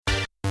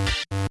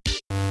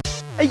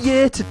A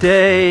year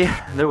today,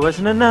 there was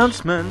an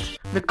announcement,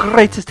 the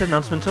greatest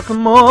announcement of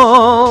them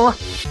all.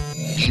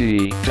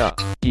 G.E.E.K.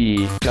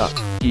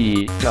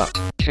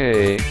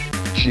 G.E.E.K.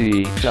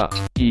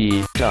 G.E.E.K.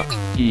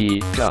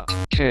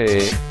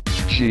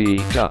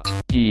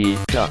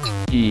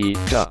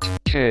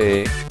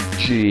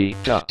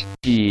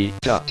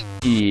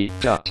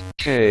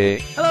 G.E.E.K.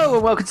 Hello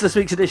and welcome to this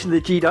week's edition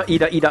of the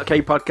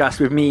G.E.E.K podcast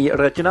with me,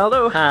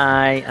 Reginaldo.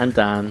 Hi, and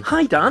Dan.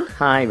 Hi, Dan.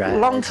 Hi, Reg.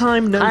 Long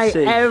time no Hi,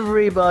 see.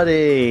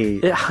 everybody.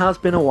 It has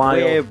been a while.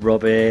 We're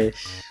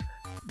rubbish.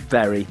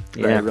 Very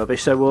Yeah.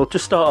 rubbish. So we'll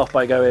just start off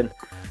by going,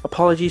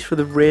 apologies for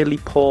the really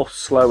poor,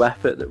 slow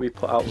effort that we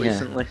put out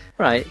recently.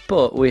 Right,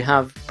 but we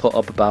have put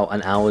up about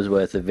an hour's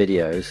worth of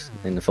videos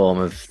in the form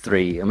of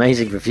 3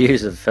 amazing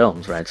reviews of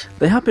films, Reg.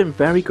 They have been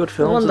very good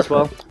films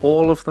Wonderful. as well.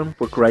 All of them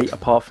were great,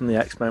 apart from the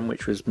X-Men,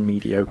 which was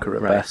mediocre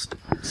at Right. best.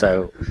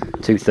 So,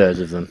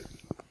 2/3 of them.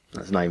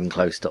 That's not even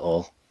close to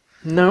all.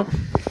 No.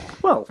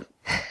 Well,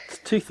 it's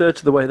 2/3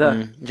 of the way there.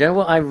 Do you know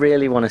what I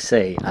really want to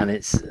see? And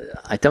it's...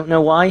 I don't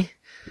know why.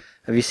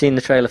 Have you seen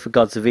the trailer for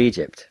Gods of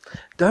Egypt?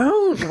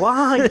 Don't.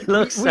 Why? It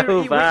looks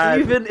so We're bad.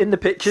 even in the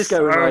pictures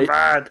going, So like,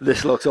 bad.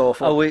 this looks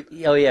awful. Oh,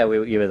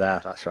 you were there.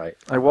 That's right.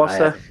 I was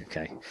there.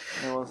 Okay.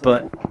 I was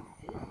But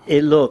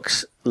it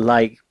looks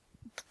like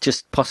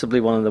just possibly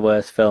one of the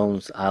worst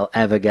films I'll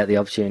ever get the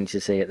opportunity to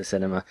see at the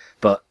cinema,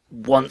 but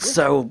want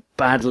so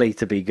badly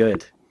to be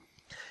good.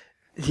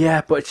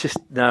 Yeah, but it's just,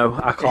 no,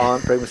 I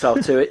can't bring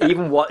myself to it.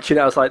 Even watching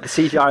it, I was like, the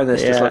CGI in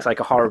this just Yeah. looks like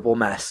a horrible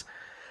mess.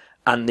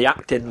 And the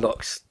acting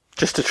looks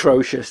just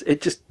atrocious.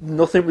 It just,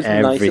 nothing was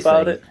nice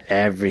about it.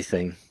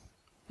 Everything.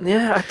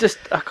 Yeah,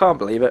 I can't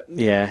believe it.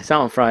 Yeah, it's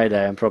out on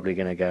Friday. I'm probably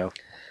going to go.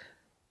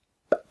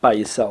 By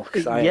yourself.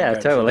 'Cause I ain't Yeah, going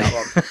to see totally.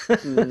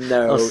 that one.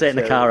 No. I'll sit in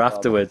the car seriously.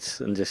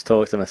 afterwards and just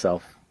talk to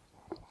myself.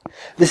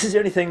 This is the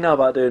only thing now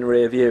about doing a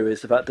rear view,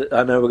 is the fact that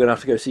I know we're going to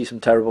have to go see some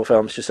terrible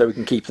films just so we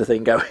can keep the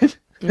thing going.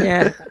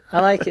 Yeah, I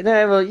like it.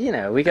 No,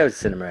 well, we go to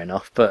cinema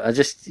enough, but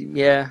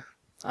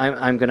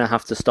I'm going to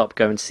have to stop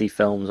going to see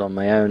films on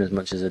my own as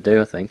much as I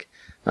do, I think.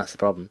 That's the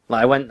problem.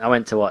 Like I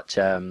went to watch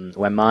when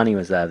Marnie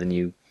was there, the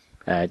new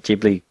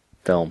Ghibli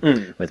film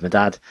with my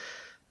dad,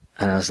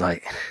 and I was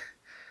like,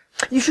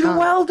 You should have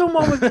well done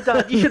one with your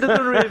dad. You should have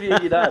done a review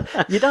of your dad.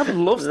 Your dad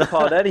loves the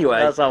pod anyway.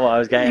 that's not what I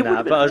was getting would've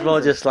at. been But I was more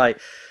amazing. just like,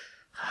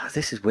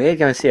 this is weird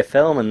going to see a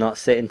film and not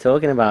sitting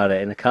talking about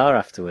it in the car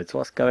afterwards.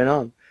 What's going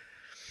on?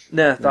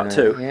 Yeah, that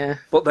too. Yeah.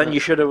 But then you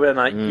should have been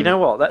like, you know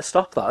what, let's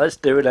stop that. Let's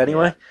do it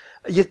anyway.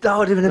 That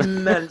would have been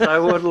immense. I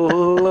would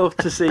love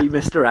to see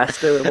Mr. S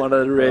doing one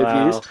of the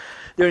reviews. Wow.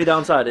 The only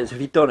downside is if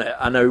he'd done it,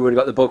 I know he would have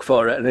got the bug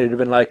for it, and he'd have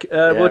been like,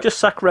 we'll just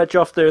sack Reg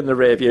off doing the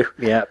review.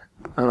 Yeah.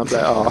 And I'd be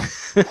like,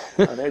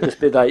 and it'd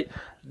just be like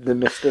the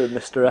Mr. and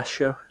Mr. S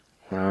show.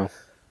 Wow.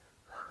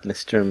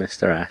 Mr. and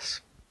Mr.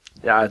 S.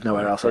 Yeah, I had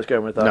nowhere else I was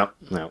going with that.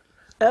 No.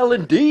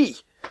 L&D.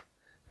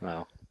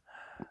 Wow.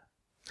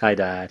 Hi,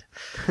 Dad.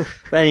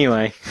 But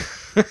anyway,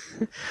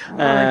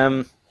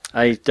 I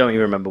don't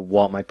even remember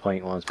what my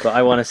point was, but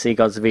I want to see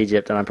Gods of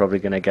Egypt, and I'm probably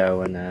going to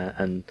go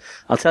and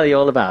I'll tell you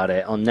all about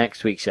it on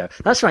next week's show.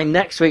 That's right,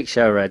 next week's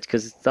show, Reg,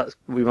 because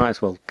we might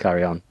as well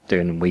carry on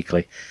doing them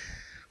weekly.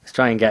 Let's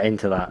try and get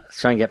into that.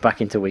 Let's try and get back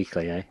into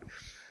weekly, eh?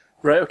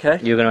 Right, okay.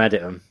 You're going to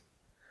edit them.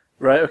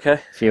 Right, okay.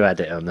 If you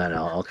edit them, then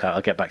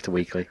I'll get back to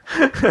weekly.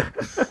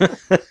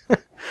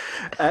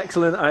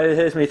 Excellent.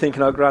 Here's me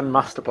thinking our grand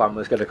master plan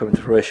was going to come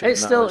into fruition.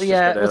 It's and that still, was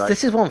just gonna, like-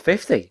 this is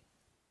 150.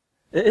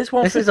 It is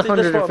 150. This is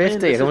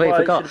 150. I completely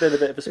forgot. It should have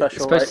been a bit of a special.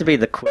 It's supposed to be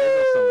the quiz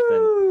or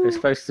something. It's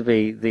supposed to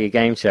be the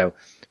game show.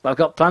 But I've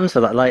got plans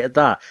for that. Like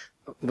that,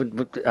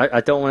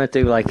 I don't want to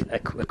do like a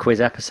quiz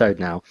episode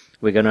now.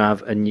 We're going to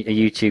have a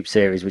YouTube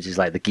series which is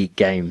like the Geek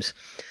Games,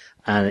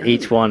 and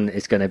each one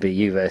is going to be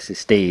you versus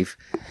Steve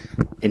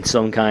in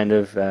some kind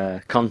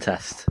of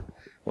contest.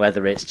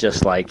 Whether it's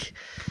just like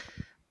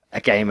a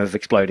game of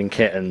exploding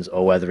kittens,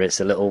 or whether it's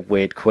a little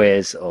weird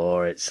quiz,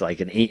 or it's like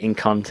an eating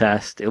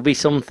contest. It'll be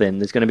something.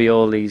 There's going to be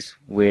all these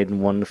weird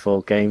and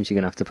wonderful games you're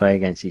going to have to play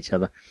against each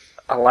other.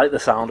 I like the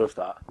sound of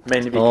that,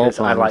 mainly All because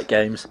I planned. like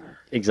games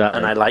Exactly.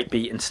 and I like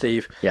beating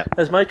Steve. Yeah.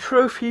 As my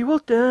trophy will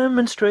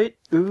demonstrate.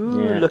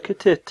 Ooh, Yeah. look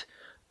at it.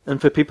 And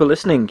for people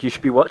listening, you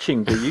should be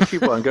watching the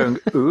YouTube one, going,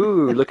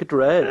 ooh, look at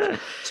Red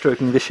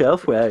stroking the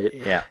shelfware.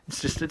 Yeah.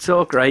 It's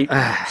all great.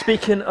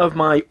 Speaking of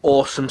my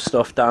awesome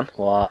stuff, Dan,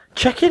 What?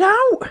 check it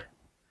out.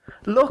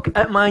 Look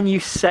at my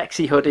new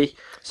sexy hoodie.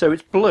 So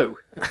it's blue,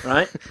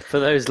 right? For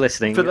those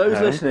listening. For those at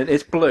home, listening,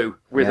 it's blue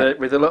with Yeah.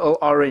 a little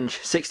orange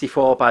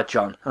 64 badge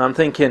on. And I'm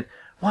thinking,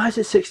 why is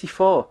it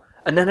 64?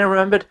 And then I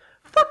remembered,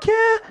 fuck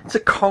yeah, it's a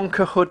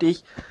Conker hoodie.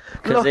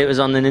 because Look, it was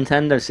on the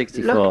Nintendo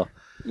 64.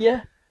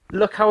 yeah.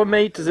 look how it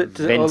made. Does it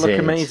all look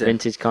amazing?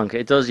 Vintage Conker.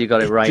 It does. You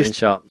got it right in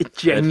shot. It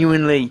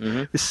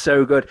genuinely was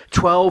so good.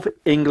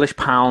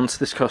 £12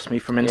 this cost me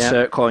from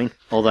Insert Coin.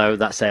 Although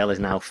that sale is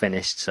now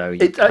finished, so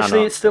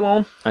it's still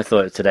on. I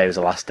thought today was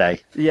the last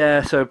day.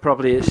 Yeah, so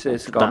probably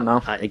it's gone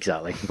now.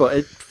 Exactly.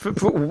 But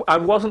I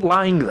wasn't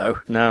lying though.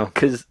 No,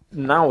 because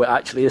now it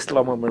actually is still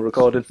on when we're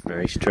recording.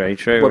 Very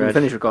true. When we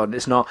finish recording,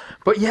 it's not.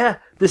 But yeah,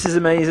 this is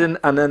amazing.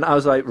 And then I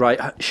was like, right,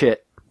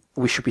 shit,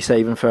 we should be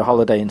saving for a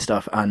holiday and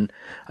stuff, and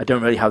I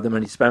don't really have the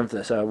money to spend for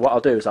this. So what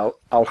I'll do is I'll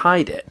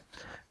hide it.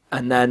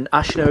 And then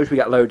Ash knows we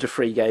get loads of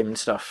free game and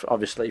stuff,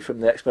 obviously, from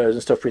the expos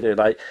and stuff we do.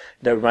 Like,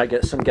 we might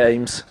get some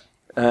games.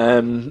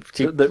 When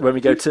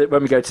we go to the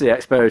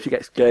expos, we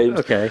get games.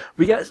 Okay.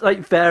 We get like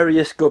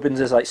various gubbins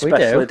as like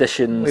special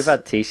editions. We've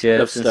had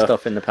T-shirts and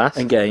stuff in the past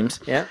and games.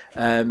 Yeah.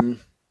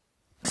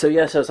 So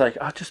I was like,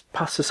 I'll just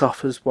pass this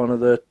off as one of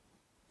the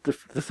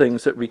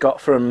things that we got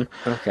from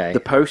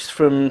the post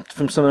from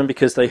someone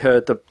because they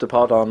heard the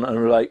pod on and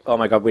were like, oh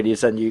my god, we need to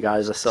send you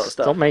guys this sort of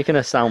stuff. Stop making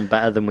us sound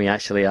better than we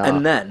actually are.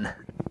 And then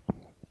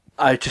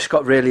I just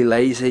got really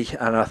lazy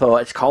and I thought,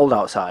 it's cold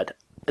outside.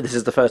 This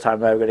is the first time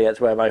I'm ever going to get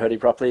to wear my hoodie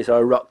properly, so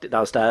I rocked it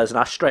downstairs and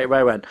I straight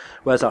away went,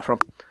 where's that from?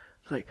 I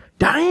was like,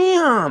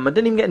 damn! I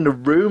didn't even get in the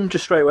room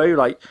just straight away.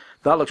 Like,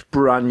 that looks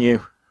brand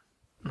new.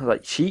 I was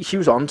like, she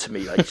was on to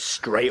me, like,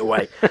 straight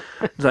away.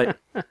 I was like,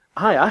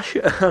 hi, Ash.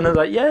 And I was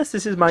like, yes,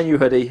 this is my new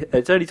hoodie.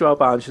 It's only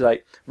 £12. She's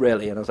like,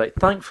 really? And I was like,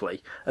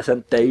 thankfully, I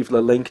sent Dave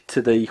the link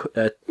to the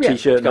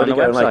T-shirt and hoodie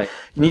going, like,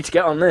 you need to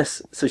get on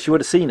this. So she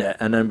would have seen it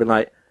and then been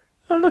like,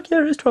 oh, look,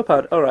 yeah, it is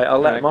 £12. All right, I'll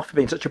let him off for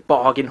being such a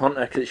bargain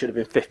hunter because it should have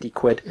been 50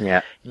 quid.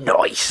 Yeah.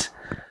 Nice.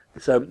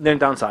 So the only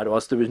downside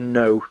was there was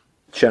no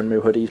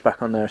Shenmue hoodies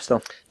back on there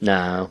still.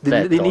 No.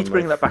 They need to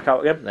bring that back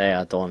out again. They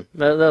are done.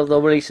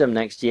 They'll release them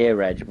next year,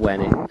 Reg,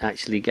 when it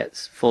actually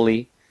gets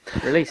fully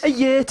released. A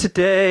year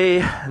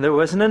today, there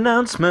was an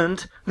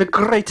announcement, the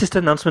greatest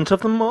announcement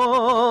of them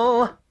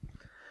all.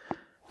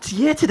 It's a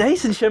year today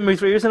since Shenmue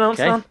 3 was announced.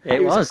 Okay.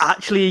 It was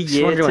actually a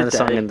year today. When the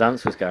song and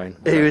dance was going.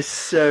 It was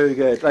so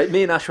good. Like,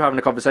 me and Ash were having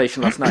a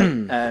conversation last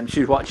night.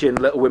 She was watching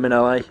Little Women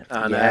LA,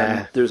 and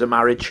there was a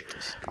marriage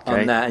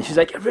on there, and she's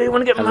like, I really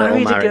want to get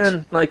married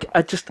again. Like,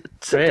 I just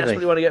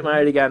desperately want to get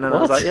married again. And I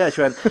was like, yeah.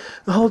 She went,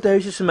 the whole day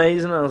was just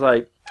amazing. And I was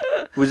like,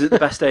 was it the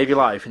best day of your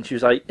life? And she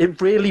was like,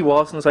 it really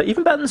was. And I was like,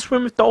 even better than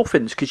swim with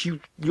dolphins, because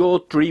your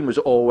dream was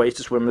always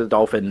to swim with the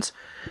dolphins.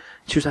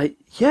 She was like,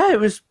 yeah, it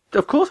was.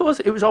 Of course it was.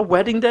 It was our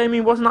wedding day. I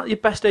mean, wasn't that the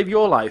best day of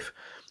your life?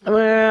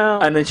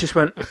 Well... And then she just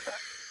went,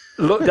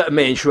 looked at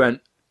me and she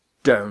went,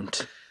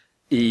 don't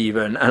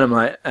even. And I'm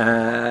like,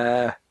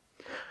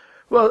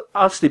 well,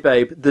 honestly,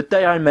 babe, the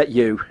day I met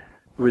you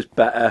was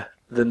better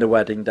than the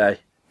wedding day.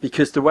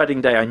 Because the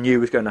wedding day I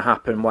knew was going to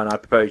happen when I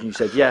proposed and you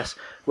said yes,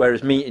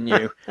 whereas meeting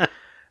you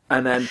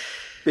and then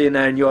being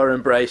there in your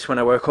embrace when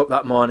I woke up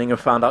that morning and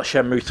found out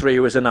Shenmue 3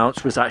 was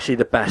announced was actually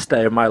the best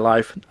day of my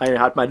life. I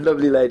had my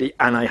lovely lady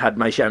and I had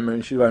my Shenmue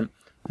and she went,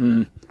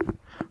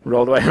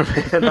 rolled away from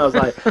me. And I was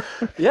like,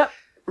 yep,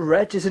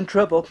 Reg is in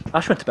trouble.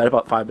 Ash went to bed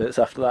about 5 minutes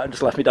after that and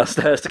just left me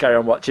downstairs to carry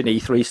on watching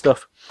E3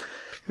 stuff.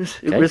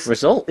 It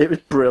was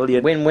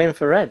brilliant. Win-win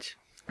for Reg.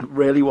 It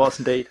really was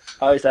indeed.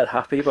 I was dead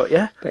happy, but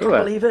yeah, I can't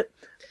believe it.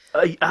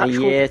 A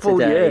year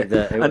today,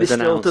 and it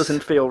still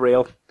doesn't feel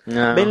real.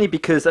 No. Mainly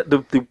because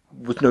there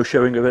was no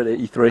showing of it at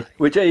E3,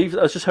 which I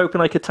was just hoping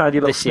like a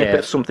tiny little snippet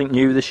of something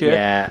new this year.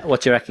 Yeah,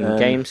 what do you reckon,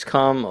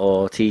 Gamescom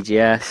or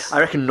TGS? I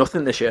reckon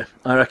nothing this year.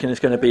 I reckon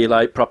it's going to be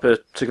like proper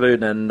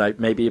secluded and like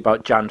maybe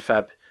about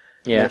Jan-Feb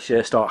next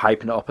year, start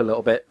hyping it up a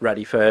little bit,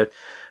 ready for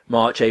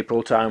March,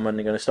 April time when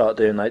they're going to start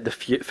doing like the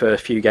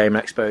first few game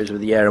expos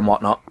of the year and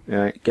whatnot.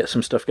 Right. Get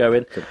some stuff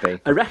going. Could be.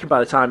 I reckon by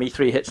the time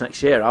E3 hits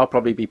next year, I'll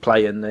probably be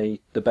playing the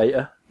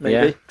beta,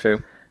 maybe. Yeah,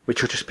 true.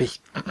 Which will just be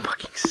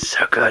fucking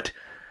so good.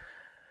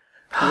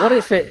 What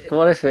if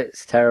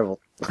it's terrible?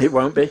 It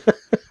won't be.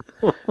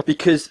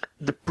 Because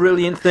the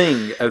brilliant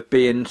thing of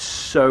being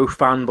so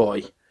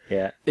fanboy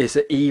is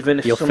that even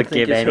if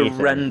something is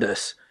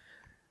horrendous,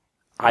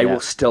 I will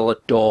still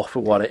adore for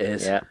what it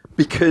is. Yeah.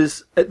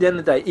 Because at the end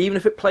of the day, even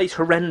if it plays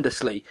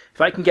horrendously, if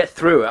I can get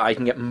through it, I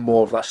can get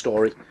more of that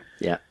story.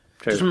 Yeah,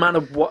 true. Doesn't matter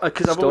what,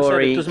 because I've always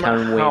said it doesn't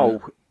matter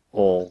how.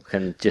 All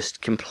can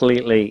just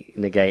completely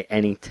negate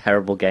any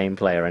terrible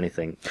gameplay or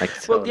anything.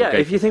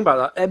 If you think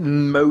about that,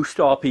 most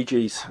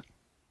RPGs,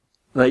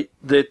 like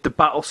the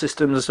battle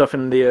systems and stuff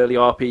in the early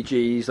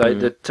RPGs, like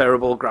the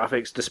terrible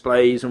graphics,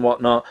 displays and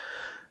whatnot,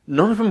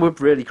 none of them were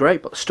really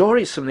great. But the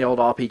stories from the old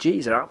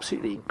RPGs are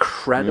absolutely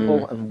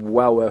incredible and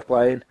well worth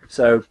playing.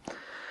 So,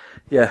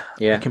 yeah,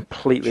 I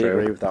completely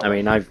agree with that. I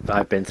mean,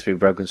 I've been through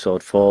Broken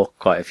Sword 4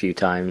 quite a few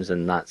times,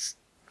 and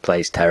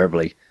plays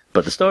terribly,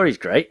 but the story's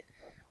great.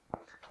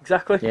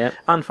 Exactly. Yeah.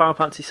 And Final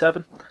Fantasy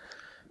 7.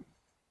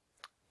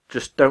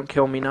 Just don't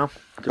kill me now.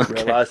 Just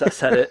realised I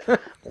said it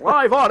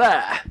live on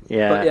air.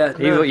 Yeah. But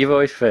yeah, You've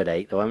always preferred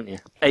 8 though, haven't you?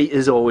 8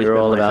 has always been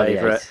all my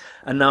favourite.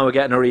 And now we're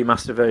getting a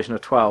remastered version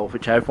of 12,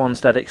 which everyone's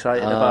dead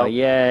excited about.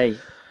 Yay.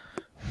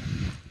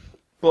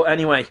 But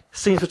anyway,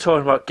 since we're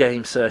talking about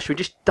games, sir, should we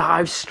just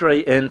dive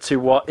straight into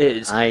what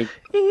is I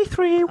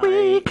E3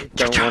 week?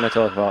 don't want to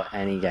talk about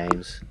any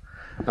games.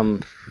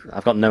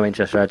 I've got no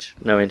interest, Reg.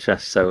 No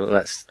interest. So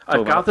let's.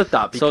 I gathered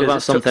that talk because about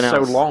it took something so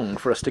else. long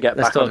for us to get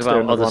Let's back talk onto about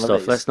doing other one of stuff.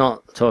 these. Let's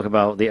not talk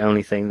about the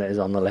only thing that is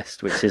on the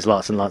list, which is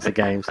lots and lots of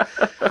games.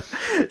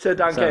 So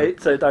Dan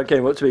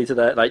came up to me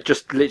today, like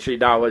just literally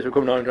now as we're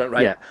coming on, and went,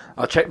 right, Yeah.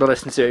 I'll check the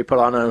list and see what you put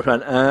on, and I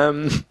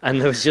went,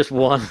 And there was just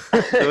one.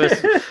 There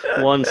was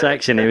one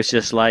section. It was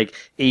just like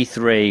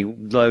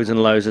E3, loads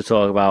and loads of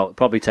talk about.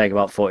 Probably take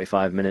about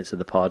 45 minutes of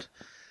the pod.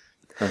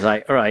 I was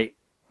like, all right.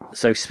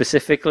 So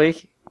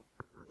specifically,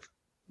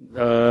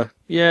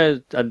 yeah,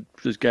 and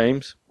there's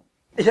games.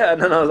 yeah,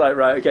 and then I was like,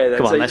 right, okay, then.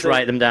 Come So on, you let's said-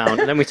 write them down.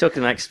 And then we took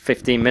the next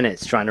 15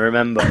 minutes trying to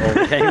remember all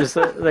the games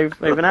that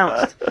they've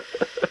announced.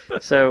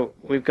 So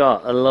we've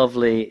got a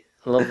lovely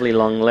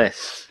long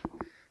list.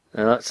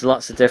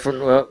 Lots of different.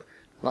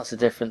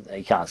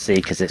 You can't see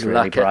because it's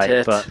really Look at bright,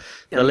 it. but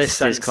the And list is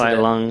sensitive quite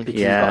long. because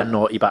you've got a Yeah,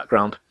 naughty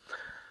background.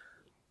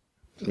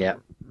 yeah,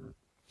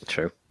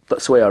 true.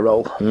 That's the way I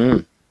roll.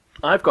 Mm.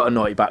 I've got a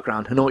naughty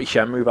background, a naughty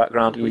Shenmue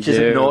background, You which do,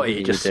 isn't naughty, you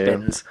it just do.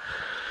 spins.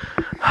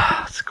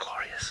 It's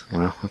glorious.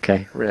 Well,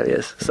 okay. It really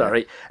is.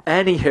 Sorry.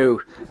 Anywho,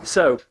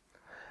 so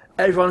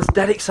everyone's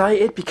dead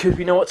excited because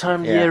we know what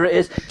time of Yeah. year it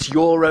is. It's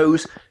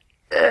Euros.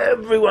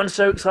 Everyone's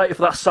so excited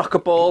for that soccer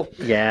ball.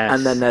 Yes.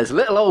 And then there's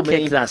little old me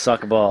Kick that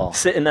soccer ball.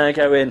 sitting there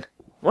going,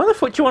 why the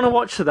fuck do you want to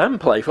watch them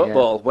play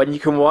football when you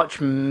can watch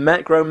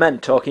grown men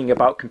talking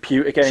about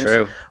computer games?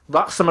 True.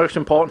 That's the most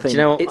important thing. Do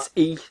you know- It's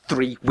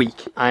E3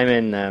 week. I'm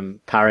in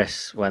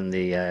Paris when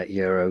the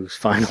Euros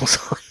finals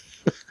on.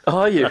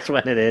 Are you? That's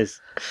when it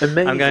is.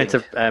 Amazing. I'm going to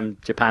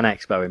Japan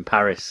Expo in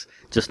Paris,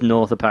 just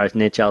north of Paris,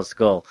 near Charles de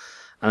Gaulle.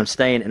 And I'm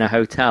staying in a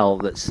hotel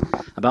that's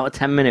about a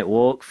 10-minute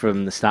walk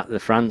from the Stade de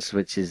France,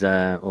 which is,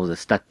 or the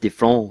Stade de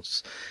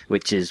France,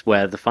 which is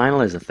where the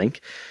final is, I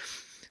think.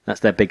 That's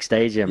their big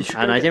stadium. You should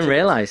And go I get didn't tickets.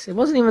 realise. It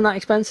wasn't even that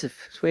expensive.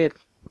 It's weird.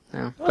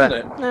 No. Wasn't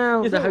it?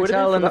 No, You the thought it would've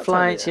hotel been and for the that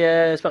time of flights,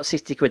 yeah, it's about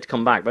 60 quid to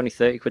come back, but only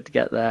 30 quid to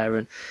get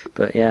there.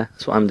 But yeah,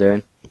 that's what I'm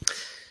doing.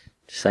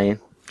 Just saying.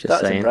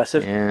 That's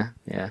impressive.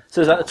 Yeah. So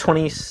is that the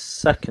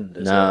 22nd?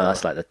 Is No, it?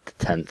 that's like the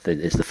 10th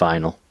is the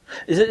final.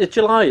 Is it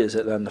July, is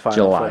it then, the final?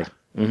 July. for-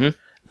 hmm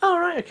Oh,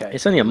 right, okay.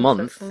 It's only a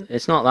month.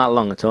 It's not that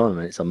long a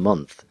tournament. It's a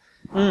month.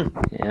 Mm.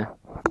 Yeah.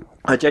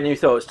 I genuinely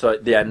thought it was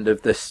like the end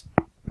of this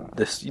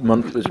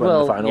month was when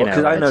Well, the final, you know,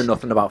 because I know it's-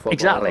 nothing about football.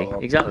 Exactly. at all.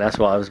 Exactly. That's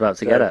what I was about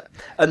to get at.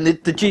 And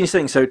the genius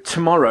thing, so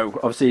tomorrow,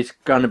 obviously, it's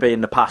going to be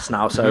in the past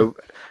now, so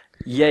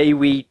yay,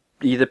 we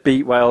either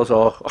beat Wales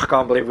or I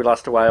can't believe we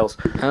lost to Wales.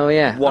 Oh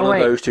yeah. One of wait.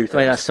 those two Wait,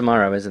 things. that's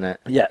tomorrow, isn't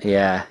it? Yeah.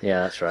 Yeah.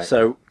 That's right.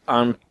 So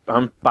I'm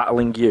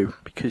battling you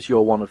because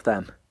you're one of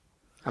them.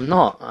 I'm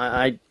not.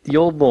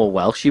 You're more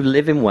Welsh. You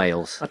live in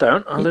Wales. I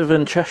don't. I live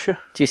in Cheshire.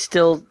 Do you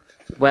still?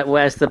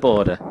 Where's the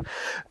border?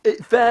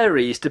 It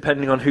varies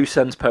depending on who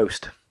sends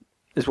post,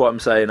 is what I'm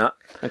saying. At.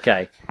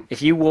 Okay.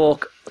 If you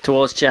walk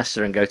towards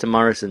Chester and go to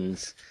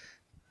Morrison's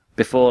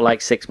before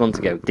like 6 months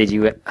ago, did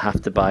you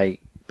have to buy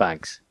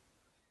bags?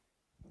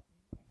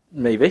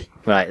 Maybe.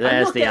 Right.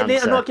 There's the answer.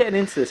 I'm not getting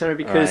into this only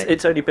because Right.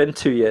 it's only been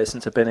 2 years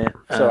since I've been here,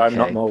 so I'm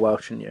not Okay. more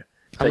Welsh than you.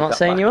 I'm Take not that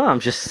saying back. you are. I'm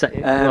just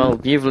saying. Well,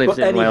 you've lived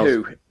but in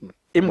Wales.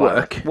 in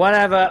work,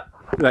 Whatever.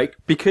 like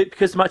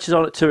because the match is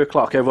on at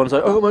 2:00, everyone's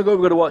like, "Oh my god,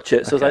 we've got to watch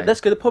it." So I was Okay. like,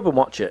 "Let's go to the pub and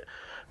watch it."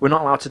 We're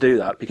not allowed to do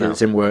that because No.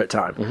 it's in work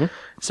time.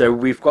 So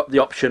we've got the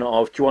option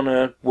of, do you want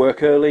to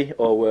work early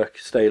or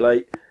stay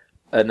late?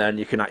 And then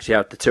you can actually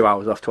have the 2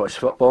 hours off to watch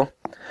football,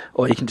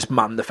 or you can just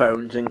man the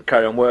phones and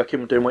carry on working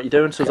and doing what you're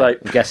doing. So I was like,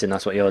 I'm guessing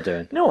that's what you're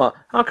doing. you know what?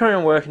 I'll carry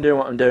on working doing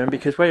what I'm doing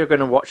because where you're going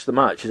to watch the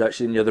match is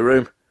actually in the other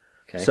room.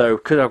 Okay. So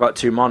because I've got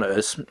 2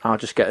 monitors, I'll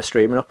just get a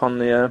streaming up on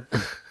the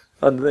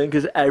on the thing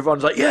because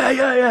everyone's like,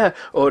 yeah,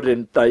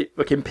 ordering like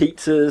fucking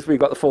pizzas. We've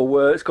got the full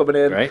works coming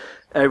in. Great.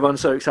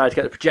 Everyone's so excited to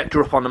get the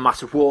projector up on the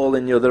massive wall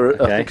in the other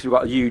Okay. because we've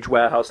got a huge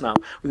warehouse now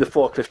with a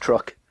forklift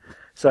truck,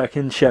 so I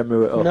can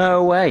Shenmue it up.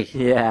 No way.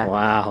 Yeah.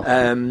 Wow.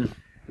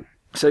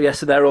 So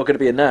they're all going to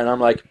be in there, and I'm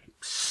like,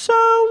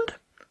 sound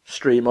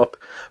stream up.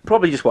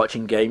 Probably just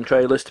watching game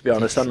trailers, to be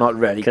honest. I'm not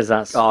really 'Cause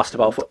that's asked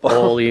about football.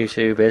 All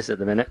YouTube is at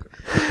the minute.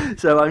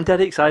 So I'm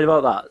dead excited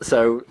about that.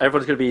 So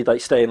everyone's going to be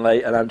like staying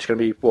late, and I'm just going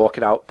to be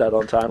walking out dead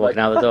on time. Walking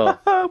out the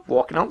door.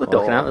 Walking out the door.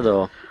 Walking out the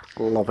door.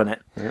 Loving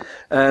it.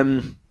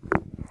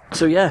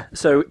 Yeah.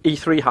 So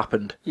E3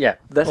 happened. Yeah.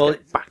 Let's Well,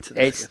 get back to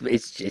this.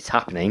 it's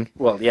happening.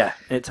 Well, yeah,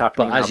 it's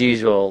happening. But as now.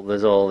 usual,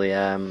 there's all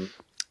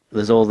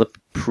the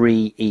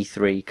pre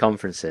E3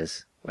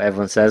 conferences where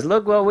everyone says,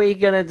 "Look what we're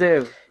gonna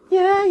do."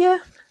 Yeah.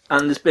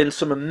 And there's been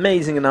some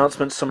amazing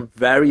announcements, some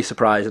very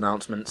surprise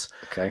announcements,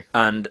 Okay.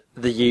 and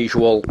the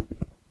usual,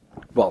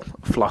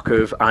 flock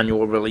of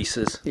annual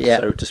releases, Yeah.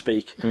 so to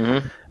speak.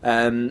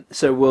 Mm-hmm.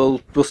 So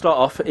we'll start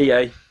off.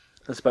 EA,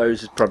 I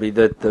suppose, is probably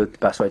the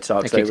best way to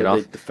start. They 'cause kicked it were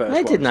off. The first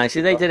They did ones.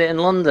 nicely. They did it in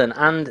London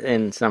and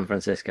in San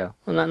Francisco.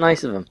 Wasn't that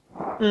nice of them?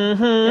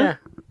 Mm-hmm. Yeah.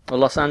 Or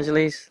Los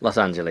Angeles. Yeah, Los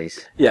Angeles.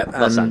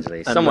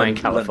 and Somewhere in London.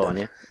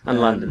 California.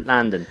 And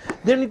London.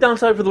 The only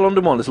downside for the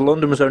London one is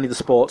London was only the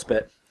sports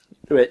bit.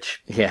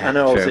 which Yeah, I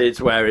know true. obviously it's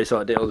where it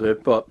sort of deals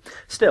with, but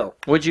still.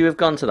 Would you have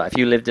gone to that if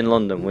you lived in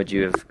London? Would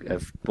you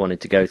have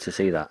wanted to go to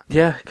see that?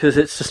 Yeah, because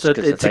it's just a,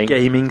 'Cause it's a thing.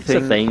 gaming It's a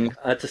thing.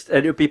 thing.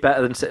 It would be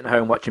better than sitting at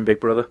home watching Big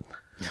Brother.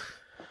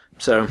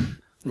 So,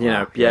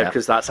 Yeah.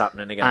 because that's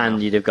happening again. And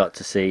now. you'd have got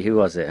to see, who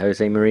was it?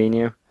 Jose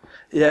Mourinho?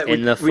 Yeah,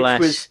 in the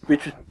flesh.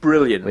 which was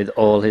brilliant. With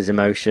all his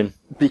emotion.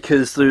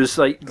 Because there was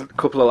like a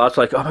couple of lads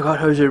like, oh my god,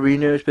 Jose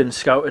Mourinho's been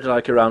scouted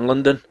like around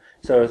London.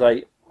 So I was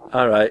like,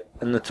 all right,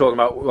 and they're talking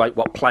about like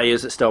what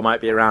players that still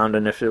might be around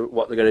and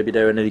what they're going to be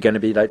doing. Are they going to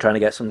be like trying to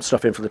get some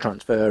stuff in for the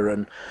transfer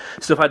and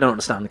stuff I don't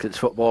understand because it's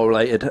football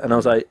related. And I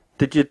was like,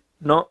 did you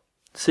not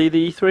see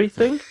the E3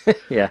 thing?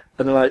 Yeah.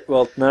 And they're like,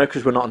 well, no,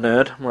 because we're not a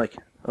nerd. I'm like,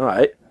 all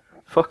right,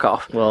 fuck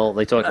off. Well,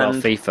 they talk about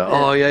And- FIFA. yeah.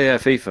 Oh, yeah,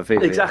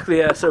 FIFA. Exactly,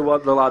 yeah. So one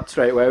of the lads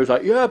straight away was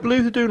like, yeah, I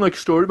believe they're doing like a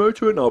story mode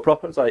to it now.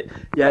 Proper. It's like,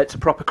 yeah, it's a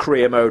proper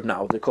career mode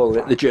now. They're calling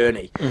it the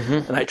journey.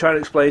 Mm-hmm. And I try to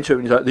explain to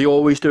him, he's like, they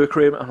always do a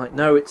career mode. I'm like,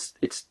 no,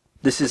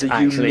 this is a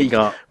Actually unique,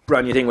 got-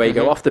 brand new thing where you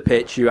go off the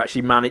pitch, you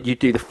actually manage, you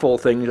do the full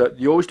thing. He's like,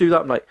 you always do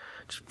that. I'm like,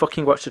 just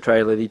fucking watch the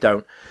trailer. They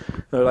don't.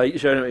 They're like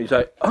showing him. He's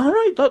like, all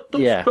right, that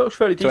looks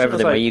fairly So decent. I was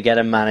everything where like, you get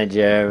a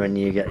manager and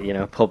you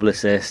get,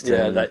 publicist.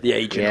 yeah, and, like the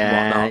agent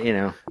yeah,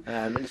 and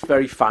whatnot. It's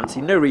very fancy.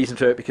 No reason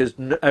to it because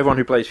everyone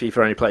who plays FIFA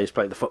only play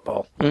the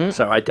football. Mhm.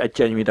 So I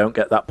genuinely don't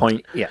get that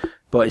point. Yeah.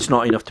 But it's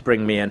not enough to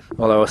bring me in.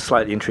 Although I was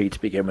slightly intrigued to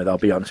begin with, I'll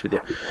be honest with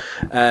you.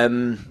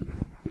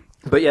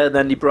 But yeah,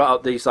 then he brought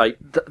out these like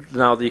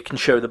now you can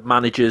show the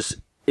managers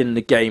in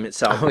the game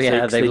itself. Oh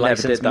yeah, they they've never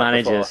licensed did that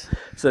managers. before.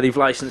 So they've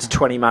licensed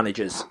 20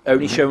 managers,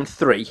 only shown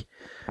 3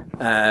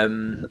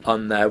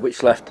 on there,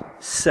 which left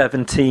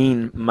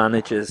 17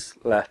 managers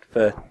left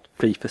for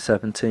FIFA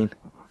 17.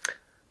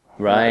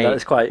 Right. That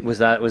was quite Was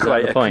that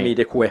quite the a point?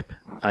 comedic whip.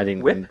 I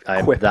didn't. Whip?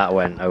 Quip. That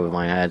went over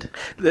my head.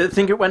 I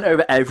think it went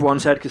over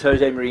everyone's head because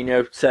Jose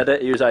Mourinho said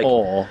it. He was like,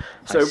 Or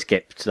I So-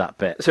 skipped that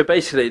bit. so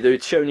basically, they're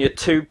showing you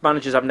 2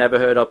 managers I've never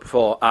heard of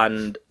before,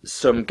 and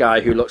some guy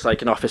who looks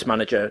like an office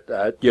manager,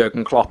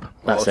 Jurgen Klopp,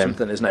 That's or him.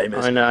 something. His name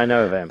is. I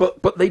know of him.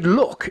 But they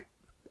look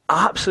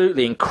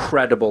absolutely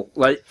incredible.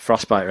 Like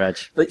Frostbite Reg.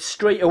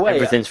 straight away.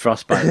 Everything's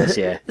Frostbite this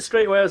year.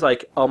 Straight away, I was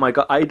like, oh my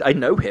god, I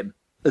know him.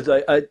 It's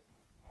like,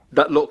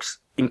 that looks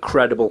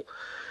incredible.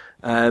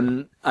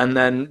 And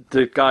then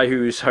the guy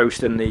who's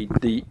hosting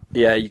the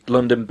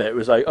London bit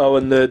was like, oh,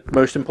 and the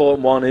most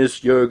important one is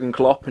Jurgen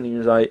Klopp, and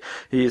he's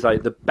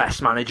like the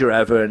best manager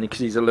ever, and because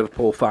he's a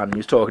Liverpool fan, he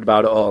was talking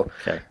about it all.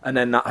 Okay. And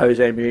then that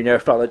Jose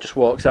Mourinho fella just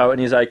walks out, and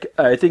he's like,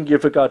 I think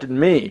you've forgotten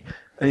me,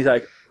 and he's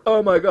like,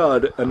 oh my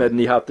god, and then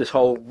you have this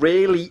whole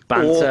really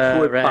Banter,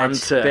 awkward Reg,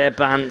 banter, beer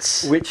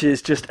bants. which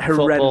is just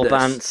Football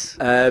horrendous.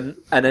 bants.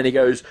 And then he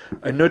goes,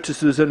 I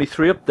noticed there's only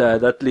 3 up there,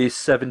 that leaves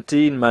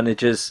 17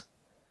 managers.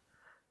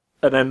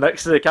 And then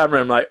next to the camera,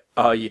 I'm like,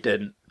 oh, you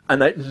didn't. And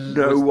like,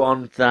 no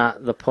one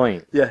The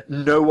point.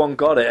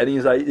 got it. And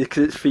he's like,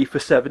 because it's FIFA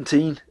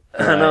 17.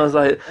 And I was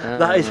like,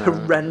 that is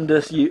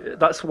horrendous.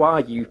 That's why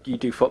you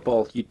do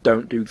football. You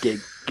don't do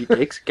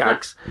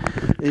gags.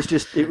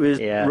 It was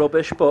Yeah.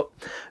 rubbish. But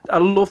I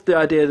love the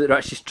idea that they're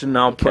actually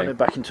now putting it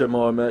back into a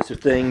more immersive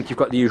thing. You've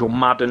got the usual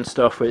Madden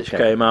stuff, which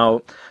came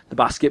out, the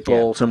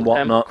basketballs and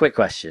whatnot. Quick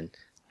question.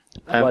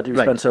 Why do you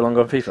right. spend so long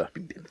on FIFA?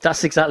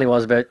 That's exactly what I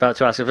was about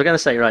to ask. If we're going to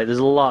say, right, there's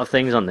a lot of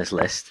things on this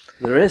list.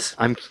 There is.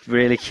 I'm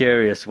really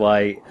curious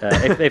why,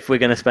 if we're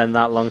going to spend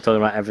that long talking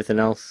about everything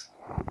else.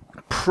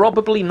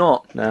 Probably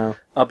not. No.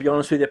 I'll be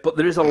honest with you, but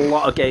there is a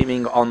lot of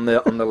gaming on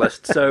the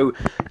list. So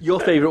your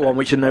favourite one,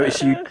 which I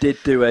noticed you did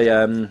do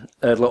a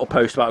little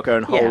post about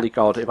going, holy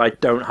god, if I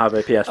don't have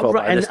a PS4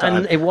 by this time,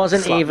 and it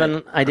wasn't slap even,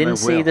 me. I And didn't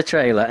see will. the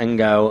trailer and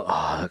go,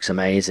 oh, it looks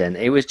amazing.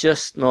 It was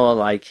just more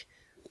like,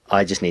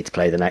 I just need to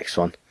play the next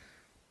one.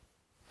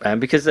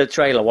 Because the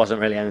trailer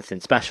wasn't really anything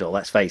special,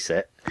 let's face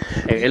it.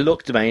 It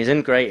looked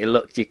amazing, great. It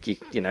looked,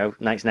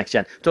 next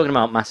gen. Talking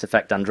about Mass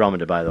Effect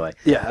Andromeda, by the way.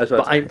 Yeah, as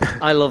well.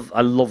 But I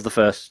love the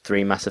first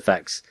 3 Mass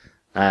Effects,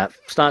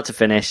 start to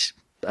finish.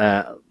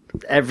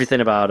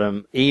 Everything about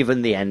them,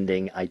 even the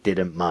ending, I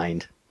didn't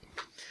mind.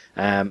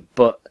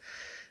 But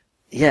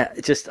yeah,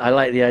 I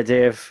like the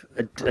idea of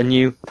a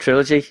new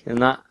trilogy in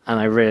that, and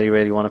I really,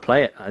 really want to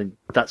play it.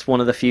 That's one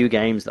of the few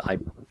games that I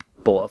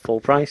bought at full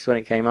price when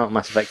it came out,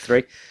 Mass Effect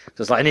 3.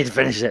 So it's like, I need to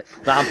finish it.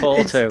 That and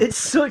Portal 2. It's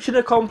such an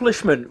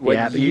accomplishment when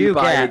Yeah, but you you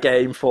buy get a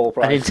game full An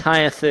price.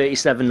 entire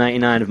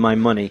 $37.99 of my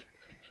money.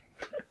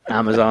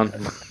 Amazon.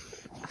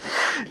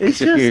 It's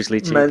hugely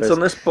just cheap, mental,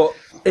 isn't it? but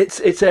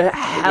it's a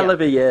hell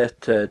of a year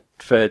for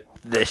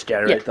this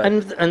Yeah,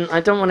 generation. and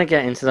I don't want to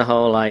get into the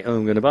whole like, oh,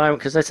 I'm going to buy one,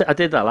 because I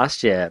did that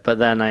last year, but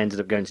then I ended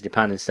up going to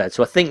Japan instead.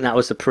 So I think that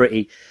was a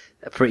pretty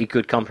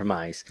good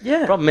compromise.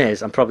 Yeah. Problem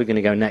is, I'm probably going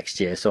to go next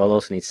year, so I'll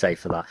also need to save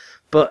for that.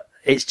 But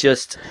it's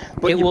just,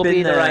 But it you've will been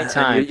be the there, right and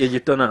time.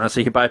 You've done it, so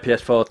you can buy a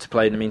PS4 to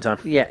play in the meantime.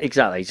 Yeah,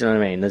 exactly. Do you know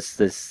what I mean?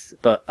 There's,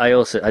 but I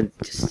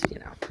just,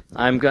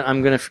 I'm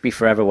going to be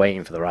forever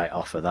waiting for the right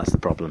offer. That's the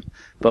problem.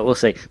 But we'll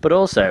see. But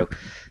also,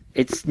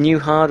 it's new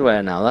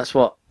hardware now. That's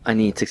what I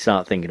need to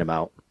start thinking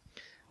about.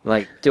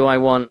 Like, do I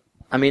want?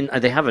 I mean,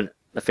 they haven't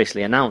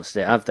officially announced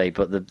it, have they?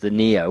 But the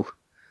Neo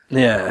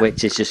Yeah.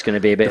 which is just going to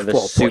be a bit The of a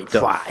souped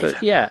up.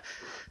 4.5. Yeah.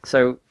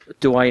 So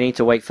do I need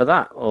to wait for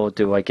that, or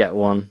do I get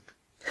one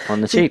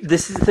on the cheap?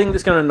 This is the thing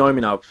that's going to annoy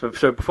me now. So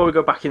before we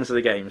go back into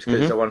the games,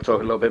 because I want to talk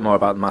a little bit more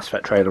about the Mass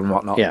Effect trailer and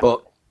whatnot. Yeah.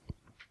 But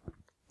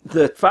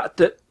the fact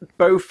that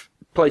both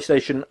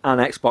PlayStation and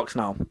Xbox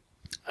now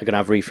I'm going to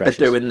have are refreshes.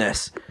 doing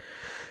this,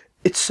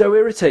 it's so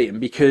irritating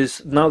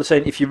because now they're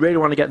saying if you really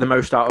want to get the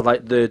most out of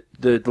like the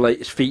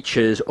latest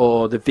features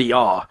or the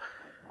VR,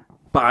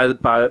 buy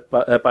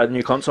the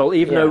new console,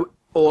 even though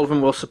all of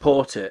them will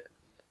support it.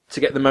 To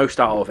get the most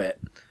out of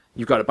it,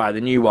 you've got to buy the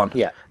new one.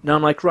 Yeah. Now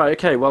I'm like, right,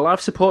 okay, well I've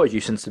supported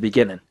you since the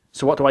beginning.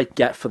 So what do I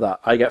get for that?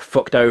 I get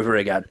fucked over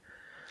again.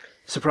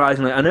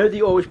 Surprisingly, I know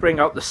they always bring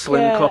out the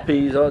slim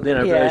copies or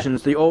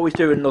versions. They always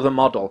do another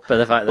model, But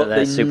the fact that they're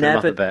they souping them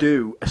up a never bit.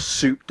 do a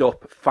souped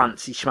up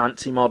fancy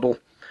schmancy model.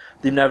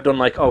 They've never done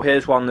like, oh,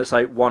 here's one that's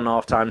like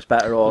 1.5 times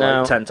better or No.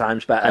 like 10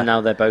 times better. And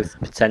now they're both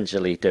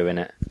potentially doing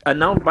it. And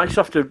now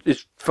Microsoft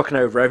is fucking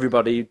over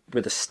everybody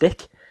with a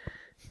stick.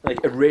 Like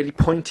a really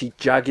pointy,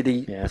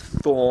 jaggedy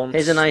thorn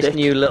Here's a nice stick.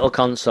 new little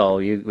console,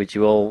 which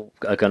you all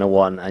are going to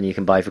want and you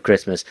can buy for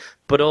Christmas.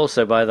 But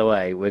also, by the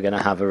way, we're going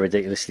to have a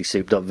ridiculously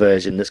souped up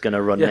version that's going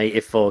to run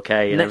native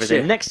 4K and Next everything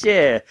year. next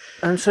year.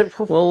 And so,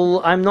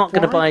 Well, I'm not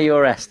going to Why? buy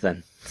your S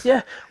then.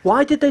 yeah,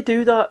 why did they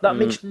do that? That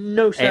makes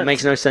no sense. It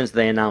makes no sense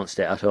they announced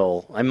it at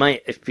all. I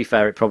might, if to be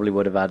fair, it probably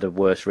would have had a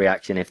worse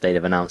reaction if they'd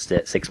have announced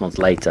it 6 months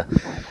later.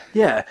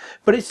 Yeah,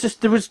 but it's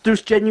just there was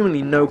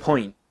genuinely no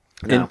point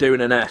in No. doing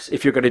an S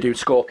if you're going to do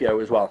Scorpio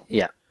as well.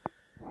 Yeah.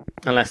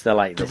 Unless they're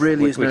like, this,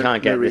 really we is can't no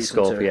get this reason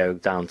to. Scorpio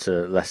down to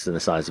less than the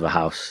size of a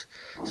house.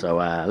 So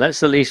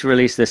let's at least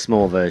release this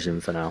small version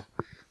for now.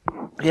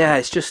 Yeah,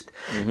 it's just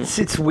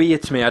it's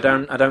weird to me. I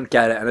don't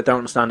get it, and I don't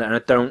understand it, and I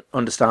don't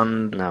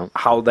understand No.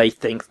 how they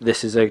think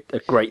this is a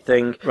great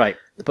thing. Right,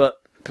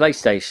 but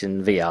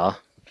PlayStation VR,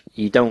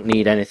 you don't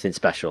need anything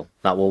special.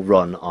 That will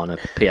run on a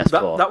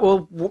PS4. That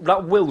will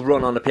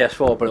run on the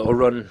PS4, but it'll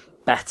run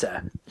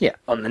better Yeah.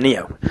 on the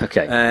Neo.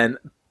 Okay.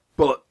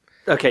 But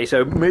okay,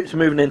 so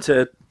moving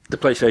into the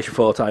PlayStation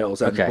 4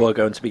 titles, and Okay. we're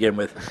going to begin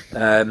with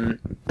the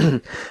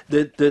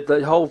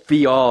whole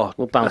VR.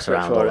 We'll bounce aspect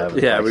around for all it. over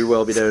the Yeah, place. we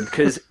will be doing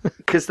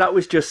because that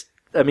was just.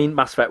 I mean,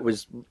 Mass Effect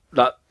was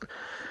that.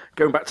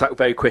 Going back to that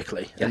very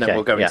quickly, and then Okay,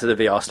 we'll go yeah. into the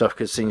VR stuff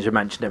because as soon as you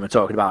mentioned it, we're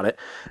talking about it.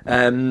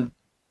 The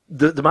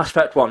Mass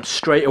Effect one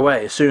straight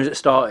away, as soon as it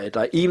started,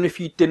 like even if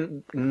you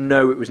didn't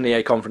know it was an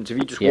EA conference, if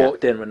you just Yeah.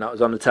 walked in when that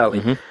was on the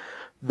telly,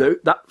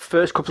 that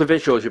first couple of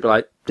visuals, you'd be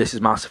like, "This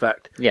is Mass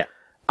Effect." Yeah.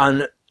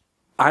 And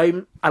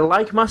I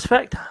like Mass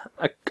Effect.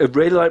 I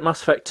really like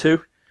Mass Effect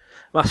 2.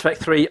 Mass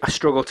Effect 3, I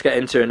struggled to get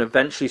into, and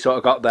eventually sort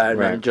of got there, and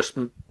then Right. just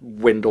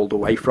dwindled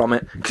away from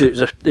it because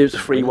it was a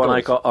free one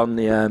I got on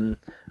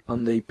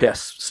the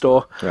PS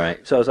Store.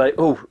 Right. So I was like,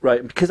 oh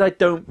right, because I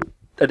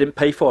didn't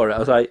pay for it. I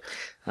was like,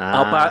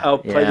 I'll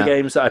play the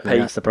games that I pay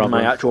that's the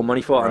problem. my actual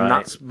money for, and Right.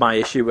 that's my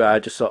issue where I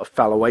just sort of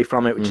fell away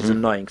from it, which is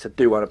annoying because I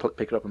do want to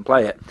pick it up and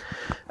play it.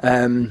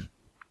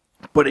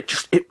 But it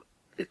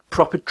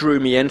proper drew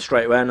me in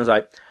straight away, and I was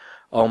like,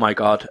 oh my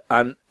god.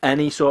 And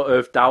any sort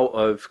of doubt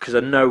of, because I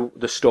know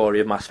the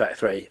story of Mass Effect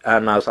 3,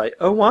 and I was like,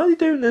 oh, why are they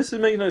doing this?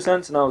 It makes no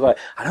sense. And I was like,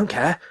 I don't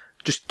care.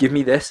 Just give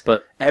me this.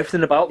 But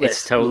everything about this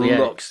It's totally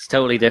looks it's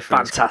totally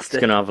different. fantastic.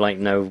 It's going to have like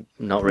not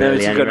no, really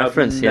it's any gonna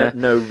reference. have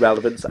no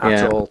relevance at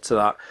Yeah. all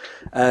to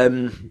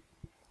that.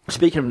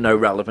 Speaking of no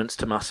relevance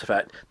to Mass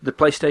Effect, the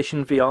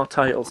PlayStation VR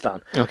titles,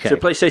 Dan. Okay. So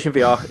PlayStation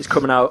VR is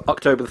coming out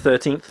October the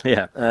 13th.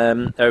 Yeah.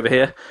 Over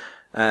here.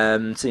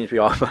 Seems to be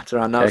all about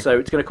around now. Okay. So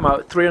it's going to come out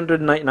at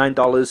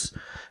 $399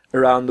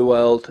 around the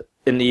world.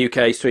 In the UK,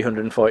 it's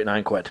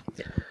 349 quid.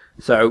 Yeah.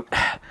 So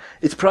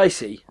it's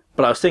pricey,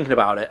 but I was thinking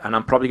about it, and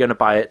I'm probably going to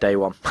buy it day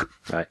one.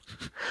 Right.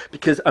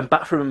 Because I'm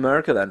back from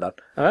America then, Dan.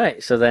 All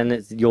right. So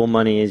then your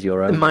money is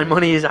your own. My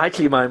money is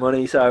actually my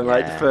money, so I'm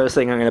like, the Yeah. first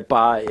thing I'm going to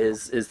buy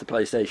is the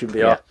PlayStation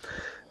VR.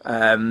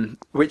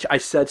 Which I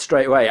said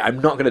straight away, I'm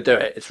not going to do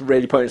it. It's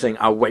really pointless saying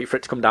I'll wait for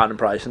it to come down in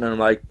price. And then I'm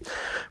like,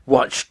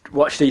 watched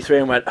E3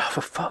 and went, oh,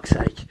 for fuck's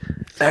sake.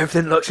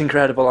 Everything looks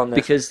incredible on this.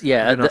 Because,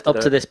 yeah, I'm gonna have up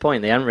do to it. this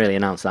point, they haven't really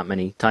announced that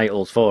many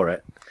titles for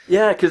it.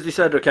 Yeah, because they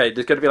said, okay,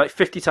 there's going to be like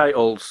 50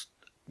 titles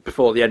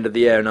before the end of the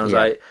year. And I was Yeah.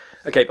 like,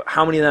 okay, but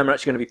how many of them are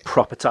actually going to be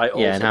proper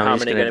titles? Yeah, and how many's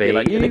many gonna are going to be be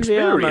like an VR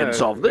experience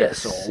mode? of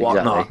this Yes, or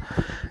whatnot?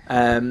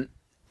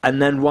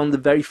 And then one of the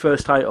very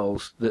first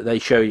titles that they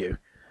show you,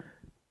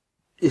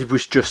 it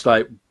was just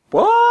like,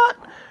 what?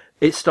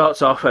 It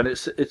starts off and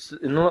it's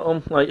in a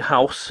little like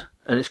house,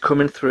 and it's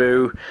coming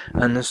through,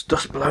 and there's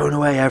dust blowing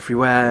away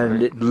everywhere,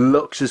 and it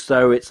looks as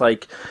though it's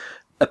like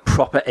a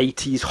proper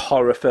 80s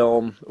horror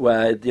film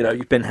where, you know,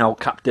 you've been held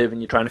captive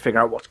and you're trying to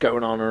figure out what's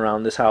going on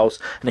around this house,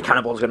 and the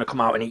cannibal's going to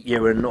come out and eat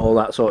you and all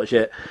that sort of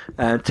shit.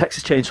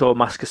 Texas Chainsaw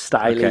Massacre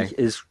style Okay.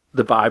 is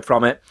the vibe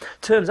from it.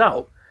 Turns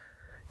out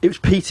it was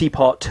PT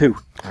Part 2.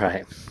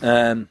 Right.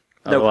 No,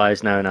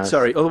 Otherwise known as...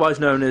 otherwise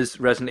known as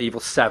Resident Evil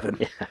 7,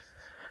 Yeah.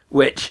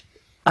 which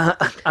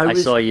I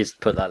saw you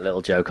put that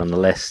little joke on the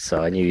list,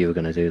 so I knew you were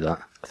going to do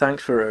that.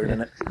 Thanks for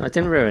ruining it. I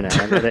didn't ruin it.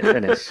 I let it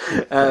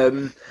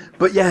finish.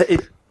 But yeah,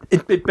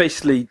 It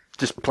basically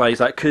just plays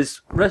like,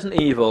 because Resident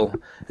Evil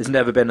has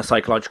never been a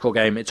psychological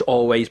game. It's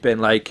always been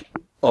like,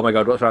 oh my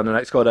god, what's around the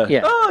next corner?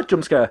 Yeah. Oh,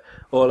 jump scare.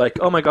 Or like,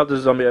 oh my god, there's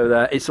a zombie over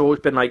there. It's always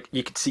been like,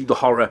 you can see the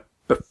horror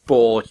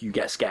before you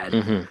get scared.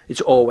 Mm-hmm.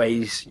 It's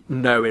always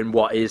knowing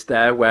what is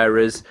there,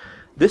 whereas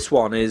this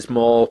one is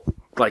more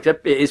like,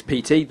 it is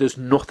PT. There's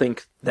nothing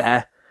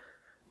there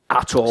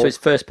at all. So it's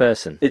first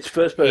person. It's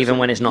first person. Even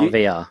when it's not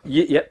VR.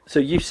 Yeah, so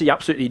you see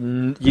absolutely...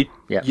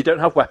 You don't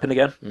have weapon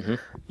again. Mm-hmm.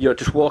 You're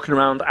just walking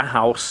around a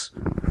house,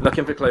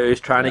 looking for clues,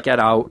 trying to get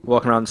out,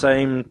 walking around the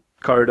same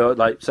corridor,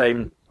 like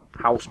same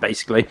house,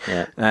 basically,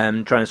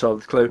 trying to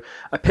solve the clue.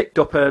 I picked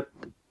up a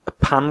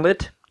pan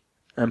lid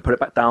and put it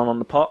back down on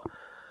the pot.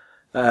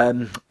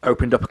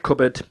 Opened up a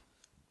cupboard.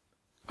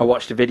 I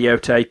watched a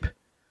videotape.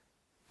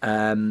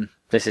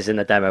 This is in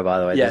the demo, by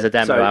the way. There's a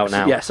demo out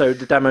now. Yeah, so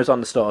the demo's on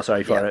the store,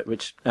 sorry for it.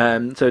 Which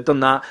so done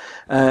that.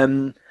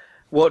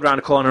 Walked around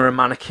a corner, a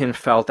mannequin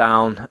fell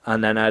down,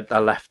 and then I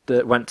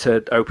went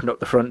to open up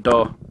the front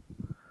door.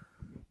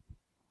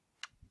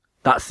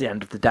 That's the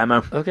end of the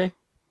demo. Okay.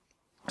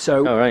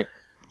 So All right.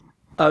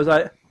 I was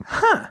like,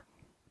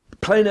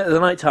 playing it at the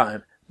night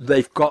time,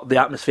 they've got the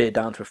atmosphere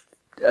down to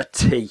a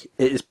T.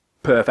 It is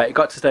perfect. It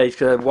got to stage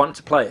because I wanted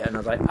to play it, and I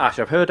was like, Ash,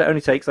 I've heard it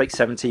only takes like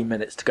 17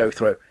 minutes to go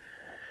through.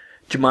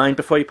 Do you mind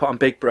before you put on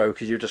Big Bro,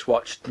 because you just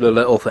watched the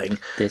little thing?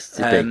 This is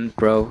Big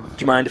Bro. Do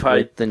you mind if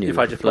I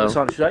just put this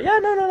on? She's like, yeah,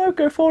 no,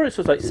 go for it.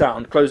 So it's like,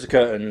 sound, close the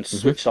curtains,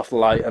 switched off the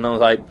light, and I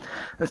was like,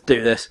 let's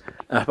do this.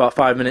 And about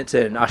 5 minutes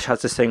in, Ash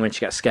has this thing when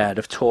she gets scared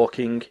of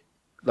talking,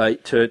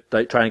 like to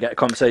like trying to get a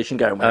conversation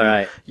going. When All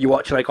right. You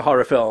watch like a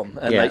horror film,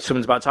 and like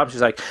someone's about to happen,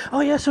 she's like, oh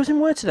yeah, so I was in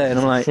work today, and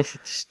I'm like,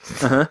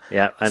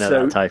 Yeah, I know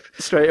that type.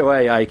 Straight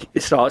away, like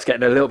it starts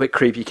getting a little bit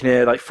creepy. You can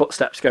hear like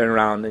footsteps going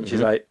around, and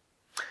she's like,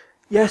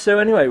 yeah, so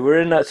anyway, we're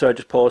in that, so I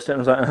just paused it,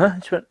 and I was like,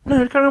 And she went,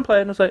 no, carry on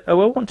playing. And I was like, oh,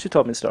 well, once you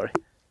told me the story.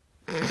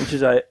 And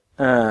she's like,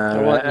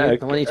 I want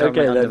you to have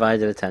my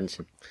undivided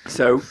attention.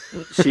 So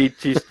she's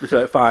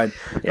like, fine,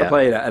 I Yeah.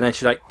 played it, and then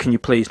she's like, can you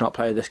please not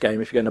play this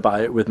game if you're going to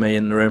buy it with me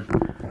in the room?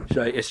 She's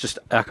like, it's just,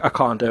 I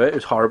can't do it,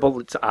 it's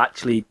horrible, it's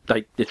actually,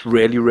 like, it's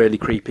really, really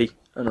creepy.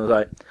 And I was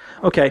like,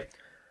 okay,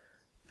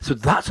 so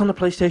that's on the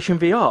PlayStation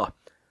VR.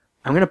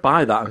 I'm going to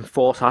buy that and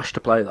force Ash to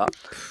play that.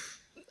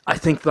 I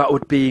think that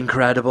would be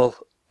incredible.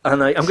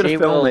 And I'm going to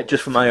film it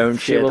just for my own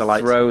sheer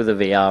delight. She will throw the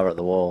VR at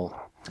the wall.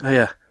 Oh,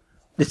 yeah.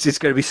 It's just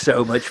going to be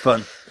so much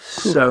fun.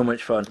 So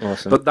much fun.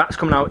 Awesome. But that's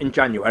coming out in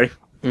January.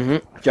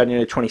 Mm-hmm.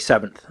 January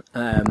 27th.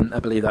 I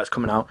believe that's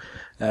coming out.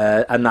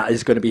 And that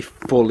is going to be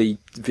fully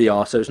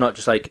VR. So it's not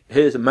just like,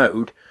 here's a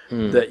mode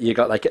that you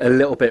got like a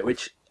little bit,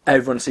 which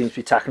everyone seems to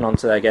be tacking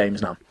onto their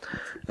games now.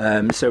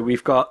 So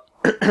we've got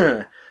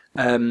Star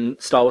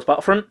Wars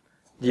Battlefront.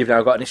 You've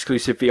now got an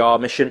exclusive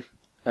VR mission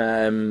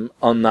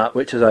on that,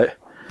 which is like...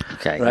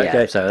 Okay, right, yeah.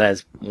 okay. So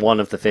there's one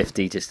of the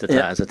 50 just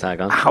as a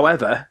tag on.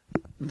 However,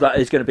 that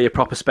is going to be a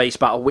proper space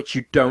battle, which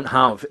you don't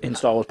have in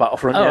Star Wars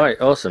Battlefront Oh, yet. right,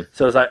 awesome.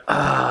 So I was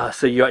like,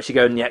 so you actually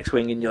go in the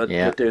X-Wing and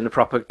you're doing the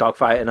proper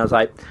dogfight, and I was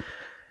like,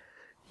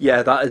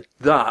 yeah, that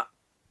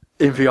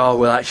in VR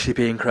will actually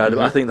be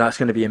incredible. I think that's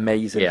going to be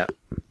amazing. Yeah.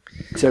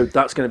 So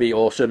that's going to be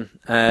awesome.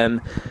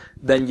 Then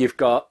you've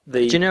got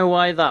the... Do you know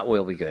why that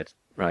will be good?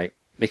 Right?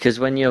 Because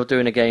when you're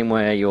doing a game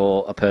where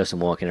you're a person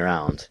walking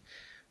around,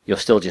 you're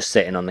still just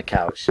sitting on the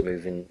couch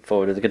moving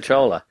forward with the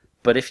controller.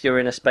 But if you're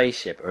in a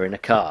spaceship or in a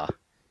car,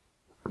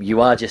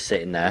 you are just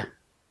sitting there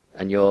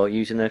and you're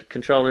using a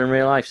controller in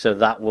real life, so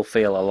that will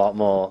feel a lot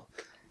more...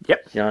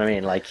 Yep. You know what I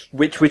mean? Like,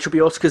 which will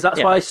be awesome, because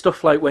that's why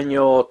stuff like when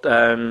you're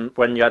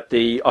when you had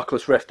the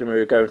Oculus Rift and we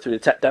were going through the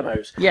tech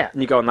demos,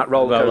 and you go on that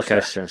roller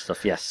coaster and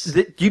stuff. Yes,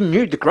 you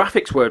knew the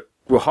graphics were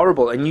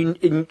horrible,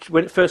 and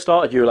when it first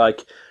started, you were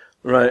like,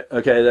 right,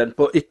 okay then,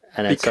 but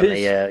and then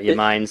suddenly your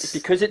mind's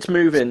because it's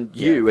moving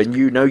you, and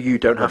you know you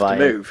don't have to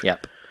move.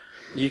 Yep.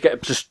 You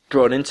get just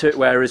drawn into it.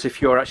 Whereas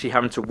if you're actually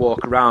having to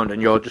walk around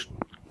and you're just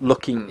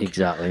looking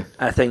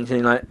at things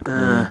and you're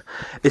like,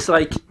 it's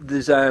like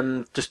there's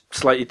just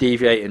slightly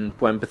deviating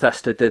when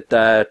Bethesda did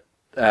their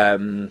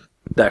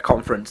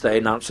conference. They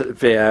announced it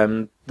via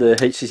the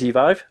HTC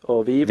Vive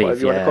or Vive, whatever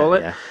you want to call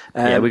it.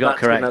 Yeah, we got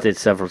corrected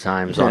several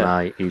times on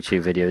our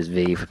YouTube videos.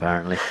 Vive,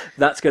 apparently.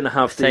 That's going to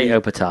have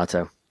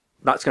potato.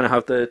 That's going to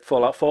have the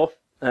Fallout 4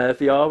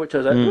 VR, which I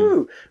was like,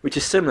 ooh, which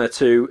is similar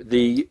to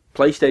the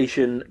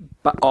PlayStation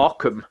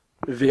Arkham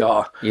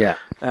VR,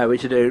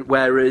 which are doing.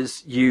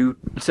 Whereas you,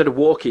 instead of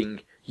walking,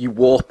 you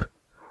warp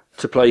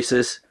to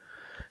places.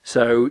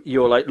 So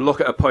you're like, look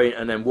at a point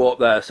and then warp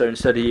there. So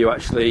instead of you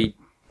actually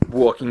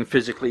walking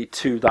physically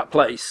to that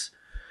place,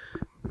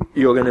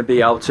 you're going to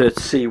be able to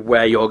see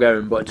where you're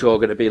going, but it's all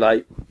going to be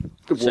like.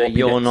 So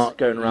you're not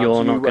going around.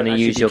 You're not going to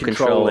use your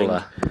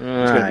controller. It's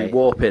going to be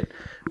warping,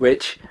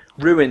 which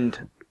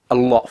ruined a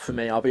lot for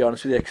me, I'll be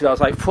honest with you, because I was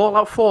like,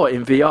 Fallout 4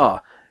 in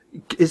VR,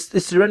 is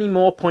there any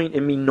more point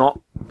in me not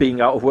being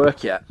out of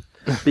work yet?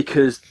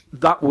 Because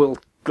that will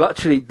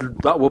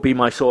be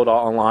my Sword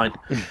Art Online.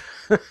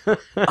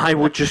 I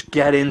would just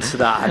get into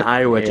that and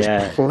I would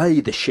just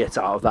play the shit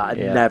out of that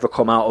and never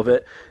come out of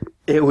it.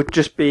 it would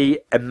just be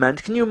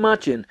immense. Can you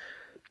imagine?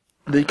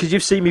 Because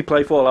you've seen me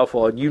play Fallout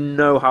 4, and you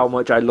know how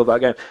much I love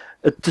that game.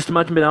 Just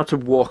imagine being able to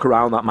walk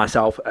around that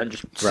myself and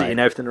just seeing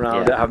everything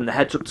around it, having the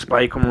heads-up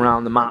display come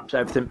around, the maps,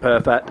 everything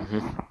perfect.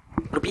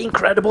 It would be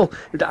incredible.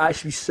 I'd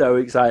actually be so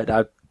excited.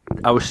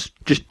 I was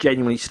just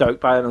genuinely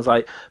stoked by it, and I was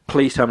like,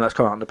 please tell me that's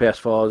coming out on the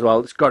PS4 as well.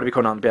 It's got to be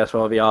coming out on the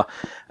PS4 VR.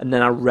 And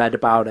then I read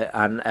about it,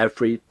 and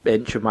every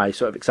inch of my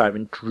sort of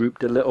excitement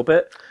drooped a little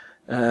bit.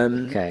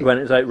 When it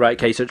was like, right,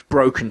 okay, so it's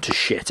broken to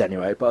shit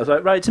anyway. But I was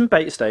like, right, it's in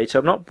beta stage, so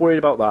I'm not worried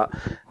about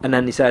that. And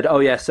then he said, oh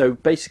yeah, so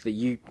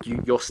basically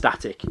you're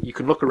static. You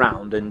can look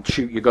around and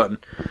shoot your gun,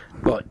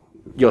 but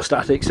you're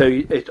static.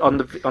 So on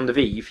the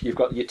Vive, you've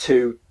got your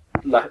two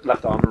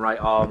left arm and right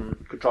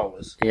arm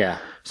controllers. Yeah.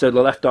 So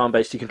the left arm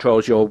basically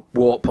controls your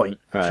warp point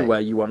to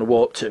where you want to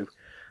warp to,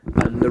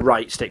 and the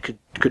right stick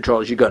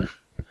controls your gun.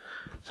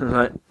 So I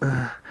was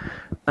like,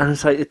 and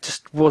it's like, it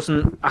just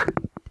wasn't.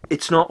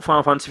 It's not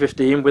Final Fantasy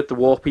 15 with the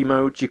warpy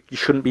mode. You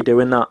shouldn't be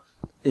doing that.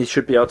 You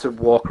should be able to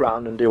walk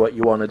around and do what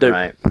you want to do.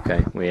 Right.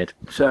 Okay. Weird.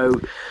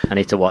 So I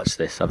need to watch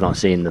this. I've not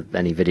seen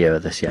any video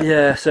of this yet.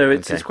 Yeah. So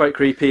it's quite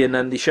creepy. And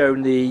then they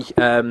shown the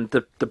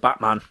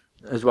Batman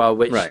as well,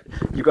 which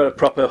you've got to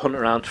proper hunt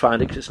around to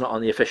find it because it's not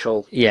on the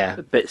official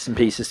bits and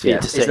pieces for you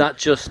to see. Is that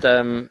just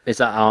is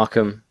that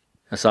Arkham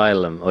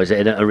Asylum, or is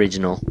it an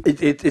original?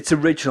 It's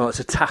original.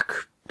 It's attack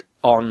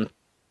on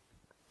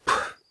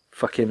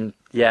fucking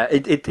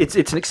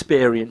it's an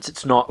experience.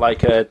 It's not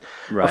like a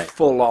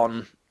full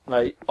on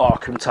like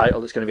Arkham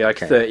title that's going to be like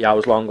 30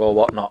 hours long or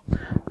whatnot.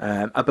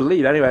 I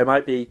believe anyway. I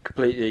might be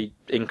completely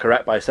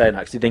incorrect by saying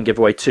that because he didn't give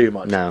away too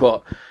much. No.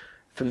 But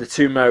from the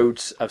two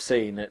modes I've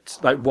seen,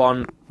 it's like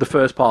the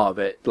first part of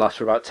it lasts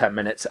for about 10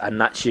 minutes, and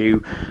that's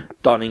you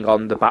donning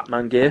on the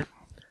Batman gear.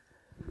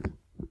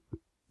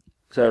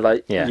 So,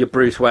 like, you're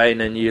Bruce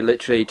Wayne, and you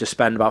literally just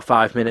spend about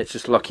 5 minutes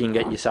just looking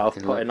at yourself,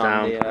 putting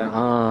on the...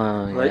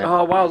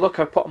 oh, wow, look,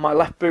 I've put on my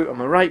left boot and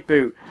my right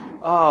boot.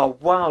 Oh,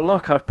 wow,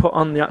 look, I've put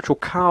on the actual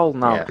cowl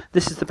now. Yeah.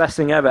 This is the best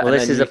thing ever. Well, and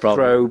this then is you a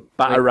problem. Throw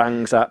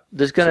batarangs at...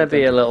 There's going to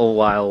be a little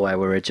while where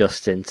we're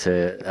adjusting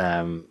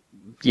to,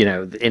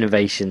 the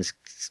innovations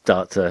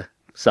start to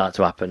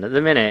happen. At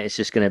the minute, it's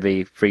just going to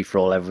be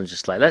free-for-all. Everyone's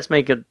just like, let's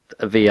make a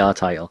VR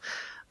title,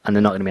 and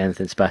they're not going to be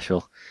anything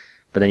special.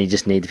 But then you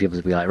just need the people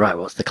to be like, right,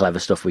 what's the clever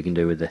stuff we can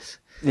do with this?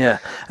 Yeah,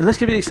 and that's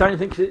going to be the exciting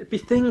thing, because it'd be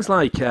things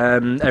like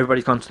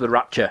everybody's gone to the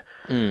Rapture,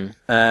 or is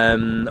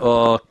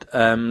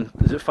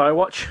it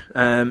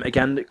Firewatch,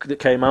 again, that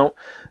came out.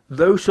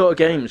 Those sort of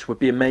games would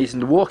be amazing.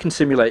 The walking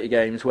simulator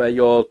games where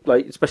you're,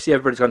 like, especially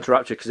everybody's gone to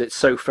Rapture because it's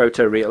so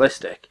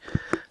photorealistic,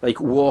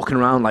 like walking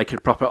around like a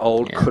proper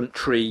old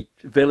country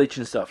village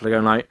and stuff, like,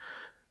 I'm like,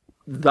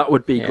 that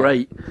would be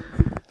great.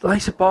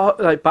 Like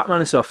Batman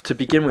and stuff, to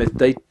begin with,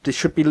 they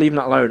should be leaving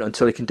that alone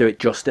until they can do it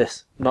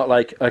justice. Not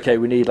like, okay,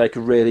 we need like a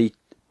really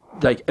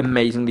like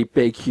amazingly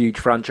big, huge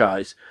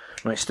franchise.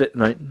 Just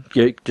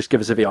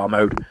give us a VR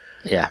mode.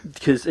 Yeah,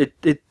 because it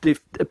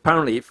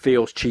apparently it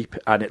feels cheap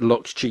and it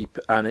looks cheap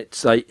and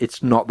it's like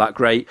it's not that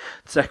great.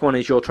 The second one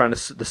is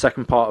the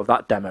second part of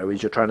that demo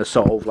is you're trying to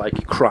solve like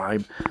a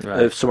crime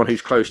of someone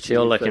who's close to you.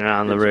 You're looking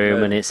around the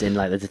room and it's in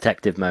like the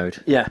detective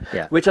mode. Yeah.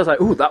 Which I was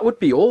like, oh, that would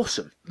be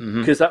awesome,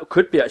 because that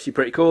could be actually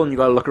pretty cool, and you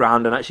got to look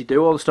around and actually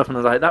do all the stuff. And I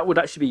was like, that would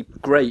actually be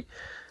great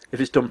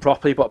if it's done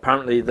properly. But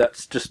apparently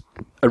that's just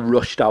a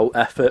rushed out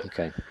effort.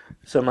 Okay.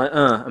 So I'm like,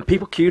 and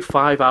people queued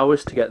 5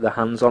 hours to get their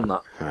hands on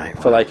that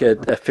for like a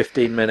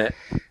 15-minute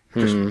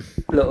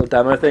little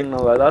demo thing.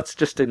 I'm like, that's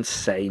just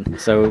insane.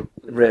 So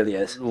it really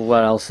is.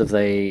 What else have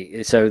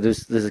they? So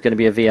there's going to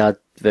be a VR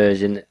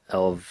version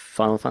of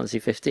Final Fantasy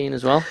 15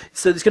 as well.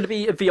 So there's going to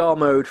be a VR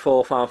mode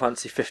for Final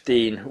Fantasy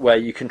 15 where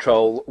you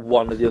control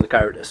one of the other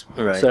characters.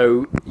 Right.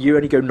 So you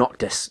only go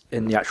Noctis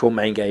in the actual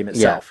main game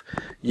itself. Yeah.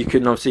 You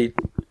can obviously.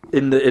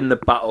 In the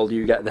battle,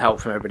 you get the help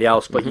from everybody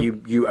else, but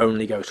you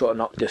only go sort of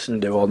Noctis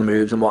and do all the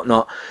moves and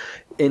whatnot.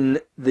 In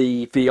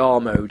the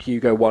VR mode, you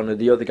go one of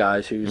the other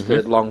guys who's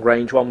the long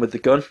range one with the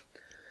gun.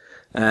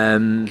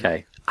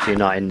 Okay, so you're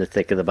not in the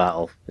thick of the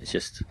battle. It's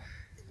just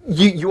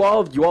you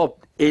are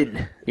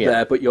in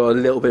there, but you're a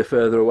little bit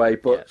further away.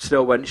 But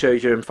still, when it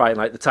shows you in fighting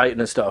like the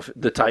Titan and stuff,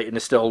 the Titan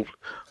is still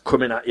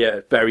coming at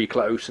you very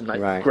close and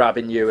like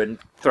grabbing you and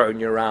throwing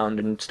you around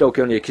and still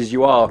killing you, because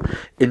you are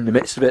in the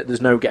midst of it.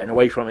 There's no getting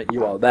away from it.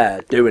 You are there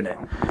doing it.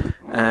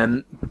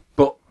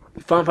 But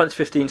Final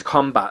Fantasy 15's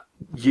combat,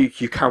 you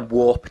can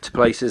warp to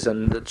places,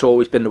 and it's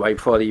always been the way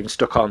before they even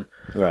stuck on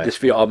this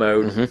VR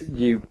mode.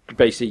 You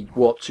basically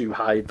warp to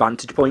high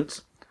vantage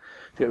points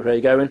to get where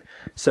you're going.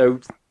 So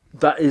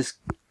that is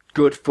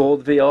good for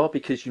the VR,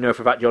 because you know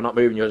for a fact you're not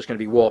moving, you're just going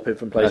to be warping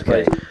from place to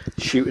place,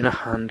 shooting a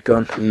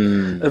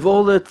handgun. Of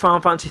all the Final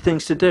Fantasy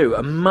things to do,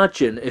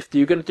 imagine if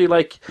you're going to do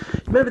like,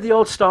 remember the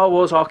old Star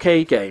Wars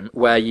arcade game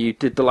where you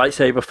did the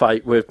lightsaber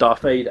fight with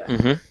Darth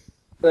Vader?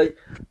 Like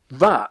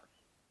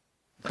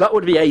that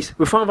would be ace.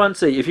 With Final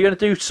Fantasy, if you're going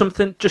to do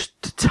something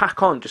just to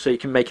tack on, just so you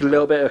can make a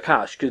little bit of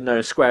cash,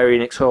 because Square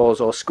Enix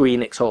halls or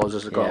Squeenix halls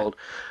as they're called,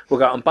 will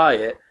go out and buy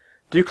it.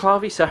 Do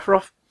Clavi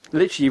Sephiroth.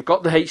 literally, you've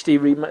got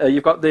the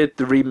you've got the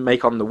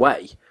remake on the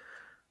way.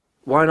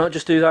 Why not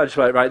just do that? Just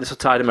like, right, this will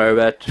tide him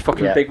over. Just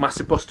fucking big,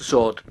 massive Buster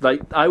Sword.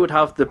 Like, I would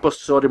have the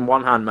Buster Sword in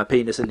one hand, my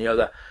penis in the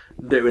other,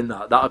 doing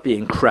that. That would be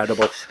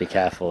incredible. Just be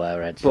careful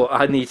there, Reg. But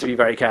I need to be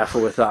very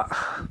careful with that.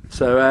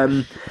 So,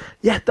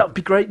 yeah, that would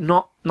be great.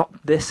 Not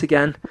this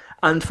again.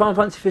 And Final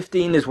Fantasy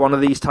 15 is one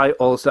of these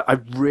titles that I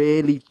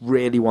really,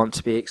 really want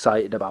to be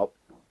excited about.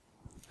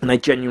 And I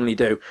genuinely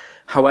do.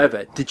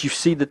 However, did you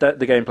see the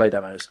gameplay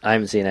demos? I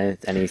haven't seen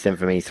anything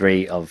from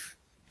E3 of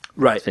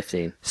Right.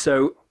 15.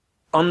 So,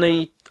 on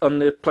the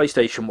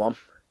PlayStation 1,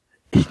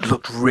 it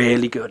looked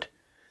really good.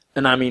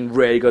 And I mean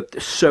really good.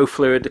 So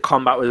fluid, the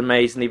combat was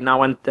amazing. They've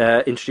now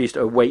introduced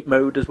a wait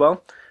mode as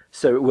well.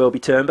 So it will be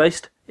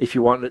turn-based, if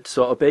you want it to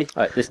sort of be.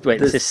 Right, this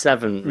is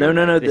 7.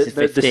 No, This is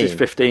 15. this is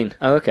 15.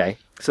 Oh, okay.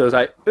 So it's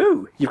like,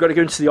 ooh, you've got to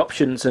go into the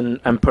options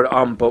and put it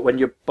on, but when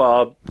your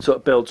bar sort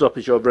of builds up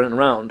as you're running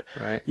around,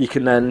 Right. you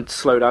can then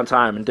slow down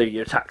time and do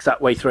your attacks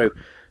that way through.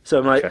 So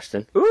I'm like,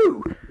 Interesting.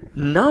 ooh,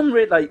 now I'm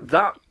really, like,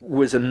 that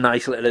was a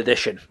nice little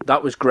addition.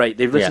 That was great.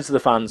 They've listened to the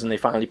fans and they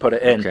finally put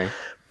it in. Okay.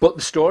 But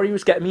the story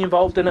was getting me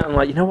involved in it. I'm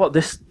like, you know what,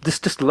 this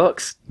just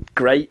looks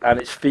great and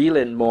it's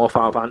feeling more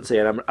Final Fantasy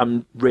and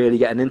I'm really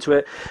getting into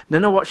it. And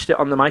then I watched it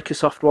on the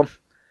Microsoft one.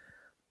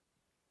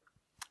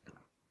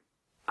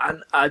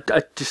 And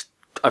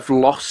I've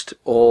lost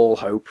all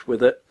hope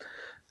with it.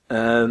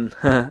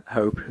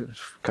 Hope,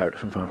 character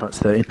from Final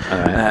Fantasy 13,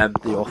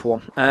 right. the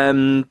awful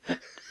one.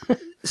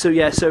 So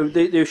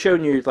they've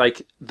shown you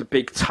like the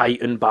big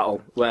Titan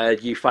battle where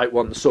you fight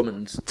one of the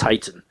summons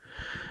Titan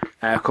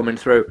coming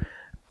through,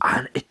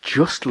 and it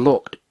just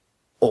looked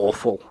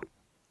awful.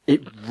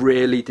 It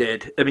really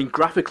did. I mean,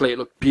 graphically it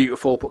looked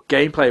beautiful, but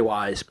gameplay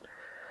wise,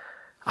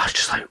 I was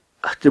just like,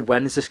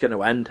 when is this going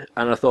to end?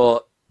 And I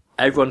thought,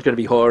 everyone's going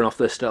to be whoring off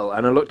this still.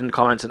 And I looked in the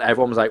comments and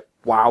everyone was like,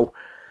 wow,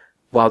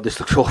 this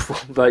looks awful.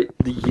 Like,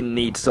 you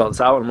need to sort this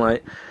out. And I'm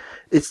like,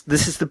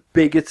 this is the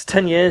biggest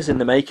 10 years in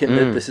the making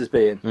that this has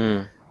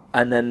been.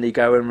 And then they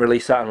go and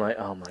release that. And I'm like,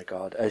 oh my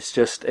God,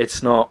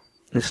 it's not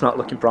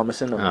looking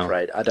promising, I'm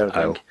afraid. I don't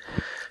think.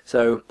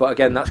 So, but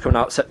again, that's coming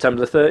out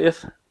September the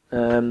 30th,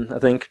 I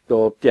think.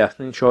 Or, yeah,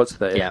 I'm sure it's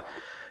the 30th. Yeah.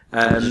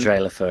 There's a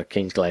trailer for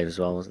Kingsglaive as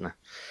well, wasn't there?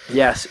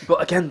 Yes,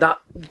 but again, that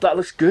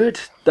looks good.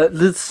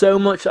 There's so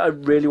much that I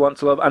really want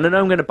to love, and I know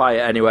I'm going to buy it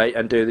anyway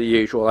and do the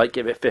usual, like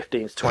give it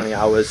 15 to 20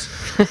 hours,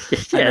 and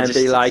then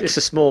be like, it's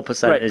a small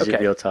percentage right, okay.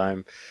 of your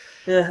time.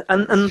 Yeah,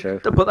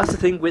 but that's the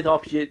thing with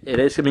RPG. It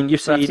is. I mean, you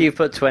see, After you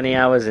put 20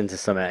 hours into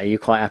something, are you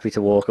quite happy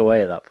to walk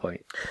away at that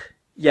point?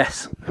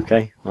 yes,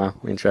 Okay, well,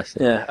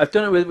 interesting. yeah, I've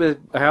done it with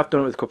I have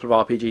done it with a couple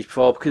of RPGs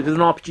before, because with an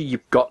RPG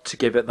you've got to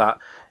give it that.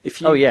 If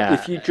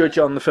you judge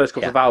on the first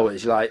couple of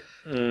hours, you're like,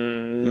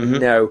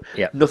 no,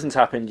 nothing's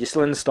happened. You're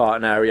still in the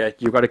starting area.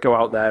 You've got to go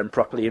out there and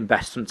properly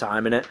invest some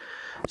time in it.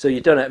 So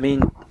you've done it. I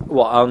mean,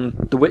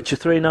 on The Witcher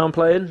 3 now I'm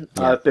playing.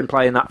 Yeah. I've been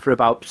playing that for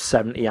about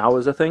 70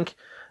 hours, I think.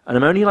 And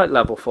I'm only like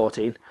level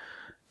 14.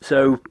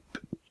 So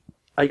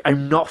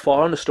I'm not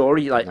far on the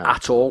story,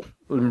 at all.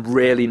 I'm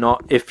really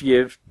not. If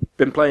you've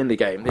been playing the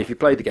game, if you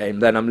played the game,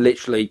 then I'm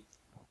literally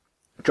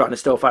trying to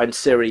still find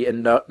Ciri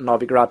in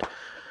Novigrad.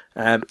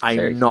 I'm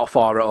not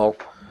far at all.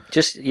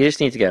 You just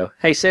need to go,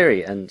 hey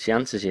Siri, and she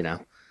answers you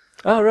now.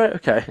 Oh, right,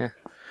 okay. Yeah.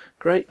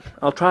 Great,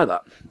 I'll try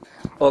that.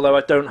 Although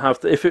I don't have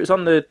if I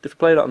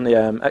played it on the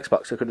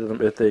Xbox, I could have done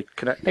it with the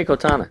Kinect. Hey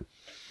Cortana.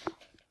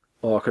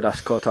 Or I could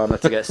ask Cortana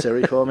to get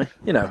Siri for me.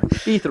 You know,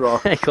 either or.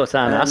 Hey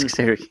Cortana, ask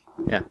Siri.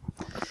 Yeah.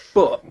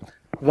 But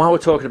while we're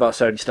talking about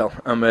Sony still,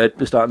 and we're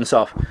starting this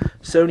off,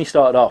 Sony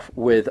started off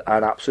with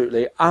an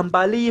absolutely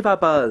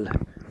unbelievable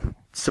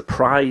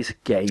surprise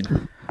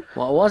game.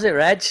 What was it,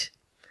 Reg?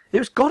 It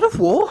was God of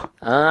War.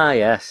 Ah,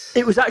 yes.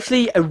 It was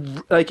actually A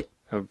proper,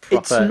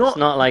 it's not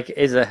like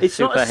it's a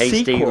super not a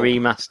hasty sequel.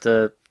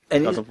 remaster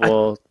And God of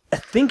War. I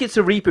think it's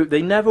a reboot.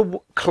 They never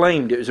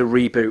claimed it was a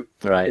reboot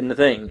Right. in the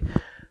thing.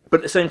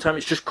 But at the same time,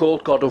 it's just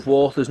called God of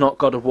War. There's not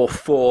God of War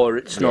 4.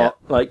 It's not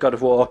like God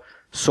of War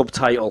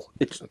subtitle.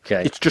 It's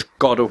just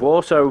God of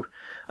War. So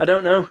I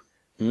don't know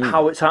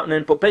how it's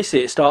happening. But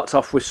basically, it starts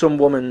off with some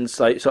woman's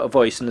sort of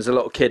voice, and there's a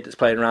little kid that's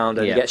playing around,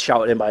 and he gets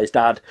shouted in by his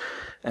dad.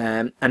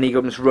 And he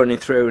comes running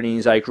through, and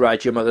he's like,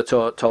 right, your mother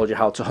told you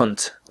how to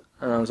hunt.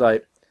 And I was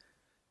like,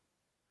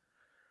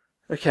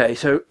 okay,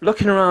 so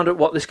looking around at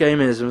what this game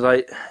is, I was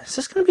like, is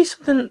this going to be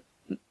something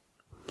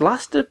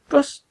Last of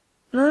Us?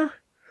 No?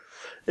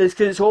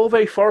 It's all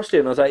very foresty,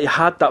 and I was like, it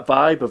had that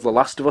vibe of the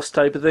Last of Us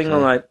type of thing.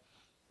 I'm like,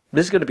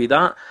 this is going to be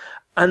that.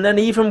 And then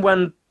even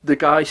when the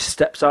guy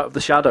steps out of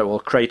the shadow,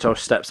 or Kratos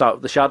steps out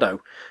of the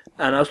shadow,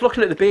 and I was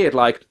looking at the beard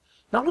like,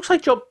 that looks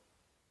like Job.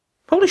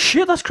 Holy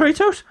shit, that's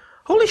Kratos!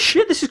 Holy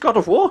shit, this is God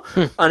of War!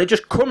 And it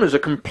just come as a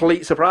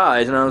complete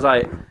surprise, and I was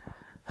like,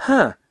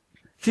 huh.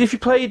 Because if you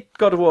played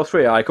God of War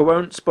 3, I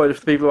won't spoil it for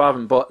the people who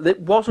haven't, but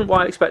it wasn't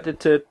what I expected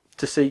to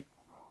see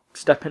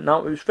stepping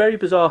out. It was very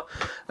bizarre.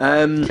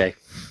 Okay.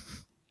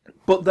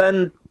 But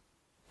then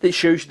it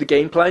shows you the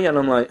gameplay, and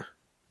I'm like,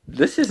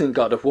 this isn't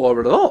God of War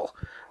at all.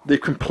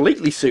 they've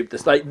completely souped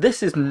this. Like,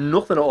 this is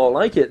nothing at all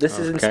like it. This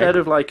is, instead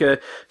of like a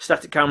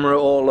static camera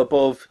all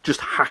above,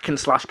 just hack and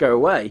slash go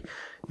away.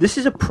 This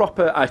is a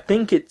proper. I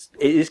think it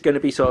is going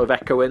to be sort of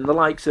echoing the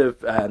likes of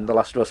The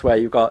Last of Us, where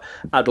you've got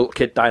adult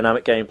kid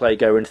dynamic gameplay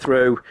going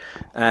through,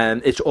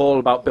 and it's all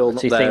about building.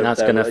 Do you think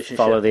that's going to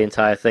follow the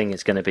entire thing?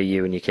 It's going to be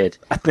you and your kid.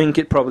 I think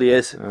it probably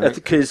is,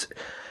 because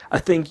I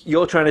think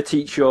you're trying to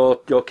teach your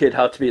kid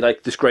how to be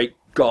like this great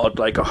god,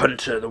 like a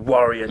hunter, the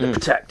warrior, the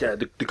protector,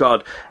 the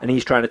god, and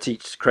he's trying to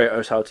teach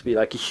Kratos how to be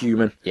like a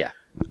human. Yeah,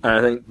 and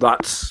I think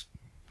that's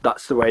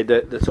the way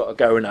they're sort of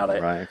going at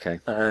it. Right. Okay.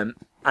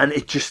 And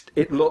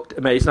it looked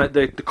amazing. Like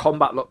the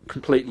combat looked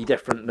completely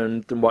different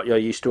than what you're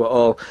used to at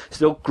all.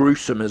 Still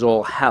gruesome as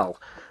all hell,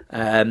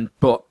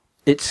 but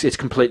it's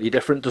completely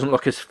different. Doesn't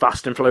look as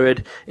fast and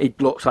fluid.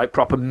 It looks like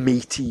proper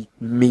meaty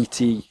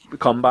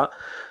combat.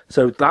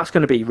 So that's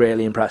going to be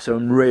really impressive.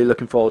 I'm really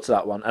looking forward to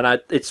that one. And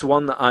it's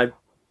one that I've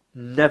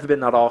never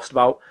been that arsed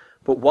about,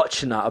 but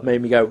watching that have made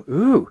me go,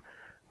 ooh,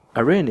 I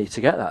really need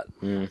to get that.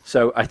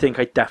 So I think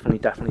I definitely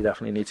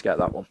need to get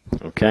that one.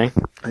 Okay.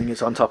 I think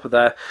it's on top of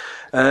there.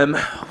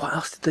 What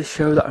else did they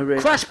show that I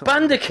really... Crash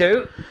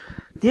Bandicoot?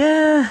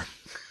 Yeah.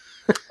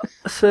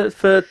 for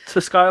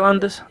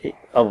Skylanders.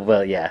 Oh,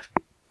 well, yeah.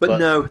 But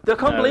no, I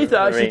can't believe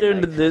they're actually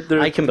doing the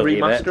I can believe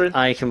remastering. It.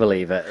 I can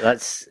believe it.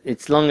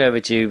 It's long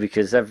overdue,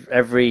 because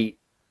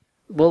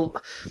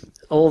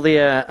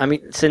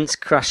since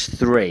Crash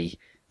 3,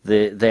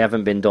 they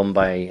haven't been done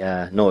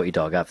by Naughty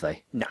Dog, have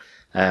they? No.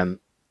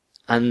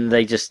 And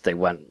they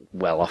went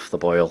well off the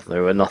boil. They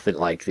were nothing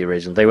like the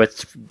original. They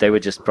were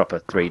just proper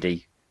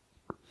 3D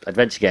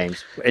adventure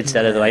games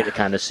instead of like the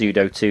kind of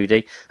pseudo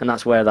 2D, and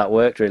that's where that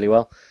worked really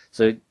well.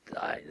 So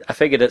I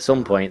figured at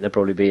some point there'd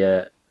probably be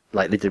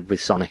like they did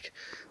with Sonic,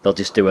 they'll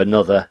just do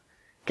another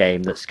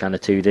game that's kind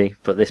of 2D,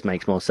 but this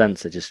makes more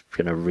sense. They're just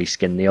going to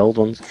reskin the old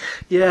ones.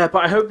 Yeah,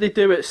 but I hope they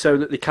do it so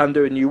that they can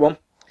do a new one.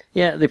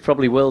 Yeah, they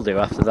probably will do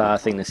after that. I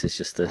think this is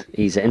just to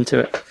ease it into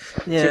it.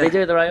 Yeah. So they do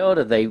it the right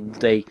order. They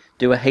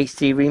do a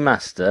HD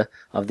remaster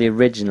of the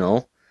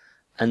original,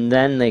 and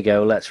then they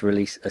go, let's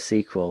release a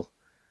sequel.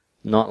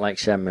 Not like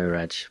Shenmue,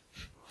 Reg.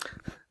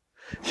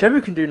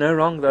 Shenmue can do no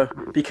wrong, though,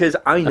 because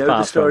I know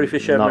the story for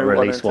Shenmue 1 not and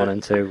 2. release 1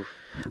 and 2.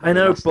 I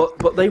know,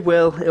 but they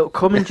will. It'll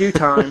come in due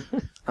time,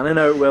 and I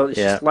know it will. It's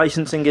just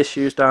licensing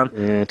issues, Dan.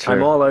 Yeah, true.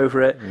 I'm all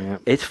over it. Yeah.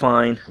 It's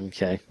fine.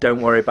 Okay.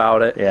 Don't worry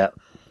about it. Yeah.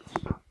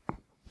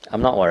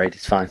 I'm not worried.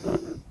 It's fine.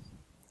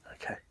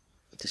 Okay.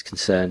 Just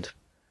concerned.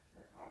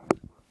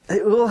 I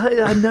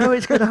know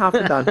it's going to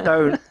happen, Dan.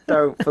 Don't,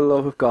 for the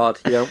love of God.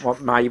 You don't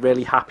want my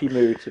really happy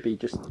mood to be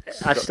just...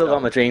 I've still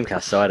got my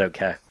Dreamcast, so I don't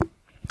care.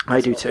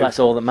 I do too. That's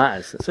all that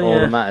matters. That's all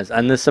that matters.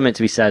 And there's something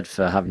to be said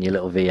for having your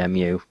little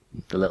VMU,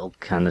 the little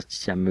kind of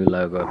Shenmue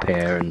logo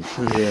appear, and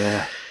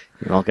yeah,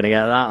 you're not going to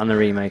get that on the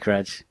remake,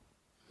 Reg.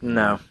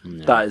 No,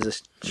 that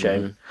is a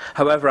shame.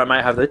 However, I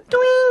might have the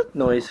doing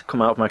noise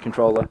come out of my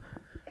controller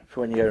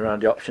for when you go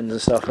around the options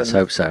and stuff. Let's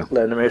hope so.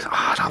 Learn the moves.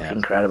 Oh, that'd be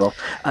incredible.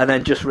 And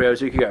then just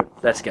Ryozuki go,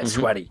 let's get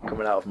sweaty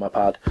coming out of my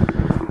pad.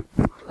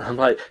 I'm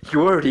like,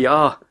 you already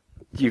are.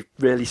 You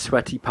really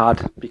sweaty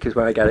pad, because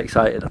when I get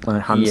excited, my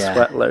hands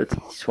sweat loads.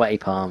 Sweaty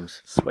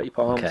palms. Sweaty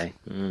palms. Okay.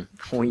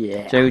 Oh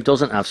yeah. So who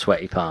doesn't have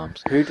sweaty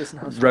palms? Who doesn't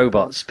have sweaty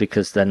robots,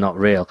 because they're not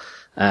real.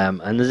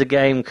 And there's a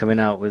game coming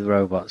out with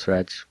robots,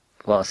 Reg.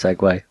 What a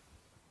segue.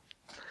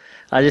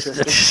 I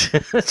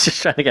just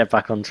trying to get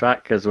back on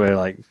track, because we're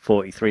like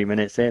 43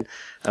 minutes in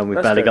and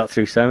we've barely got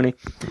through Sony.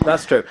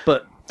 That's true.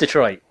 But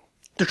Detroit,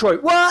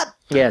 what?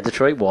 Yeah,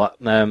 Detroit. What?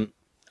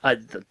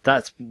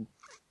 That's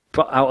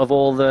out of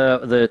all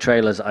the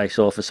trailers I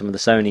saw for some of the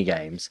Sony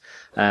games.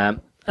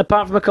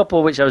 Apart from a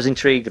couple which I was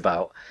intrigued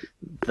about,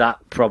 that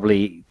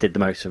probably did the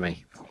most for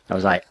me. I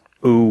was like,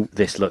 ooh,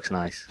 this looks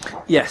nice.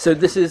 Yeah, so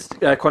this is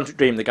Quantic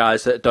Dream, the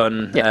guys that have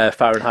done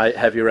Fahrenheit,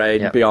 Heavy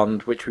Rain,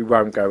 Beyond, which we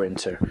won't go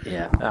into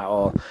at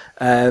all.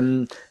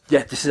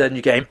 This is a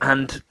new game,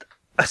 and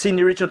I seen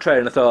the original trailer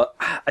and I thought,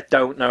 I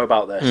don't know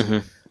about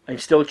this. I'm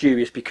still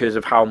dubious because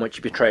of how much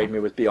you betrayed me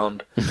with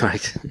Beyond.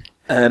 Right.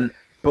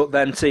 But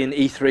then seeing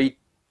E3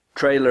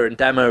 trailer and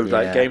demo,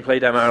 like gameplay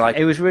demo, like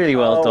it was really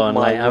well done.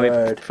 Like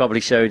word. it probably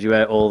showed you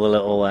all the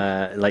little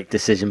like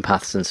decision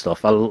paths and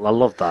stuff. I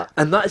love that,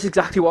 and that is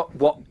exactly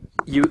what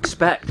you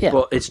expect.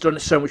 But it's done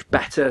so much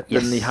better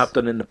than they have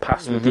done in the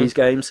past with these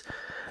games,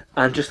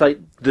 and just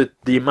like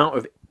the amount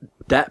of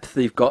depth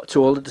they've got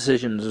to all the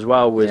decisions as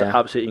well was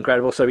absolutely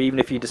incredible. So even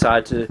if you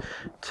decide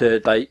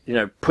to like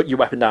put your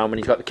weapon down when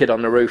you've got the kid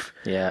on the roof,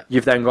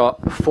 you've then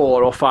got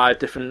 4 or 5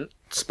 different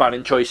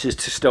spanning choices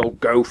to still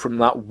go from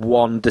that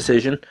one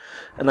decision.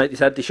 And like you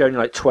said, they showed you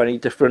like 20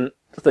 different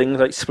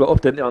things like split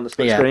up, didn't they, on the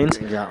split screens?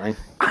 Exactly.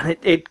 And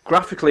it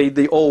graphically,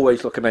 they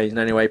always look amazing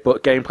anyway,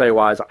 but gameplay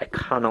wise, I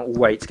cannot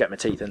wait to get my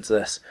teeth into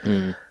this.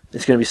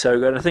 It's going to be so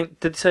good. And I think,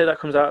 did they say that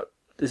comes out,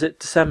 is it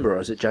December or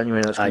is it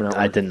January? That's coming out?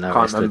 I didn't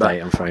know the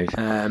date, I'm afraid.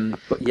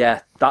 But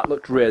yeah, that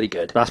looked really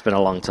good. That's been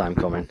a long time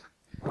coming.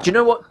 Do you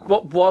know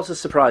what was a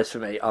surprise for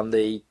me on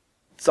the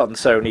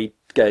Sony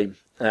game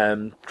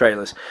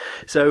trailers?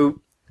 So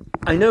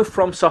I know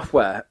From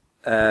Software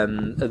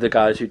the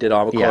guys who did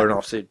Armored Core Yeah. and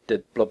obviously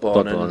did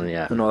Bloodborne,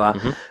 yeah. and all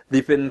that.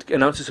 They've been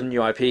announcing some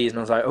new IPs, and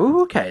I was like,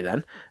 oh, okay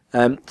then.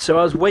 So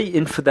I was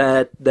waiting for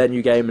their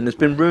new game, and there's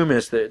been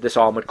rumours that this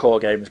Armored Core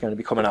game is going to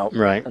be coming out.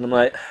 Right. And I'm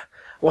like, I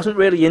wasn't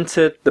really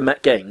into the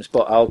mech games,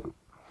 but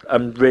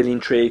I'm really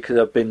intrigued because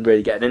I've been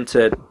really getting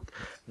into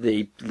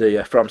the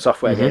From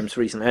Software games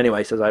recently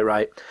anyway, so I was like,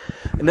 right.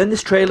 And then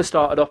this trailer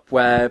started up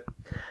where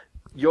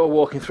you're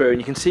walking through and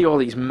you can see all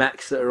these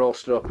mechs that are all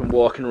stood up and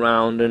walking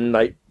around and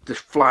like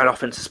just flying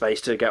off into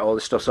space to get all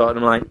this stuff sorted.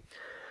 And I'm like,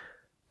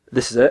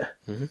 this is it.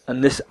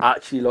 And this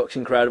actually looks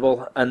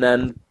incredible. And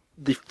then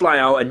they fly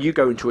out and you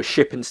go into a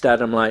ship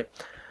instead. I'm like,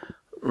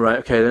 right,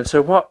 okay, then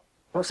so what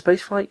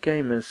spaceflight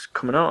game is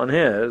coming out on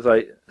here? It's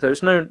like,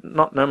 there's not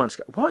No Man's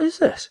Sky. What is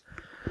this?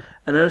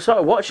 And then I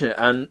started watching it,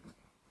 and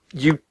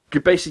you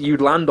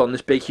land on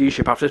this big huge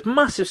ship after this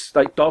massive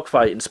like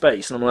dogfight in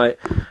space, and I'm like,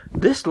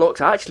 this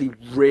looks actually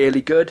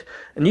really good.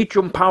 And you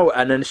jump out,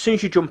 and then as soon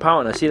as you jump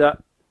out, and I see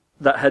that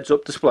heads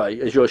up display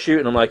as you're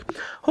shooting, I'm like,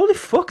 holy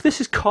fuck, this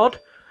is COD.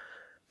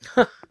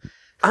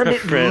 And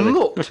it Really?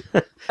 looked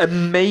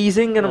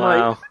amazing, and I'm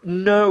Wow. like,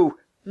 no,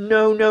 you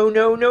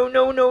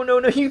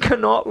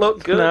cannot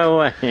look good. No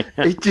way.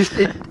 It just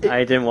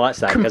I didn't watch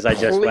that because I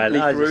just went, completely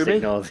I just threw me.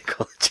 ignored the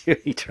Call of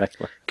Duty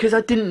trailer. because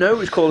I didn't know it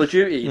was Call of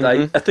Duty.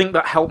 Like, I think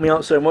that helped me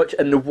out so much,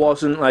 and there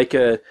wasn't like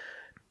a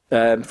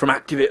from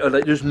Activision.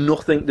 Like, there's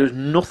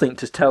nothing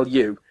to tell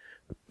you,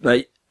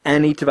 like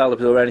any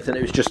developers or anything.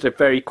 It was just a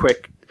very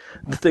quick.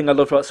 The thing I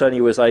loved about Sony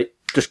was like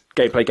just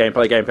gameplay.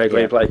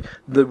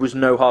 There was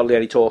hardly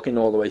any talking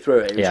all the way through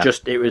it. It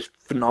was it was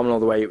phenomenal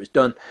the way it was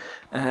done.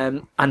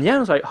 And yeah, I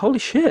was like, holy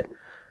shit,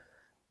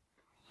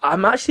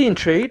 I'm actually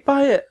intrigued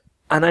by it.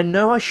 And I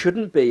know I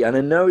shouldn't be, and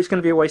I know it's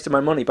going to be a waste of my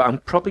money, but I'm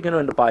probably going to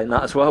end up buying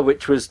that as well,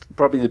 which was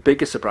probably the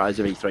biggest surprise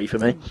of E3 for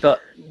me. But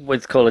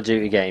with Call of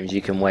Duty games,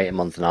 you can wait a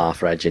month and a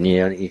half, Reg, and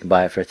you can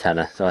buy it for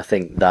 £10. So I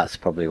think that's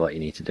probably what you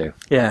need to do.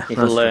 Yeah, You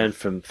can learn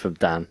from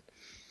Dan.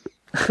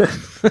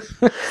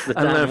 The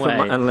Dan way.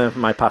 and learn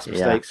from my past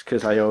mistakes,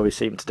 because I always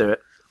seem to do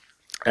it.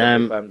 I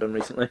haven't done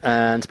recently.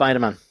 And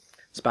Spider-Man.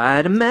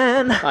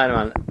 Spider-Man.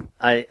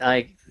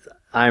 I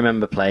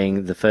remember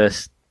playing the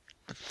first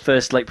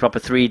like proper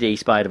 3D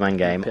Spider-Man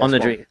game on the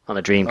Dreamcast, On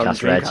the Reg,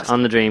 Dreamcast.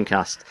 on the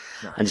Dreamcast,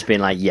 and just being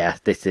like, yeah,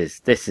 this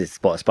is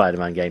what a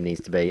Spider-Man game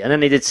needs to be. And then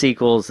they did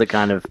sequels that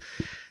kind of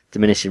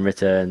diminishing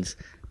returns.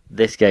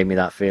 This gave me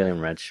that feeling,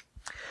 Reg.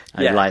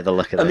 I like the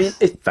look of this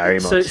very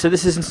much. So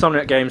this is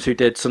Insomniac Games who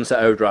did Sunset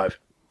Overdrive.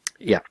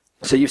 Yeah.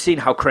 So you've seen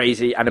how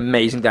crazy and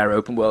amazing their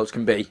open worlds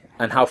can be,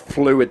 and how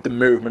fluid the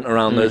movement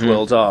around those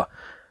worlds are.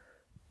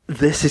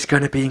 This is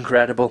going to be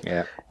incredible.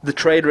 Yeah. The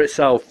trailer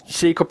itself, you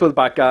see a couple of the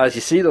bad guys,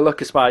 you see the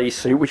look of Spidey's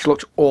suit, which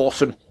looks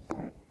awesome.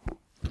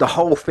 The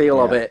whole feel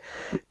of it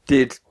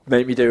did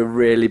make me do a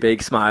really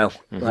big smile,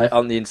 like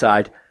on the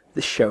inside.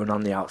 The shown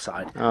on the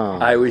outside. Oh.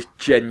 I was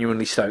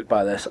genuinely stoked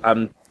by this.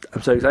 I'm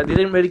so excited. They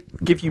didn't really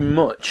give you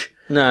much.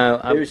 No,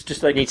 It was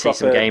just like need to see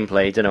some proper-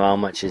 gameplay. Don't know how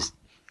much is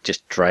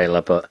just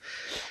trailer, but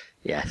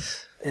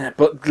yes. Yeah,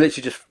 but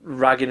literally just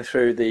ragging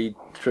through the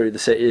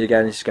city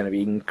again is going to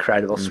be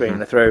incredible.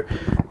 Swinging it through.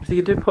 If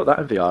you could put that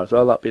in VR as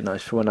well, that'd be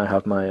nice for when I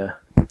have my.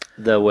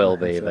 There will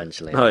be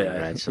eventually. Oh, yeah.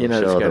 Reg, You I'm know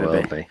there's sure there gonna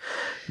will be. be.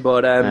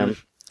 But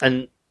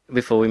And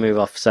before we move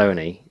off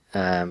Sony,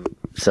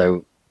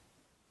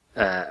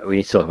 we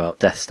need to talk about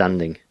Death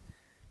Standing.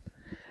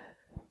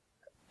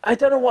 I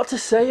don't know what to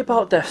say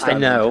about Death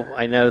Stranding.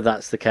 I know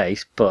that's the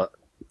case, but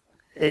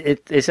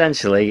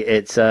essentially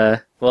it's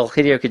Hideo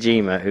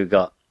Kojima, who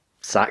got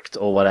sacked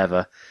or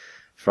whatever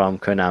from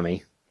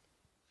Konami.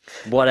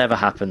 Whatever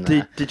happened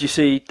there? Did you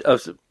see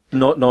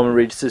Norman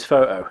Reedus'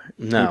 photo?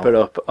 No. He put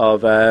up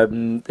of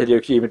Hideo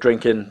Kojima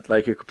drinking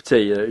like a cup of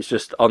tea. It was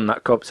just on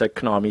that cup said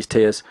Konami's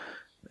tears.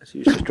 So he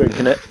was just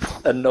drinking it,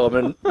 and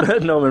Norman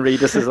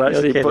Reedus has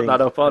actually put kidding. that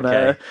up on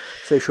Okay.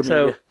 social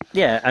media. So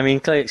yeah, I mean,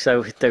 clearly,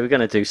 so they were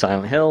going to do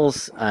Silent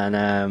Hills,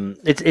 and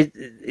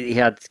he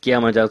had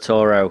Guillermo del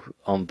Toro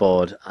on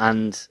board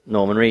and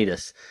Norman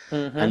Reedus,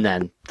 and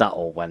then that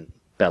all went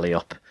belly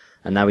up,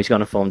 and now he's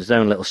gone and formed his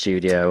own little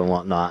studio and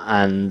whatnot,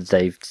 and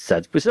they've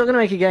said we're still going to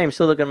make a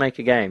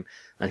game,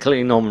 and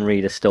clearly Norman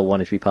Reedus still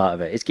wanted to be part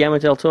of it. Is Guillermo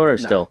del Toro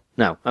still?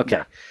 No. Okay.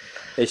 No.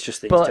 It's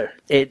just these But two.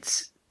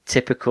 it's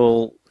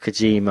typical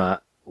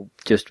Kojima,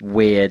 just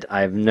weird.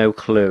 I have no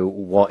clue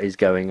what is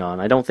going on.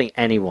 I don't think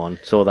anyone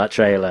saw that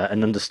trailer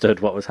and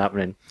understood what was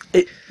happening.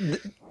 The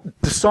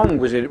song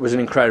was an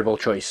incredible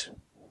choice.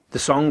 The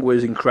song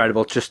was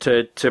incredible, just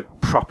to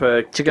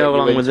proper To go get you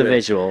along with the into it.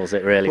 visuals,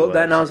 it really But works.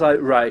 then I was like,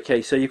 right,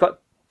 okay, so you've got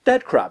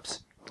dead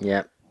crabs,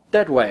 Yeah.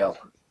 dead whale,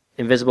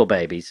 Invisible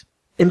babies.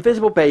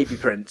 invisible baby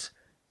prince,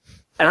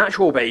 an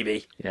actual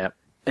baby, Yeah.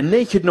 a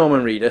naked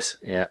Norman Reedus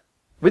Yeah.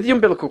 with the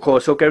umbilical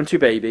cord still going to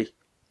baby,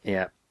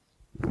 Yeah.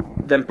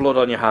 then blood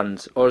on your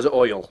hands, or is it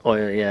oil?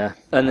 Oil, yeah.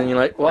 And then you're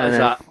like, what And is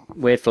then that?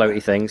 weird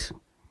floaty things.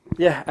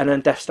 Yeah, and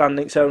then Death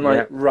Standing. So I'm like,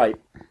 Yeah. right,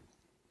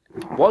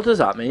 what does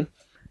that mean?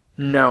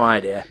 No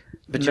idea.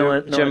 But do you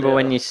remember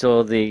when you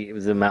saw the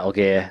Metal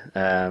Gear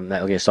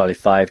Solid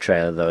 5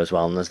 trailer though as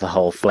well, and there's the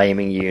whole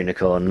flaming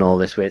unicorn and all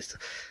this weird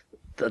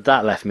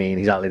that left me in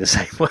exactly the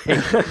same way.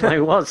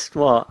 Like,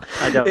 what?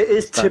 I don't. It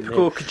is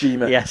typical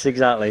Kojima. Yes,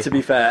 exactly. To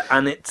be fair,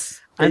 and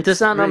it's does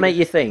that not really... make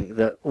you think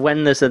that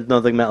when there's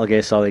another Metal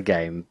Gear Solid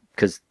game,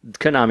 because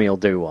Konami will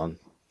do one,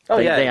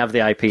 they have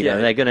the IP,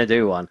 they're going to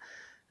do one.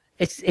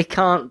 It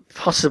can't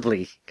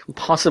possibly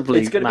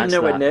It's going to be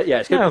nowhere near. Yeah,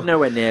 it's going to be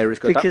nowhere near as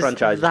good. Because that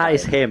franchise. That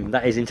is him.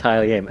 That is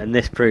entirely him, and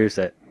this proves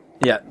it.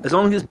 Yeah, as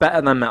long as it's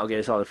better than Metal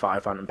Gear Solid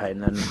 5 Phantom Pain,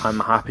 then I'm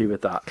happy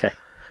with that. Okay.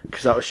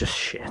 Because that was just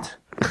shit.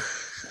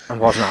 I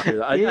wasn't happy with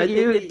that.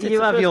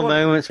 You have your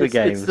moments with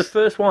games. It's the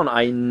first one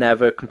I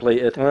never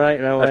completed. All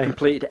right, no way. I've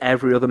completed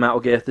every other Metal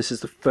Gear. This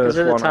is the first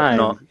one I've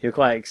not. You're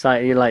quite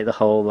excited. You like the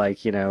whole,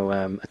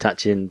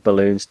 attaching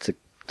balloons to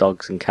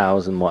dogs and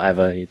cows and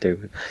whatever you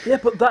do. Yeah,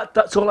 but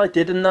that's all I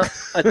did in that.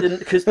 I didn't,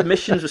 because the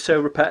missions were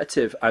so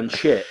repetitive and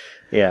shit.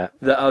 Yeah.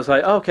 That I was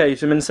like, okay,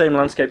 so I'm in the same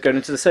landscape, going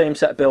into the same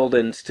set of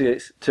buildings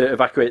to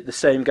evacuate the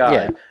same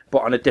guy, but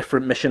on a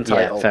different mission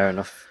title. Yeah, fair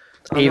enough.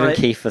 I'm Even like,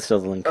 Kiefer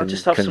Sutherland couldn't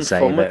just have some say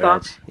fun with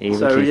that. that. Even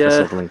So, Kiefer yeah.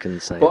 Sutherland couldn't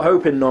say But that.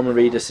 hoping Norman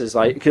Reedus is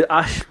like, because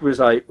Ash was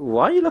like,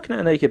 why are you looking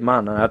at a naked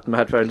man? And I had my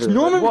headphones. It's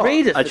Norman What?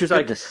 Reedus, And she was for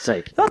like, goodness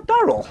sake. that's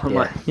Daryl. I'm Yeah.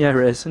 like, yeah,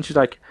 it is. And she's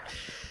like,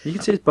 you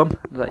can see his bum.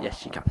 I was like,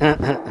 yes, you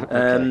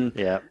can.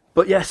 Yeah.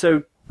 But yeah,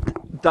 so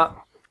that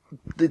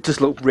it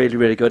just looked really,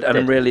 really good, and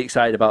I'm really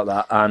excited about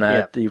that.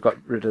 And you've got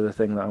rid of the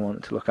thing that I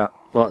wanted to look at.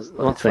 What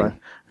thing? Fine.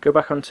 Go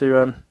back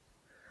onto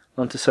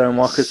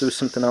Stonewall, because there was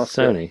something else.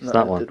 Sony, that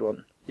I one? did want.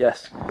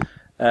 Yes.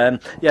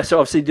 So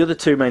obviously the other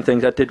two main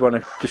things I did want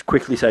to just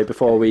quickly say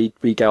before we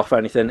get off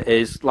anything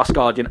is Last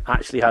Guardian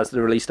actually has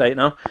the release date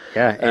now.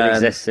 Yeah, it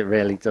exists. It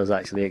really does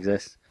actually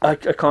exist. I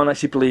can't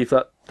actually believe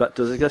that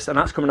does exist, and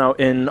that's coming out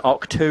in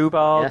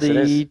October, Yes, it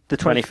is. the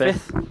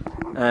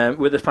 25th,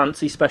 with a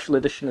fancy special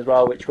edition as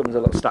well, which comes a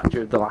little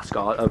statue of the Last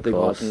Guardian, of the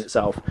Guardian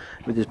itself,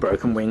 with his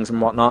broken wings and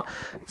whatnot.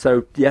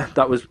 So yeah,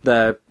 that was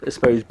their, I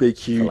suppose, big,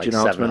 huge For like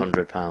announcement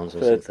 £700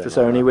 or for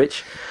something. Sony. Like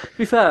Which, to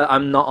be fair,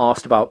 I'm not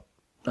asked about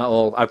at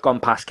all. I've gone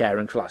past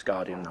caring for Last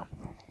Guardian now.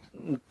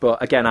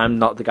 But again, I'm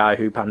not the guy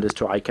who panders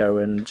to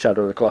Ico and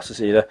Shadow of the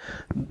Colossus either.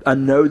 I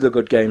know the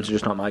good games are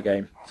just not my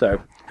game.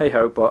 So, hey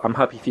ho, but I'm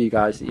happy for you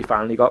guys that you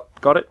finally got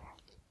it.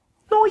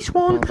 Nice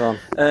one. Well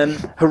done.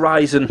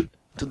 Horizon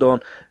to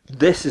Dawn.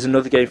 This is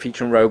another game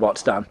featuring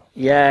robots, Dan,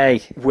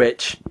 Yay!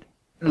 which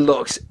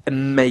looks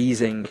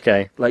amazing.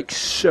 Okay. Like,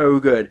 so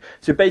good.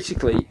 So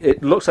basically,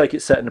 it looks like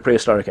it's set in a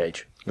prehistoric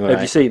age. Right.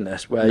 Have you seen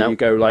this? Where No. you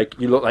go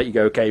you look like you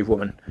go cave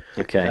woman.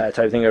 Okay. Type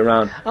of thing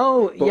around.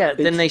 Oh, But yeah, it's-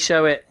 didn't they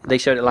show it? They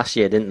showed it last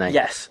year, didn't they?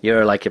 Yes.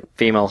 You're like a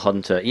female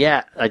hunter.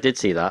 Yeah, I did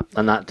see that,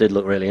 and that did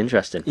look really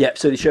interesting. Yeah,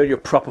 so they showed you a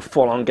proper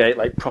full-on game,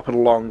 like proper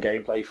long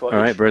gameplay footage.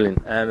 All right,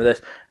 brilliant. With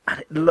this,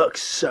 and it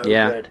looks so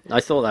Yeah, good. I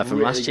thought that from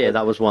Really last year. good.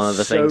 That was one of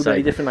the so things.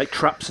 many different like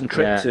traps and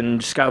tricks Yeah.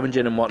 and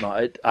scavenging and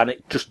whatnot, and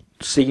it just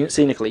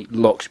scenically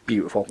looks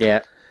beautiful. Yeah,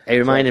 it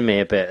reminded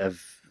me a bit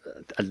of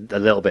a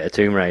little bit of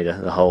Tomb Raider.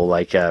 The whole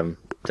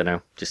don't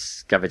know, just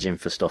scavenging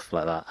for stuff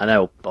like that. I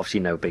know, obviously,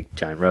 no big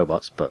giant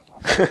robots, but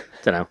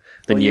don't know.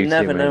 The Well, new you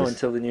never Tomb know Raiders.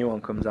 until the new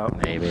one comes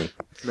out. Maybe.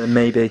 Then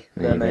maybe.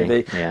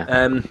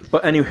 Yeah.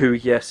 But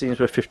anywho, yeah, seems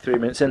we're 53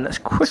 minutes in. Let's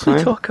quickly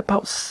Fine. talk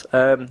about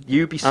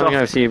Ubisoft. I'm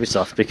going to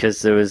Ubisoft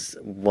because there was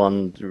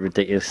one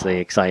ridiculously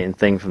exciting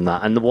thing from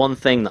that. And the one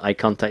thing that I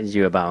contacted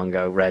you about and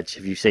go, Reg,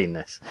 have you seen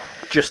this?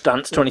 Just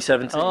Dance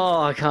 2017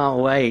 Oh, I can't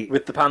wait.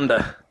 with the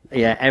panda.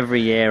 Yeah,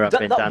 every year I've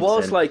been That dancing.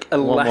 was like a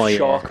One more left year.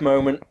 shark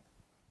moment.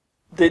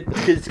 Did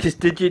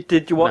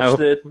you watch No.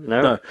 the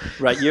No.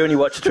 Right, you only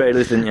watched the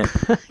trailers, didn't you?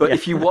 But Yeah.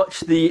 if you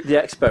watch the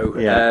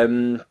expo, Yeah.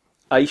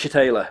 Aisha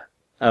Taylor,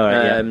 Oh,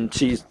 right, yeah.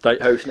 she's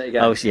like hosting it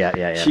again. Oh,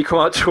 yeah. She come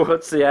out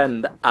towards the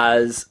end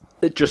as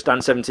Just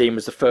Dance 17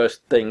 was the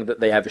first thing that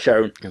they ever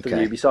shown for the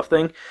Okay. Ubisoft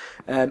thing,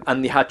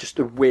 and they had just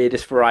the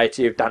weirdest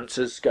variety of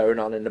dancers going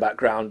on in the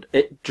background.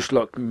 It just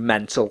looked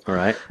mental. All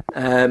right.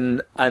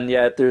 And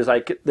yeah, there was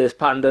like this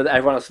panda that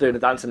everyone else was doing the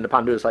dance, and the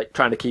panda was like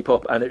trying to keep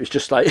up, and it was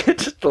just like it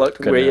just looked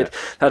Couldn't weird. it?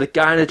 They had a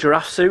guy in a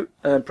giraffe suit,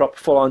 proper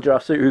full-on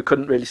giraffe suit, who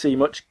couldn't really see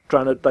much,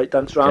 trying to like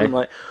dance around. Okay. I'm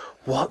like,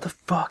 what the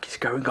fuck is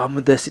going on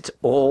with this? It's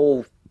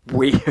all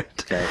weird.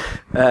 Okay.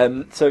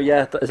 So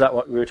yeah, is that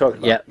what we were talking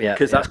about? Yeah.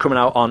 Because that's coming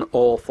out on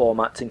all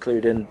formats,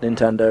 including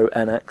Nintendo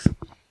NX.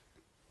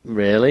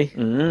 Really?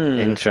 Mm.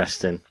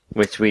 Interesting.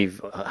 Which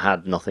we've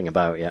had nothing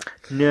about yet.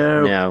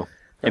 No. No.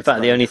 In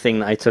fact, the only thing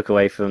that I took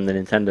away from the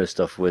Nintendo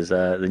stuff was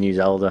the new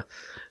Zelda.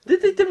 They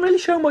didn't really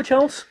show much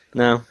else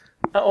No,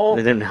 at all.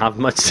 they didn't have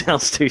much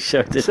else to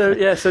show. Did So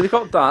they? yeah, so they've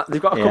got that.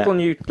 They've got a Yeah. couple of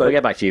new. We'll Like,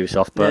 get back to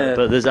Ubisoft, but Yeah.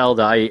 but the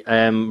Zelda, I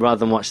rather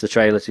than watch the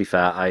trailer. To be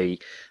fair,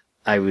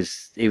 it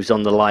was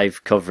on the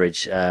live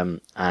coverage,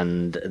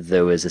 and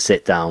there was a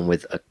sit down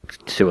with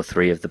 2 or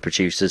 3 of the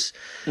producers,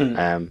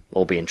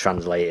 all being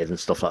translated and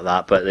stuff like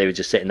that. But they were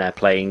just sitting there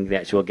playing the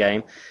actual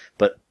game.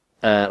 But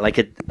like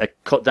a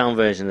cut down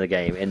version of the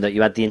game in that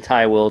you had the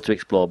entire world to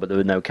explore, but there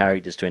were no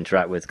characters to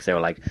interact with because they were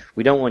like,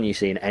 we don't want you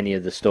seeing any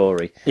of the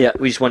story. Yeah.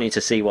 We just want you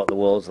to see what the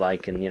world's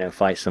like and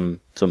fight some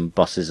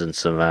bosses and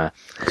some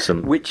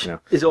Which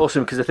is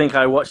awesome because I think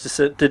I watched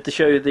did they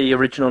show you the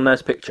original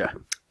NES picture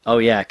Oh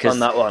yeah, cause on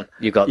that one?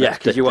 you got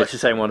because you watched the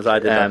same one as I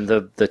did.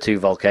 the two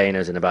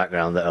volcanoes in the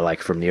background that are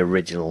like from the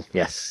original.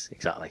 Yes,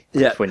 exactly.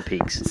 Yeah. Twin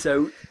Peaks.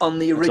 So on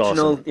the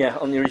original, awesome.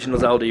 on the original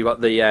Zelda, you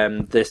got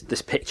the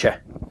this picture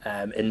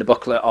in the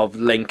booklet of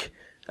Link.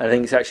 I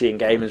think it's actually in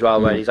game as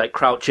well, where he's like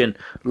crouching,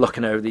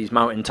 looking over these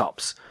mountain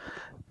tops,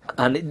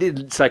 and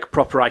it's like a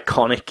proper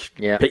iconic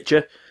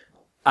picture.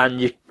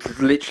 And you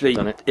literally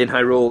in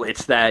Hyrule,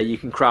 it's there. You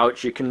can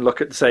crouch, you can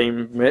look at the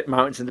same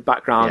mountains in the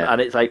background, and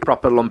it's like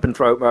proper lump and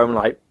throat moment.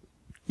 Like,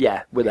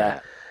 we're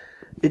there.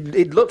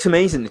 It looks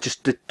amazing.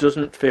 It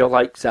doesn't feel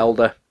like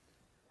Zelda.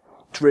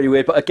 It's really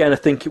weird, but again, I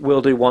think it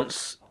will do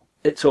once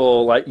it's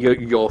all like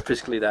you're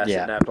physically there,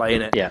 sitting there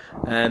playing it. Yeah.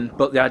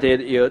 But the idea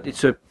that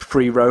it's a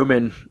free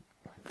roaming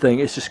thing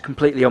is just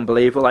completely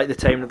unbelievable. Like the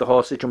taming of the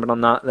horses, jumping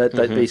on that,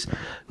 these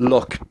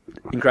look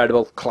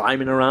incredible,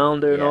 climbing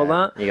around, doing all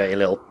that. You got your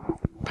little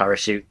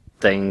parachute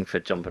thing for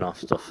jumping off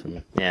stuff,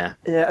 and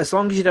as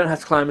long as you don't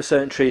have to climb a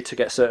certain tree to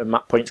get certain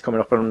map points coming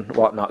up and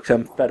whatnot, because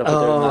I'm fed up with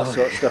doing that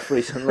sort of stuff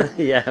recently.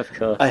 Yeah, of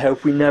course. I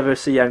hope we never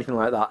see anything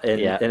like that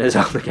in a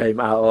Zelda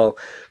game at all.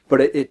 But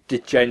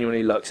it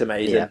genuinely looks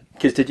amazing.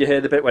 Because did you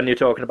hear the bit when you're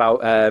talking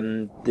about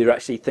they're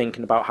actually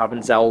thinking about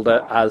having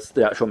Zelda as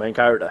the actual main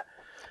character?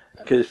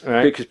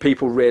 Because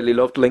people really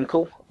loved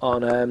Linkle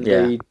on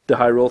the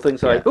Hyrule thing.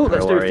 So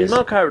let's do a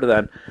female character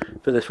then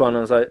for this one.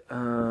 I was like,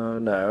 oh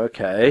no,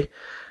 okay.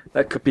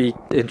 That could be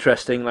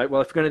interesting. Like,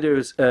 well, if we're going to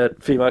do a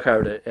female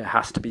character, it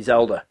has to be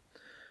Zelda.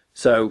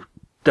 So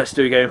let's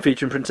do a game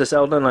featuring Princess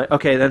Zelda. And like,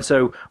 okay, then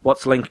so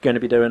what's Link going to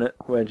be doing it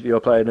when you're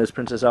playing as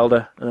Princess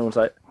Zelda? And everyone's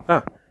like,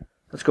 oh,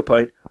 that's a good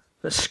point.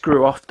 Let's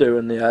screw off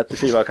doing the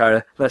female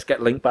character. Let's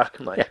get Link back.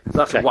 I'm like,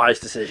 that's a wise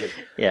decision.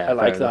 Yeah, I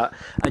like that.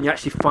 And you're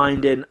actually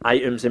finding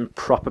items in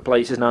proper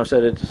places now.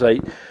 So it's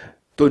like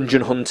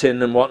dungeon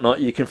hunting and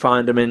whatnot. You can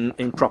find them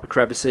in proper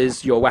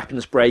crevices. Your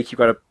weapons break. You've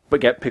got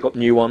to pick up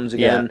new ones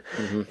again.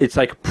 Yeah. Mm-hmm. It's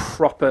like a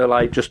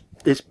proper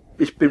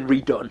it's been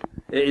redone.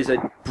 It is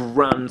a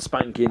brand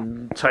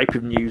spanking type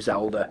of new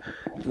Zelda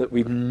that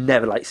we've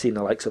never seen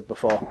the likes of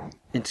before.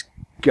 It's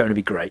going to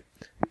be great.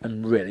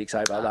 I'm really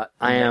excited about that.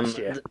 I am. Next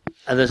year.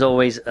 And there's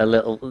always a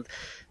little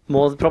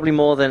probably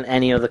more than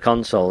any other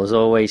console. There's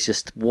always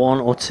just one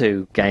or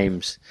two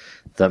games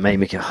that make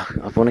me go, oh,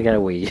 I want to get a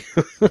Wii,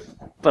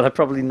 but I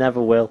probably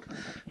never will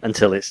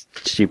until it's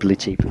stupidly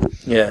cheap.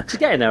 Yeah, it's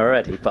getting there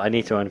already, but I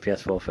need to own a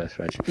PS4 first,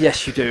 Reg.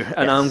 Yes, you do,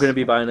 and I'm going to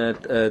be buying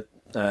a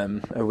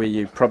Wii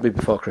U probably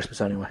before Christmas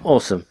anyway.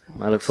 Awesome!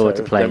 I look forward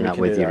to playing that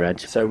with you, Reg.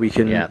 So we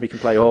can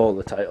play all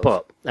the titles.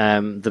 But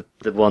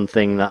the one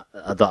thing that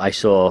I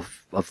saw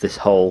of this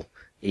whole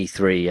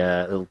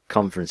E3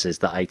 conferences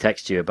that I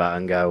text you about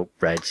and go,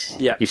 Reg,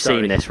 you've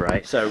seen this,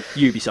 right? So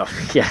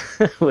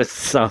Ubisoft, with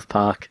South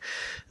Park,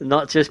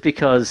 not just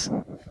because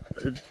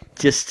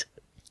it's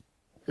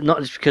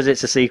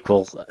a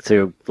sequel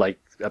to like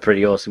a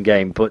pretty awesome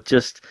game, but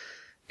just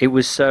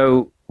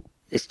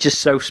it's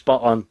just so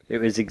spot on. It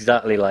was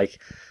exactly like,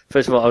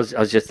 first of all, I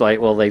was just like,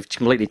 well, they've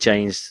completely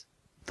changed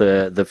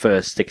the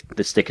first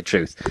Stick of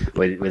Truth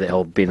with it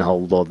all being the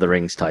whole Lord of the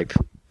Rings type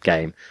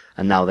game,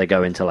 and now they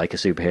go into like a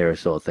superhero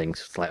sort of thing.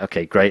 So it's like,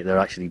 okay, great, they're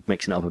actually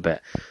mixing it up a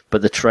bit.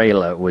 But the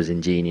trailer was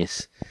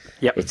ingenious.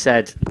 Yep. It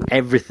said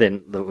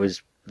everything that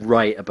was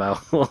right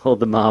about all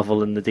the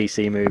Marvel and the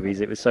DC movies.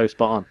 It was so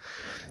spot on.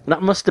 And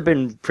that must have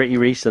been pretty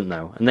recent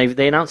though, and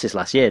they announced this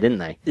last year, didn't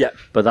they? Yeah.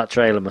 But that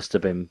trailer must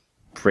have been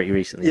pretty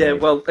recently. Yeah,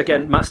 well,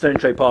 again, Matt Stone and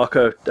Trey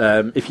Parker,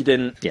 if you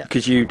didn't,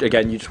 because you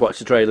just watched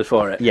the trailer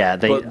for it. Yeah,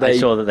 I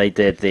saw that they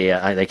did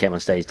they came on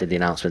stage, did the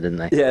announcement, didn't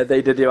they? Yeah,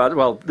 they did it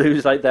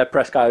was like their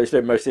press guy who was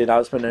doing most of the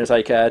announcement, and it was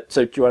like,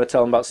 so do you want to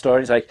tell them about the story?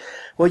 And he's like,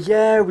 well,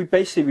 yeah,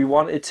 we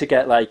wanted to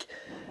get like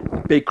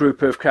a big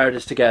group of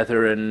characters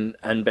together and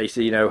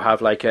basically,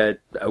 have like a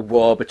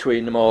war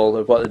between them all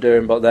of what they're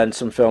doing, but then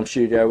some film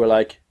studio were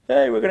like,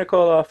 hey, we're going to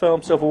call our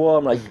film Civil War.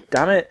 I'm like,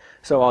 damn it.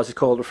 So ours is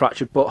called A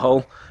Fractured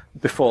Butthole.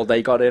 Before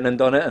they got in and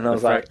done it, and I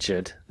was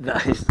fractured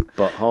nice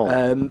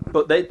butthole.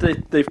 But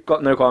they've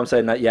got no qualm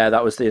saying that. Yeah,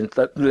 that was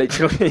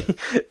literally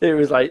it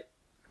was like,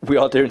 we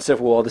are doing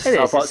Civil War. This is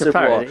our part of Civil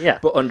War,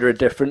 but under a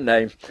different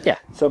name. Yeah.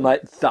 So I'm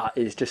like, that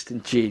is just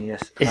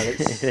ingenious, and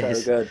it's so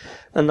good.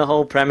 And the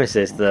whole premise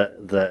is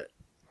that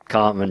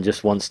Cartman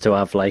just wants to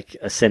have like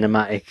a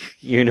cinematic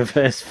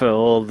universe for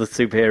all the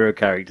superhero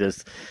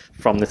characters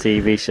from the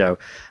TV show,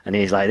 and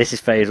he's like, this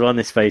is phase 1,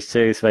 this is phase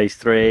 2, this is phase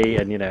 3,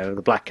 and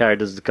the black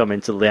characters come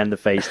until the end of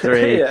phase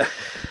 3. Yeah.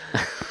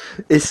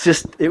 It's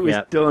just, it was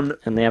done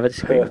and they have it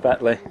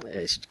perfectly.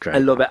 It's great. I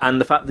love it,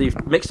 and the fact that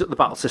you've mixed up the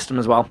battle system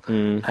as well.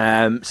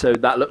 So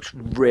that looks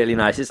really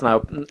nice. It's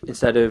now,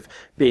 instead of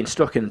being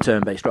stuck in a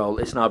turn-based role,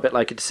 it's now a bit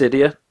like a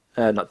Dissidia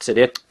not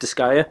Dissidia,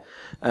 Disgaea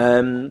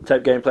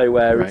type gameplay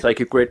where Right. it's like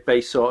a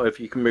grid-based sort of,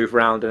 you can move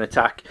around and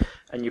attack,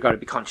 and you've got to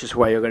be conscious of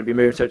where you're going to be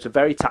moving. So it's a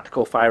very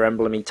tactical Fire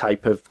Emblem-y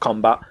type of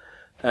combat,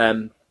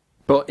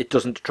 but it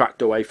doesn't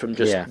detract away from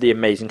just Yeah. the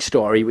amazing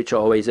story, which it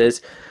always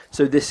is.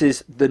 So this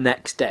is the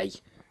next day.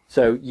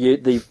 So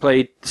they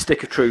played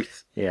Stick of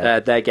Truth,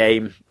 their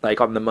game,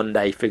 like on the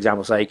Monday, for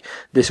example's sake.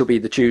 This will be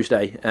the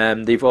Tuesday.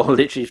 They've all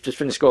literally just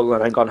finished school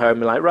and then gone home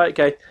and like, right,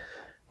 okay,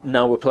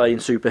 now we're playing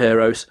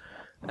superheroes.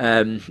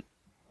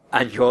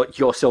 And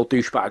you're still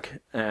douchebag,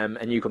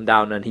 and you come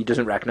down and he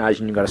doesn't recognise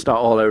you and you've got to start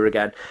all over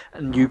again.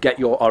 And you get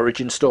your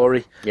origin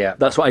story. Yeah.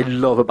 That's what I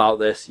love about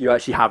this. You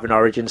actually have an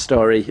origin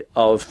story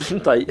of,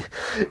 like,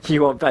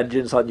 you want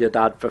vengeance on your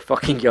dad for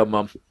fucking your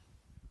mum.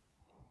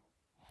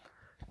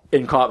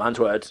 In Cartman's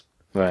words,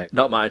 Right.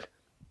 not mine.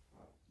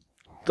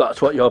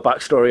 That's what your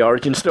backstory,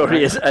 origin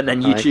story is, and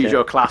then you choose Okay.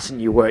 your class and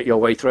you work your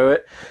way through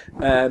it.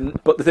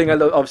 But the thing I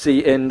love,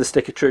 obviously, in the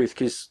Stick of Truth,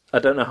 because I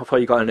don't know how far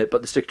you got in it,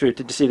 but the Stick of Truth,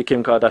 did you see the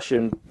Kim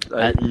Kardashian?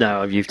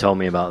 No, you've told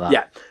me about that.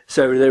 Yeah.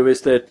 So there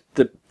was the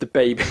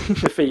baby,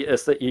 the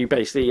fetus that you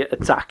basically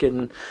attack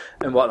and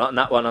whatnot. And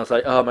that one, I was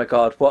like, oh my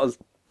god,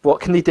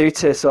 what can they do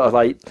to sort of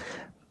like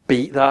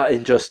beat that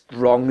in just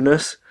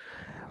wrongness?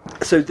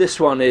 So this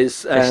one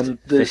is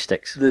Fish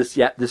sticks. There's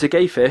a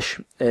gay fish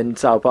in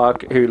South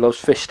Park who loves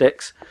fish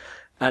sticks,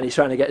 and he's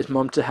trying to get his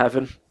mum to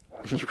heaven.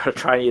 You've got to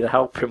try and either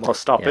help him or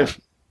stop him.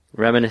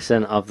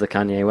 Reminiscent of the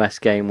Kanye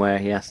West game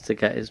where you have to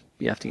get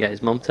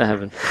his mum to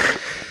heaven.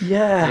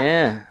 Yeah.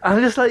 Yeah.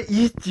 I'm just like,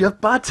 your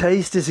bad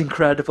taste is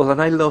incredible,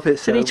 and I love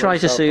it. Did he try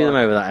to sue them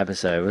over that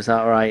episode? Was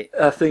that right?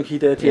 I think he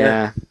did.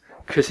 Yeah.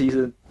 Because he's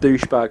a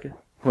douchebag.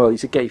 Well,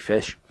 he's a gay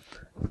fish.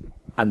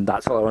 And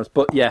that's all I want.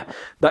 But yeah,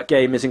 that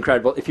game is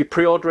incredible. If you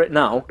pre-order it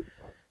now,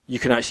 you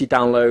can actually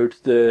download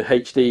the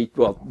HD,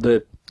 well,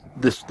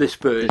 this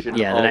version.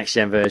 Yeah, the of next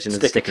gen version of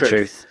the Stick of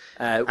Truth.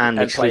 And play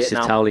it exclusive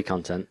now. Towley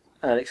content.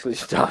 And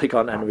exclusive Tally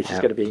content, which is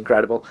Yeah. going to be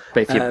incredible.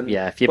 But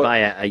if you but- buy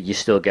it, you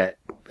still get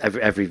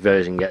every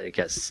version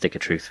gets Stick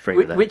of Truth free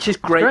with it. Which is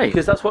great,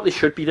 because that's what they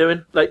should be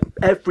doing. Like,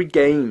 every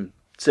game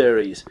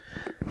series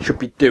should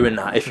be doing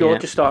that. If you're Yeah.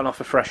 just starting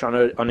off afresh on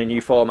a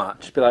new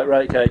format, just be like,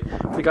 right, okay,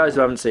 for the guys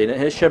who haven't seen it,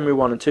 here's Shenmue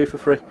 1 and 2 for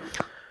free.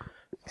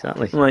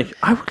 Exactly. I'm like,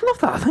 I would love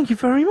that. Thank you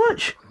very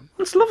much.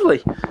 That's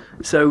lovely.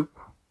 So,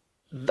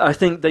 I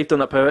think they've done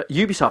that perfect.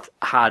 Ubisoft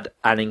had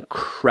an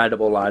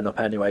incredible lineup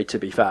anyway, to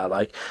be fair.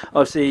 Like,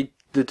 obviously,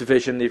 the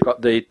Division,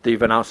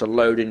 they've announced a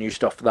load of new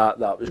stuff for that.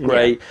 That was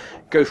great.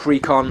 Ghost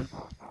Recon,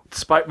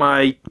 despite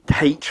my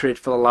hatred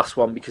for the last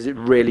one, because it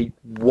really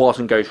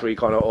wasn't Ghost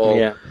Recon at all.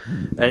 Yeah.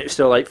 And it's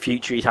still like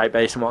future type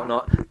based and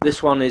whatnot.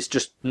 This one is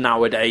just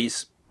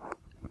nowadays.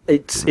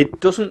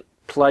 It doesn't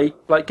play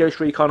like Ghost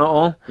Recon at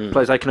all. It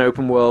plays like an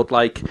open world,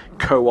 like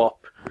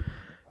co-op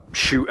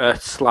shooter /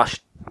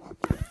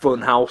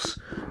 funhouse.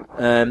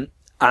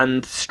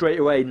 And straight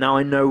away, now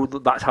I know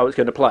that that's how it's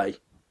going to play.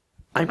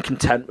 I'm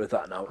content with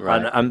that now.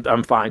 Right. And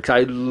I'm fine,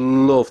 because I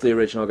love the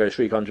original Ghost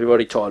Recon. We've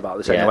already talked about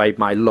this anyway,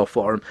 my love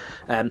for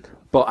them.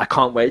 But I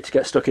can't wait to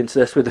get stuck into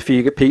this with a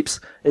few good peeps.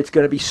 It's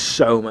going to be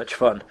so much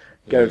fun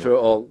going through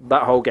it all.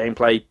 That whole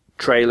gameplay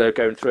trailer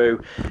going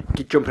through,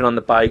 jumping on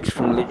the bikes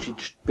from literally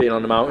just being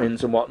on the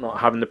mountains and whatnot,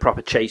 having the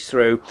proper chase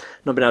through,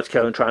 not being able to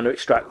kill them, trying to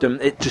extract them.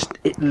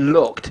 It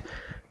looked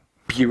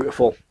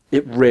beautiful.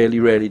 It really,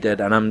 really did,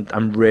 and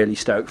I'm really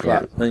stoked for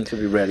that. I think it's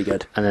going to be really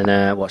good. And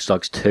then Watch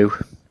Dogs 2,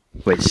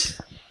 which,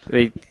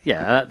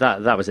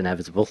 that was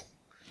inevitable.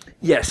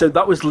 Yeah, so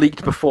that was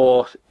leaked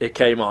before it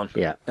came on.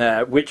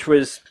 Yeah. Which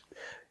was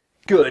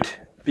good,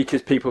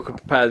 because people could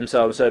prepare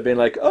themselves, so being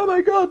like, oh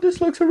my god,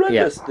 this looks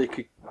horrendous. Yeah. They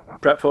could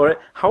prep for it.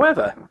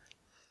 However,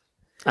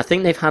 I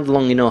think they've had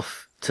long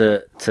enough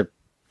to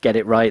get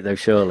it right, though,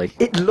 surely.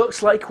 it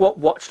looks like what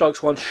Watch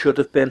Dogs 1 should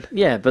have been.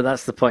 Yeah, but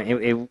that's the point.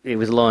 It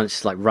was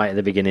launched like right at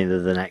the beginning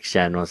of the next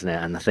gen, wasn't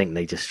it? And I think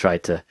they just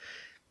tried to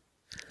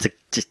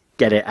just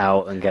get it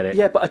out and get it.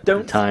 Yeah, but I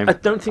don't time.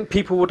 think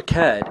people would have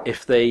cared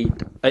if they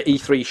at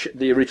E3,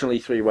 the original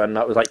E3 when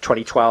that was like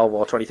 2012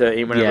 or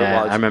 2013, whenever it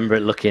was. I remember it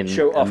looking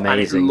Show off amazing,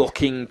 and it's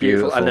looking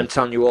beautiful, and then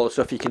telling you all the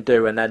stuff you can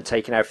do, and then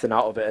taking everything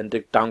out of it and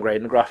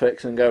downgrading the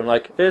graphics and going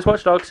like, here's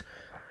Watch Dogs.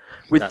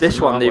 With That's this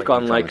one, not they've what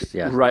gone you like, promised,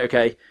 yeah. right,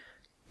 okay,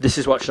 this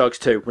is Watch Dogs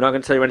 2. We're not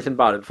going to tell you anything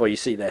about it before you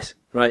see this,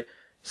 right?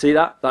 See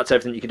that? That's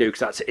everything you can do, because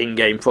that's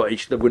in-game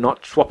footage. We're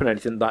not swapping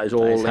anything. That is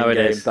all That is how it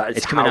in-game. is. That is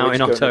It's coming how out in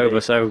gonna October,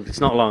 be. so it's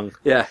not long.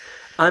 Yeah,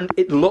 and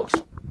it looks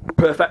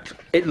perfect.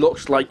 It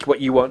looks like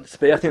what you want it to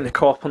be. I think the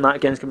co-op on that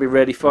again is going to be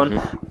really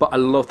fun. But I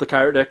love the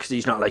character, because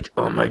he's not like,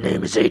 oh, my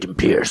name is Aiden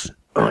Pierce.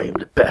 I am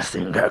the best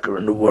thing hacker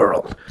in the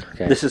world.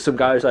 Okay. This is some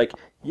guy who's like,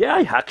 yeah,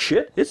 I hack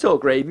shit. It's all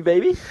gravy,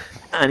 baby.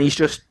 And he's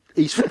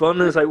fun.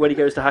 And it's like when he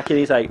goes to hacking,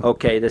 he's like,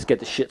 okay, let's get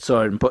the shit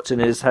sorted, and puts in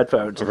his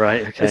headphones.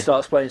 Right, okay. And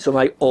starts playing some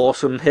like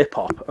awesome hip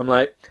hop. I'm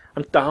like,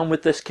 I'm down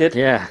with this kid.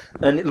 Yeah.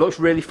 And it looks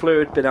really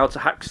fluid, being able to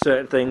hack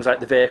certain things like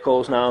the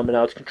vehicles now and being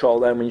able to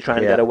control them when you're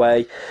trying to get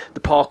away. The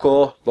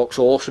parkour looks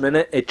awesome in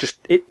it.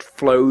 It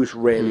flows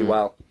really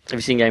well. Have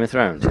you seen Game of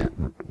Thrones yet?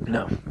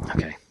 No,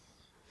 Okay.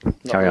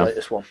 not Carry the on.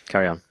 latest one.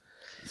 Carry on.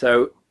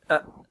 So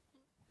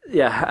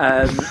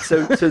Yeah.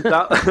 So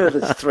that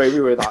there's three.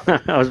 We were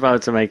that. I was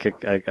about to make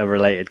a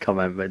related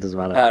comment, but it doesn't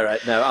matter. All right.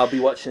 No, I'll be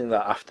watching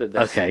that after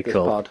this. Okay, this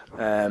cool. Pod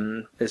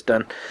is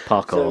done.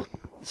 Parkour.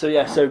 So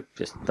yeah. So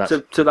Just that's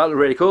so that was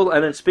really cool.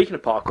 And then speaking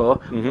of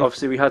parkour, Mhm.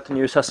 obviously we had the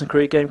new Assassin's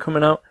Creed game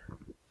coming out.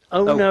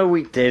 Oh, no,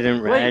 we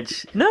didn't, Reg.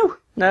 Wait, no.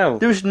 No.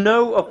 There was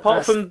no,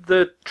 apart That's- from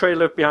the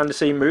trailer behind the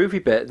scene movie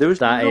bit, there was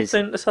That is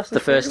nothing Assassin's the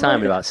first Creed time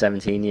in related. about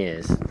 17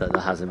 years that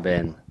there hasn't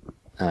been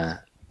Yeah.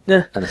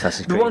 an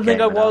Assassin's The Creed one thing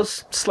game I without-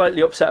 was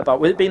slightly upset about,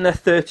 with it being their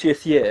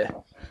 30th year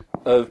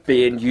of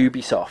being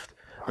Ubisoft,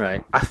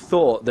 Right. I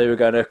thought they were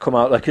going to come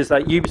out, because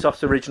like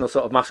Ubisoft's original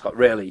sort of mascot,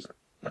 really,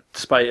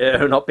 despite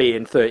it not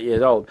being 30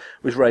 years old,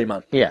 was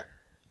Rayman. Yeah.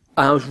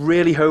 And I was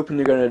really hoping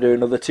they're going to do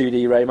another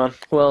 2D Rayman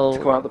Well, to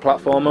come out the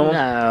platform one. no,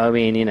 I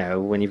mean,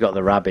 when you've got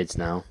the Rabbids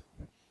now,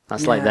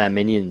 that's like Yeah. their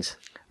minions.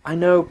 I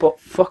know, but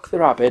fuck the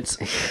rabbits.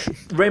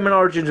 Rayman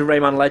Origins and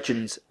Rayman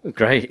Legends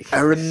Great.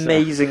 are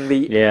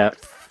amazingly Yeah.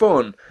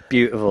 fun,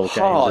 Beautiful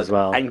hard, games as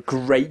well. and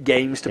great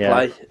games to Yeah.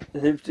 play.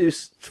 It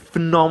was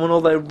phenomenal.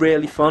 They're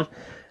really fun,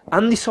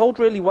 and they sold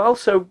really well.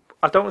 So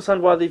I don't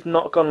understand why they've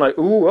not gone like,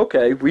 "Ooh,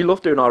 okay, we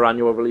love doing our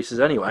annual releases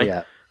anyway.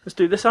 Yeah. Let's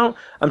do this out."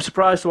 I'm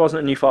surprised there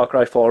wasn't a new Far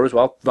Cry 4 as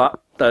well.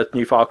 The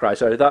new Far Cry,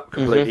 sorry, that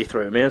completely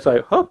threw me. It's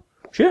like, oh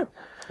shit.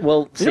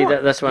 Well, see, know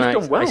what? that's when He's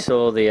done well. I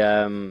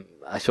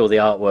saw the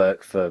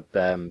artwork for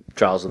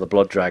Trials of the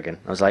Blood Dragon.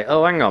 I was like,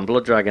 oh, hang on,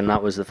 Blood Dragon,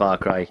 that was the Far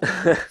Cry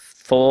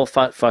 4,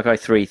 Far Cry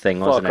 3 thing,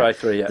 wasn't Far Cry it?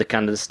 3, yeah. The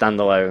kind of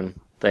standalone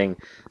thing.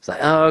 It's like,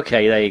 oh,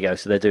 okay, there you go.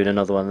 So they're doing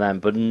another one then.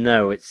 But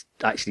no, it's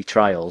actually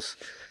Trials.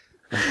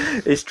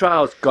 His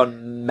Trials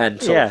gone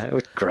mental. Yeah, it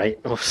was great.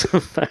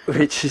 Awesome.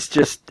 Which is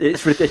just,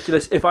 it's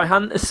ridiculous. If I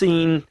hadn't have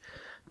seen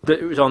that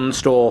it was on the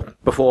store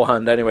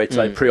beforehand anyway to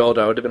like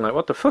pre-order, I would have been like,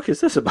 what the fuck is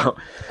this about?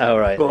 Oh,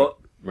 right. But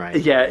right.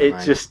 yeah, it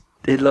Right. just,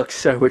 it looks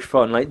so much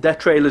fun. Like their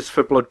trailers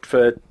for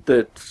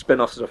the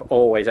spin-offs are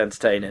always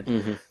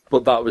entertaining,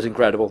 but that was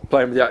incredible.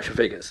 Playing with the action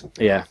figures.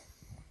 Yeah.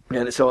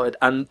 And it's sorted.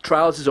 And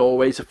Trials is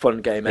always a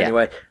fun game Yeah.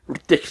 anyway.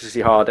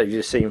 Ridiculously hard, as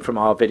you've seen from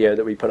our video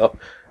that we put up.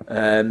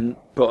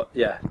 But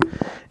yeah,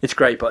 it's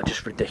great, but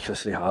just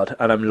ridiculously hard.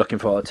 And I'm looking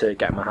forward to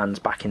getting my hands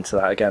back into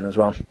that again as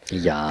well.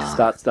 Yeah.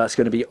 That's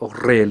going to be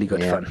really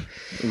good Yeah. fun.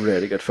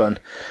 Really good fun.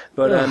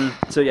 But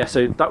so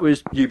that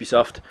was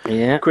Ubisoft.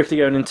 Yeah. Quickly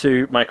going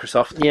into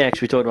Microsoft. Yeah,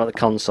 because we talked about the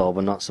console,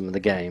 but not some of the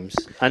games.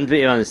 And to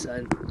be honest,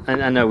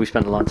 I know we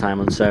spent a lot of time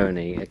on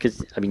Sony,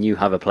 because, I mean, you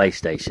have a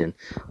PlayStation,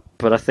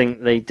 but I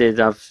think they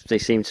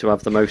seem to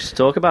have the most to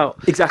talk about.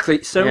 Exactly.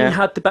 Sony Yeah.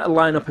 had the better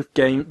lineup of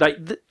games. Like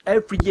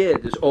every year,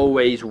 there's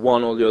always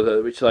one or the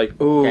other, which like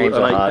Games or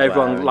like hardware,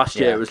 everyone last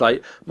year yeah. was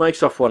like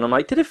Microsoft one. I'm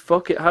like, did it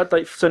fuck? It had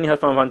like Sony had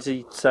Final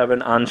Fantasy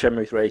 7 and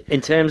Shenmue 3.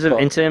 In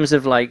terms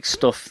of like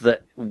stuff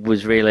that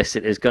was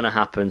realistic, is going to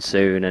happen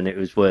soon, and it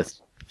was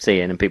worth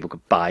seeing, and people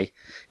could buy.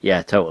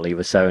 Yeah, totally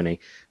with Sony.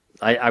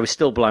 I was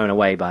still blown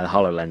away by the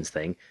HoloLens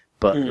thing,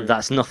 but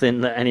that's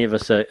nothing that any of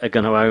us are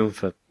going to own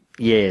for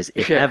years,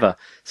 if Yeah. ever.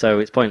 So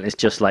it's pointless.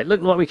 Just like,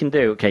 look what we can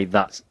do. Okay,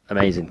 that's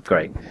amazing,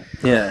 great.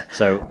 Yeah,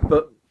 So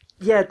but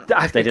yeah,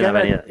 They didn't have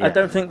any- I yeah.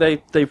 don't think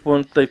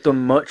they've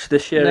done much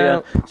this year. No.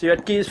 Again. So you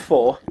had Gears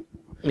 4,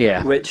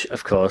 yeah, which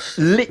of course,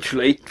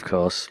 literally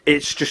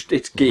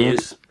it's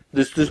Gears.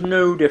 There's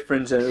no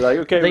difference in it. Like,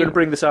 okay, we're going to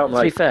bring this out. I'm To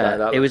like, be fair,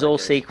 that it was looks all like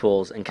Gears.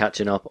 sequels and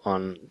catching up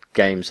on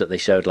games that they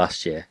showed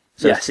last year.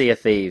 So Yes. Sea of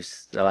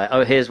Thieves, they're like,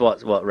 oh, here's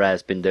what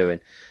Rare's been doing.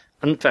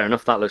 And fair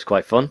enough, that looks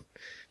quite fun.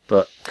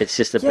 But it's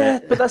just a Yeah,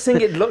 bit... but that's the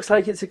thing. It looks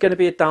like it's going to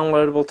be a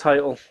downloadable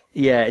title.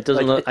 Yeah, it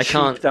doesn't like look... a I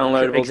can't... cheap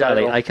downloadable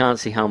exactly, title. I can't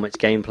see how much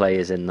gameplay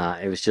is in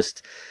that. It was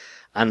just...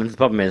 And the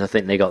problem is, I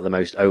think they got the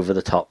most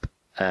over-the-top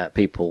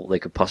people they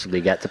could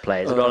possibly get to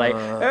play it. They're all like,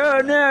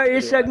 oh no, you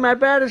suck my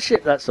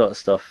battleship, that sort of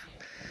stuff.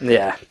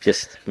 Yeah,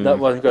 Just... that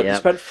wasn't good. Yeah. They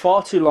spent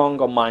far too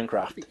long on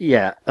Minecraft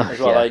Yeah. as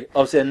well. yeah. Like,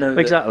 obviously, I know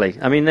that- Exactly.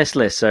 I mean, this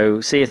list,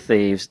 so Sea of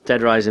Thieves,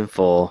 Dead Rising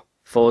 4,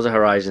 Forza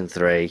Horizon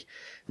 3,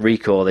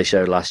 Recore they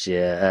showed last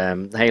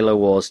year, Halo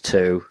Wars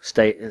 2,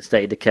 State of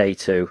Decay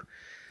 2.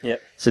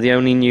 Yep. So the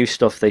only new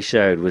stuff they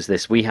showed was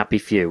this We Happy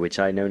Few, which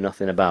I know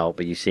nothing about,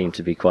 but you seem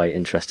to be quite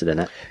interested in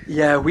it.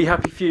 Yeah, We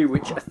Happy Few,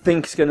 which I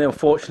think is going to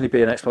unfortunately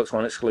be an Xbox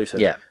One exclusive.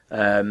 Yeah.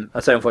 I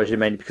say unfortunately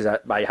mainly because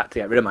I had to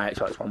get rid of my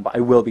Xbox One, but I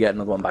will be getting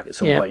another one back at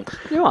some point.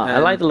 You know what? I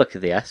like the look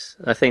of the S.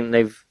 I think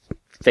they've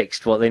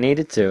fixed what they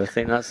needed to. I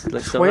think that's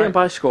looks Just all wait right. and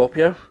buy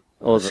Scorpio.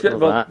 All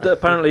Well, that.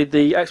 apparently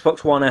the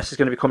Xbox One S is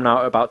going to be coming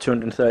out at about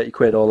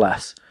 £230 or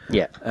less.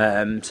 Yeah.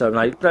 So I'm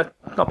like, that's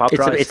not a bad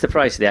price. It's the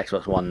price of the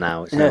Xbox One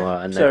now. It's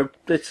Yeah, so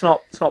it's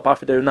not bad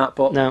for doing that.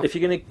 But No. if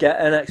you're going to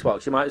get an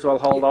Xbox, you might as well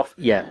hold off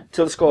yeah.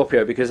 till the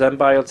Scorpio, because then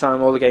by the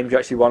time all the games you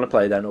actually want to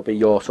play, then will be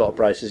your sort of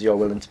prices you're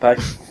willing to pay.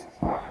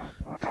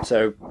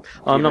 So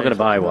I'm not going to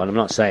buy one. I'm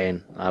not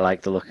saying I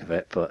like the look of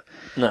it, but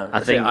no,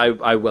 I think-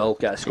 I will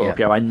get a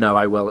Scorpio. I know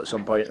I will at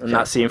some point, and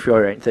that's the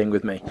infuriating thing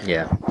with me.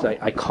 yeah. It's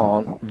like, I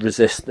can't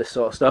resist this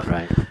sort of stuff.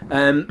 Right.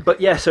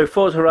 But yeah, so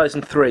Forza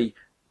Horizon 3,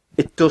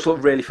 it does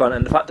look really fun,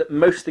 and the fact that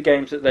most of the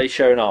games that they've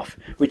shown off,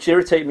 which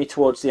irritated me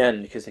towards the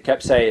end because they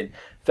kept saying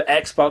for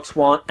Xbox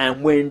One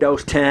and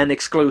Windows 10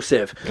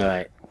 exclusive.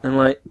 Right. I'm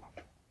like,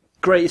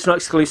 great, it's not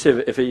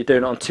exclusive if you're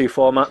doing it on 2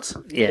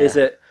 formats. Yeah. Is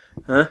it?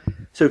 Huh?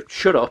 So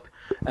shut up.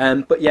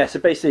 But yeah, so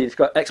basically it's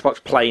got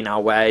Xbox Play now,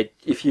 where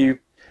if you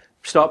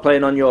start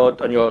playing on your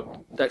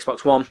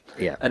Xbox One,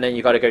 Yeah. and then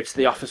you got to go to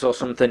the office or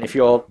something. If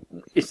you're,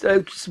 it's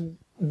a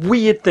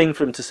weird thing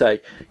for them to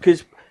say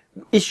because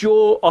is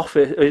your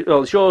office,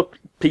 well, is your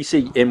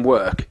PC in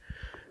work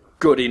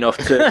good enough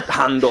to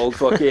handle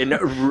fucking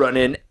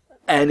running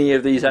any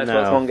of these Xbox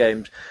No. One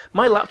games?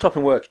 My laptop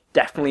in work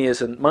definitely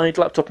isn't. My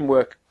laptop in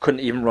work couldn't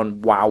even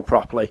run WoW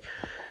properly.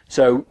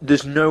 So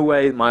there's no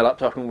way my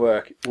laptop in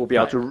work will be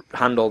able to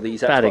handle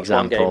these Bad Xbox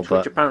example, One games, but-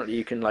 which apparently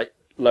you can like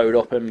load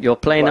up and You're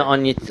playing play.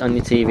 it on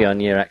your TV on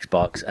your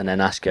Xbox, and then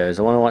Ash goes,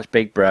 "I want to watch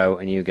Big Bro,"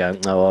 and you go,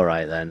 "Oh, all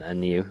right then,"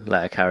 and you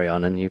let her carry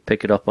on, and you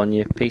pick it up on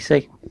your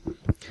PC.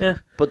 Yeah.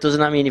 But doesn't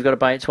that mean you've got to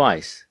buy it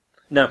twice?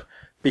 No,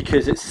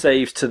 because it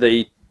saves to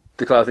the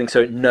cloud thing, so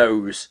it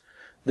knows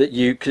that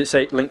you, because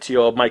it's linked to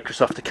your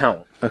Microsoft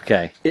account,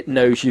 Okay. it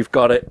knows you've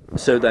got it,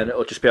 so then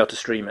it'll just be able to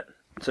stream it.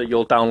 So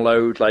you'll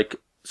download like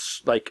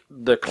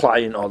the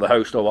client or the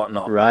host or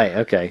whatnot, Right.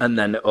 Okay. and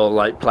then it'll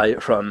like play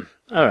it from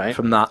All right.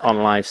 that.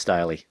 On live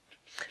styley.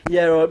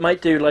 Yeah, or it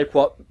might do like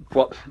what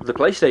the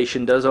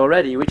PlayStation does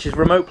already, which is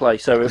remote play.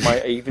 So it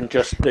might even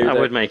just do That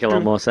would make a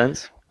lot more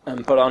sense.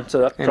 and put on. So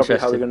that's probably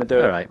how they're going to do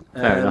it. All right.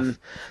 Fair enough.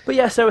 But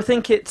yeah, so I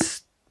think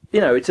it's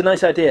it's a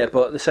nice idea,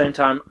 but at the same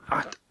time,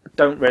 I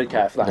don't really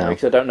care for that No.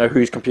 because I don't know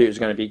whose computer is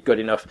going to be good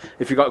enough.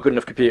 If you've got a good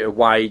enough computer,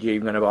 why are you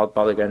even going to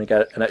bother going to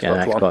get an Xbox Yeah,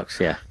 an One? Xbox.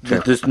 Yeah. True.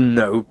 There's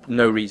no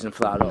reason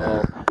for that at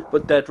all.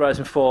 But Dead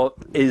Rising 4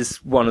 is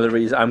one of the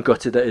reasons I'm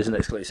gutted that it isn't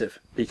exclusive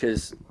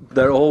because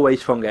they're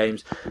always fun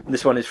games. And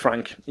this one is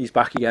Frank. He's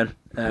back again,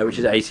 which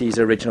is AC's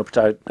original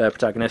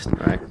protagonist.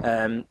 Right.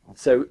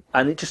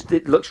 And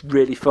it looks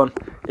really fun.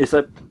 It's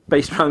like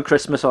based around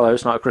Christmas, although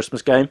it's not a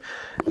Christmas game.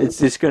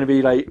 It's going to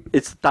be like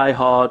it's Die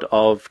Hard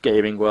of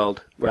gaming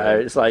world, where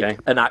Right, it's like okay.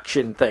 an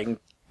action thing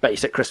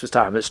based at Christmas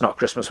time. It's not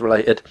Christmas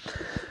related.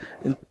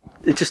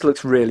 It just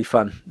looks really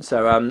fun.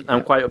 So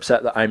I'm quite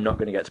upset that I'm not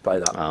going to get to play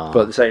that. Oh,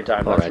 But at the same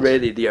time, that's alright.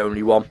 really the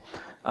only one.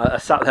 I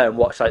sat there and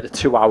watched like the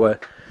 2-hour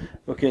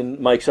fucking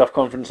Microsoft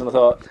conference, and I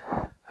thought,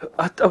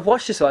 I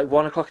watched this at like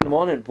 1 o'clock in the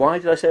morning. Why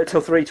did I stay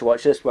till 3 to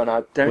watch this when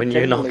I don't? When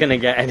you're not genuinely- going to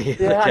get any of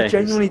the Yeah, I games.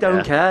 genuinely don't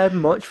Yeah. care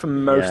much for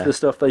most Yeah. of the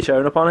stuff they've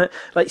shown up on it.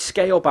 Like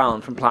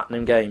Scalebound from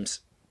Platinum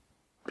Games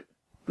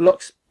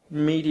looks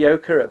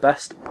mediocre at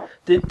best.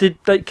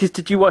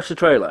 Did you watch the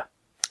trailer?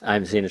 I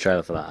haven't seen a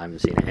trailer for that. I haven't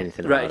seen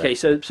anything Right. about Okay.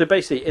 it. So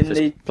basically, in So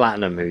the it's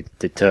Platinum who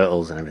did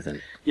Turtles and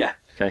everything. yeah.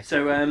 Okay.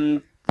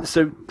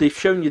 So they've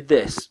shown you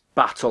this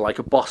battle, like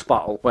a boss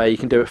battle, where you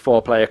can do a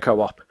 4-player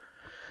co-op.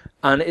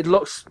 And it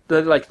looks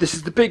they're like, this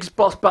is the biggest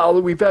boss battle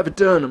that we've ever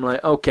done. I'm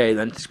like, okay,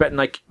 then expecting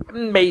like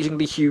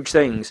amazingly huge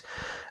things.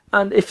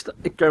 And if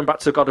going back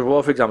to God of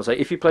War, for example, like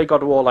if you play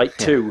God of War like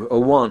 2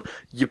 or 1,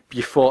 you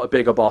fought a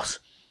bigger boss.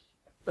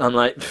 I'm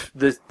like,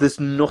 there's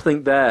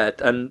nothing there,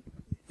 and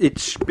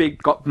it's big,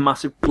 got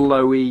massive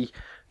glowy,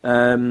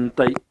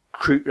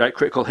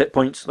 critical hit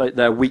points, like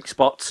their weak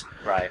spots.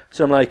 Right.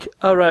 So I'm like,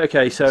 oh right,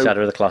 okay, so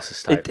Shadow of the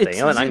Colossus type it's-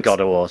 thing. Oh, and God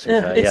of War. To be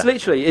yeah, fair, it's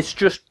literally it's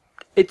just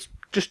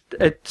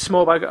a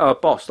small bag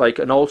boss, like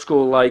an old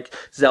school like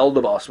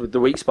Zelda boss with the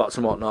weak spots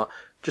and whatnot,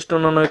 just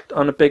done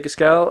on a bigger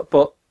scale.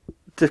 But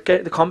to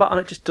get the combat on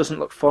it just doesn't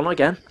look fun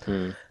again.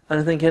 And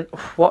I'm thinking,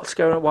 what's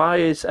going on? Why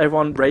is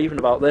everyone raving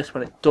about this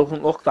when it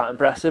doesn't look that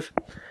impressive?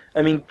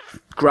 I mean,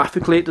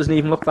 graphically, it doesn't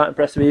even look that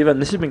impressive either.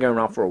 And this has been going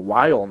around for a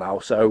while now,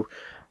 so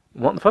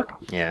what the fuck?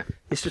 Yeah.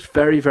 It's just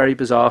very, very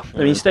bizarre.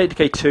 I mean, State of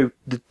Decay 2,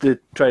 the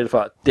trailer for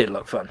that did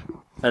look fun.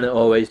 And it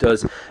always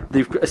does.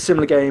 A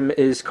similar game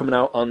is coming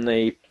out on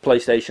the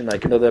PlayStation,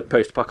 like another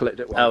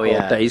post-apocalyptic one Oh called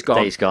yeah. Days Gone.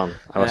 Days Gone.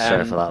 I was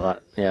sorry for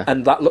that. Yeah.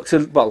 And that looks a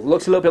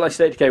little bit like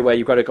State of Decay, where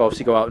you've got to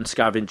obviously go out and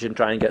scavenge and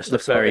try and get stuff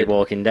Looks very sorted.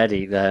 Walking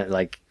Dead-y.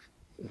 Like,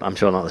 I'm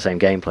sure not the same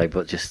gameplay,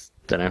 but just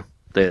don't know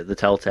the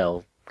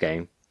Telltale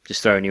game,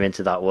 just throwing you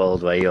into that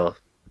world where you're.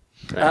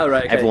 Oh,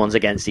 right, okay. Everyone's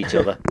against each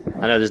other.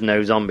 I know there's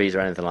no zombies or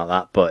anything like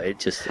that, but it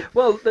just.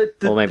 Well,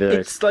 Or maybe there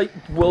it's like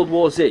World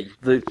War Z,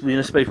 the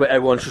space where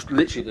everyone's just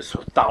literally there's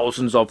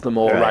thousands of them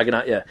all Right. ragging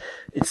at you.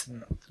 It's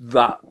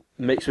that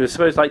mixed with, I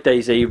suppose, like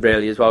DayZ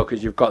really as well,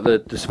 because you've got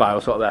the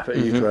survival sort of effort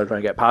Mm-hmm. you're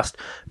trying to get past,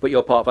 but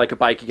you're part of like a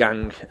biker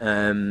gang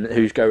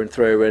who's going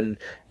through and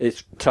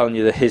it's telling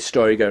you his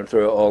story going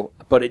through it all.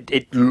 But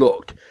it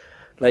looked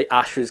like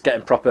Ash was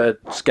getting proper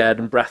scared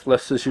and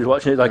breathless as she was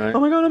watching it, like, Right. oh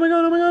my god,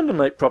 and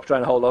like proper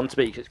trying to hold on to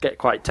me 'cause it's getting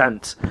quite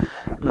tense. And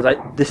I was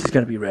like, this is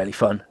going to be really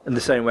fun. In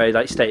the same way,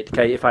 like State of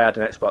Decay, if I had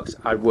an Xbox,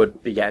 I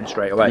would be getting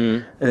straight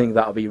away. I think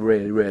that'll be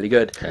really, really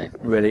good. Okay.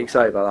 I'm really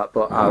excited about that,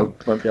 but I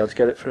won't be able to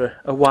get it for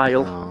a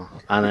while. Oh.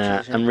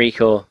 And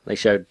Rico, they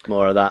showed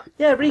more of that.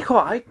 Yeah, Rico,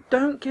 I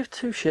don't give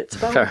two shits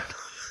about. Fair enough.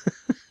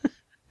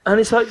 And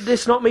it's like,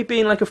 it's not me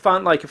being like a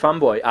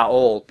fanboy at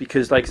all,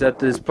 because like I said,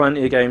 there's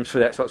plenty of games for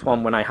the Xbox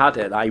One when I had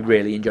it that I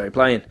really enjoy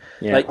playing.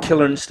 Yeah. Like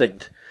Killer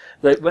Instinct.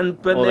 Like when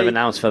All they they've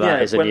announced for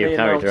that is a when new they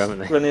character, announced-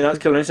 haven't they? When they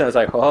announced Killer Instinct, I was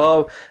like,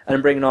 oh, and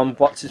I'm bringing on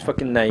what's his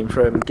fucking name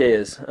from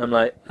Gears. I'm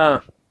like,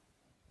 oh,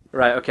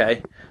 right,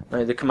 okay.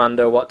 Like the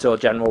Commando, or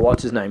General,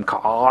 what's his name,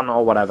 Khan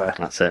or whatever.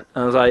 That's it.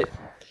 And I was like,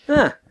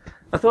 yeah.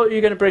 I thought you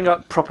were going to bring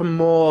up proper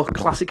more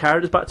classic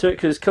characters back to it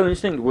because Killer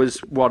Instinct was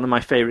one of my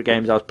favourite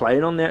games I was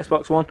playing on the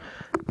Xbox One,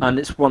 and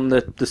it's one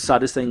of the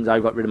saddest things I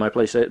got rid of my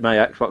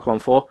Xbox One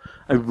for.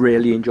 I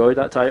really enjoyed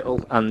that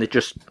title, and they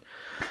just,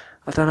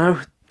 I don't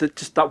know,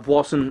 that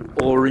wasn't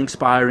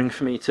awe-inspiring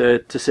for me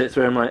to sit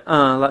through. I'm like,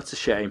 that's a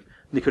shame.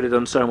 They could have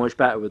done so much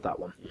better with that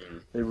one.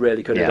 They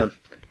really could have done.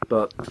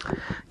 But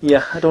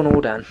yeah, I don't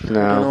know, Dan.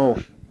 No.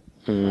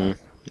 I don't know.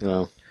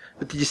 Well,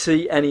 But did you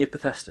see any of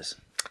Bethesda's?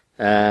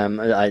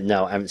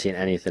 no, I haven't seen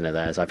anything of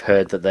theirs. I've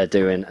heard that they're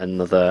doing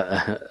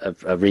another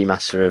a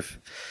remaster of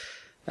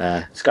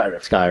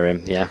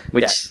Skyrim. Yeah,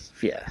 which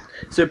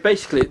So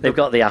basically, they've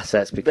got the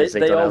assets because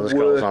they've they done are Elder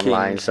Scrolls working-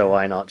 Online. So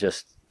why not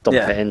just dump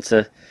it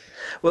into?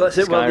 well, that's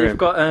it. Well, Skyrim. they've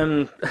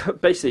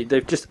got basically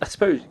they've just, I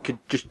suppose you could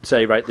just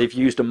say, right, they've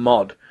used a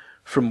mod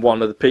from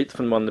one of the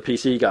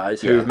PC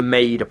guys who have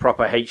made a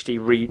proper HD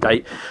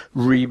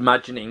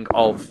reimagining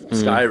of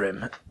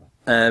Skyrim,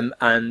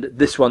 and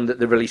this one that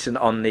they're releasing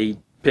on the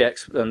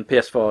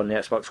PS4 and the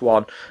Xbox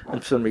One,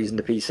 and for some reason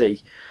the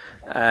PC.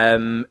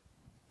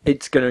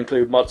 It's going to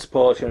include mod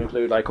support. It's going to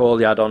include like all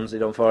the add-ons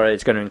they've done for it.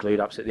 It's going to include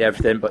absolutely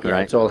everything. But yeah,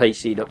 it's all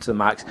HD'd up to the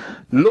max.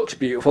 Looks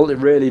beautiful. It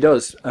really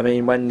does. I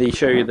mean, when they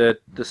show you the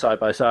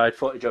side-by-side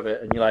footage of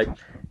it, and you're like,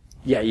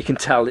 yeah, you can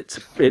tell it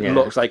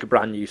looks like a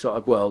brand new sort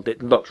of world.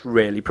 It looks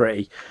really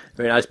pretty,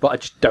 very nice. But I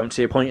just don't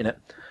see a point in it.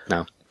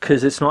 No.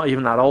 Because it's not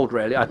even that old,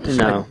 really.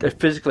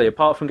 Physically,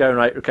 apart from going,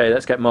 right, okay,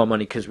 let's get more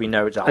money because we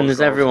know it's Elder And there's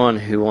Scrolls. Everyone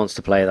who wants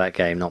to play that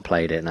game not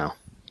played it now.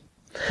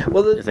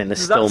 Well, I think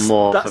there's still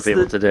more for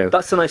people to do.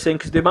 That's the nice thing,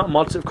 because the amount of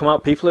mods that have come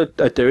out, people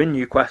are doing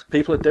new quests.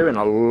 People are doing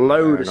a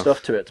load of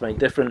stuff to it to make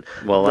different.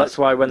 Well, that's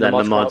why when the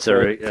mods come out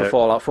are for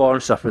Fallout 4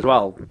 and stuff as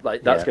well,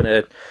 like that's going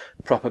to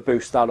proper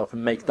boost that up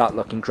and make that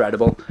look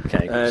incredible.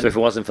 Okay, so if it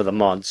wasn't for the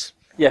mods,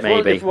 yeah,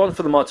 maybe. If it wasn't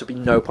for the mods, there'd be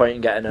no point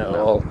in getting it at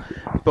all.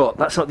 But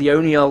that's not the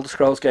only Elder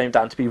Scrolls game,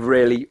 Dan, to be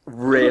really,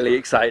 really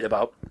excited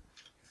about.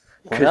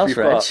 What else,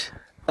 Reg?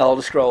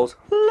 Elder Scrolls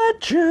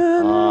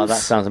Legends. Oh, that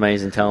sounds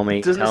amazing. Tell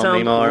me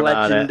more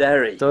about it.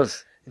 Legendary? It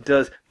does. It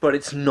does, but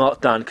it's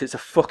not, Dan, because it's a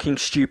fucking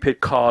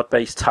stupid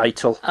card-based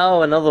title.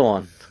 Oh, another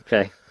one.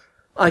 Okay.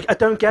 I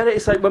don't get it.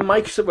 It's like when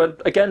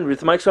Microsoft, again,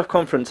 with the Microsoft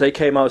conference, they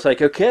came out, it's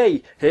like,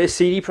 okay, here's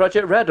CD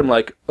Projekt Red. I'm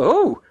like,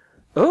 oh,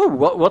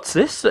 what's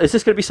this? Is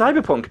this going to be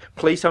Cyberpunk?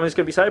 Please tell me it's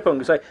going to be Cyberpunk.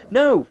 It's like,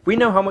 no, we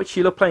know how much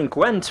you love playing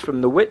Gwent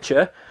from The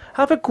Witcher.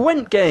 Have a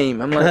Gwent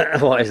game. I'm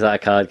like, What is that, a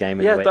card game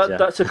in yeah, The Witcher?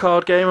 that's a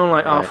card game. I'm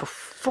like, Right. oh, for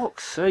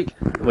fuck's sake.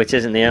 Which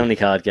isn't the only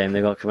card game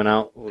they've got coming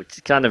out,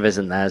 which kind of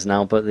isn't theirs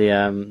now, but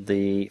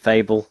the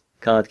Fable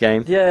card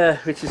game. Yeah,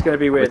 which is going to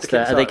be weird.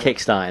 Are they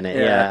kickstarting it?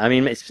 Yeah. I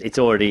mean, it's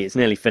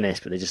nearly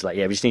finished, but they're just like,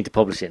 yeah, we just need to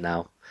publish it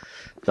now.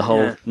 The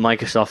whole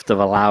Microsoft have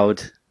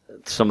allowed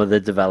some of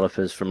the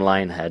developers from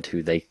Lionhead,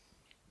 who they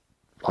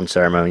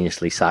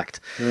unceremoniously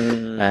sacked,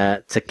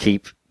 to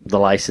keep the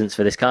license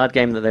for this card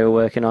game that they were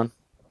working on.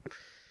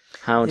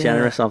 How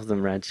generous of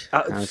them, Reg.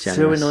 How generous.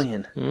 So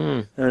annoying.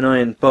 So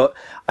annoying. But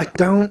I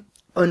don't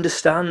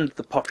understand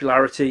the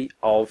popularity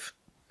of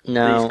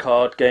No. these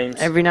card games.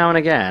 Every now and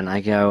again,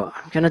 I go,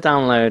 I'm going to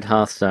download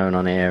Hearthstone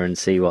on here and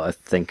see what I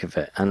think of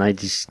it. And I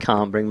just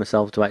can't bring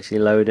myself to actually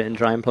load it and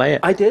try and play it.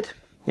 I did.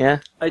 Yeah?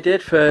 I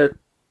did for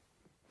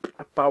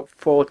about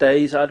 4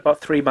 days. I had about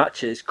 3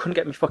 matches. Couldn't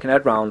get my fucking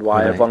head round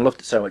why everyone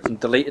loved it so much and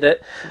deleted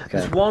it. Okay.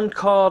 There's one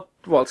card...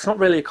 Well, it's not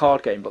really a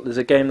card game, but there's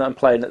a game that I'm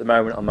playing at the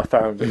moment on my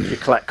phone which you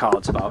collect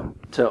cards about.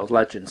 Turtles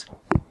Legends.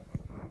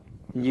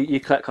 You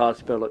collect cards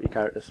to build up your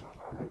characters.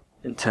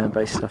 In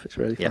turn-based stuff, it's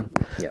really fun.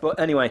 Yep. But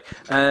anyway,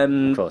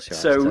 Of course you are,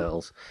 so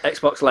Turtles.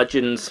 Xbox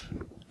Legends,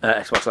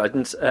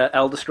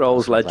 Elder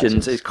Scrolls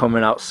Legends is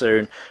coming out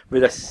soon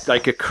with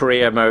a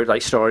career mode,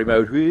 like story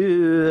mode,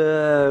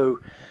 whoa,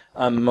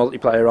 and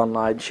multiplayer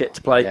online shit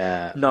to play.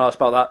 Yeah. No, it's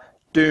about that.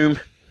 Doom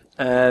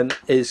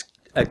is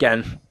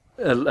again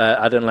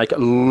adding like a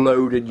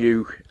load of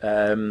new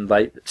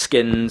like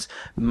skins,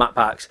 map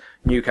packs,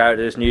 new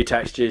characters, new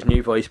textures,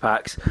 new voice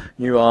packs,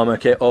 new armor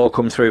kit, all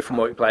come through for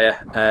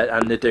multiplayer,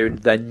 and they're doing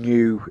their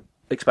new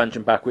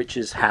expansion pack, which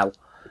is Hell.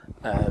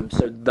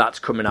 So that's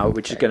coming out,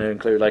 which is going to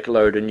include like a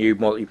load of new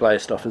multiplayer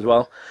stuff as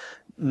well.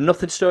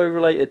 Nothing story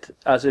related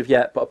as of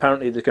yet, but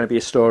apparently there's going to be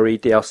a story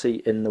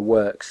DLC in the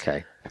works.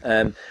 Okay.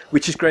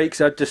 Which is great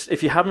because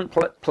if you haven't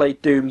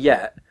played Doom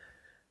yet,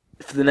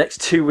 for the next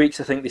 2 weeks,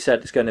 I think they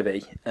said it's going to be,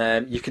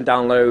 you can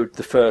download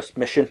the first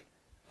mission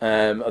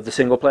of the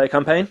single player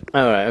campaign.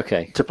 Oh, right,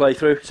 okay. To play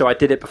through. So I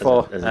did it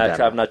before as a because I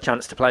demo. haven't had a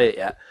chance to play it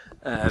yet.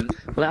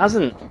 Well,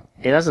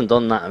 it hasn't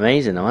done that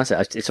amazing, though, has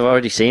it? It's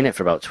already seen it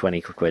for about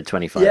 20 quid,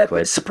 25 Yeah, quid.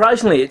 but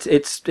surprisingly,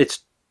 it's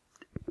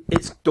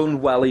it's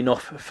done well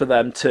enough for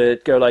them to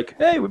go like,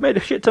 hey, we made a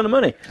shit ton of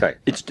money. Right.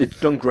 It's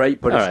done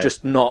great, but it's Alright.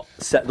 just not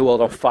set the world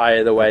on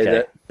fire the way Okay.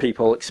 that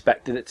people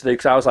expected it to do.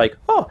 Because I was like,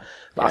 but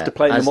after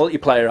playing As- the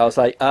multiplayer, I was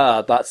like,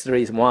 that's the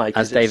reason why.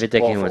 'cause As David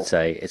it's Dickin awful. would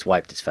say, it's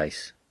wiped its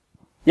face.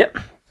 Yep.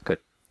 Good.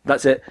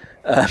 That's it.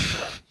 what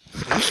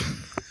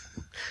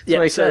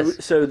Yeah, he so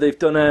says. they've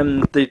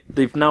done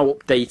they've now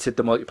updated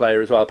the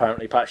multiplayer as well.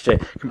 Apparently, patched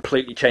it,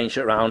 completely changed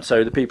it around.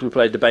 So the people who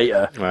played the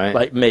beta, Right.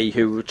 like me,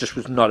 who just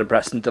was not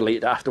impressed and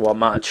deleted it after one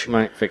match,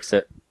 Might fix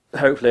it.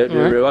 hopefully it'll do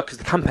Alright. real well because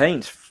the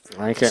campaign's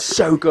Like it.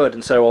 so good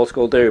and so old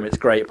school Doom. It's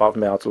great apart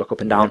from being able to look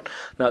up and down.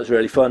 That was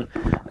really fun.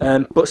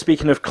 But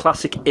speaking of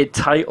classic id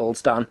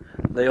titles, Dan,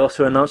 they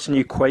also announced a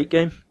new Quake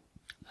game.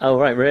 Oh,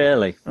 right,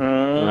 really?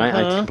 Mm-hmm. Right,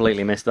 I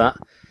completely missed that.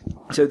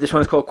 So this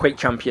one's called Quake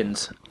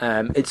Champions.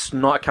 It's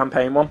not a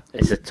campaign one.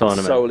 It's a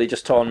tournament. Solely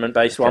just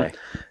tournament-based Okay.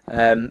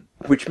 one,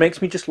 which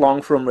makes me just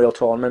long for Unreal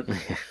Tournament.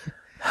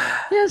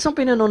 Yeah, it's not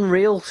been an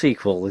Unreal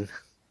sequel in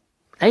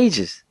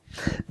ages.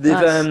 They've,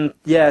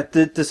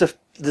 That's-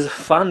 there's a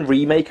fan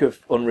remake of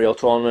Unreal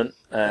Tournament.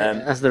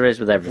 As there is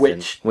with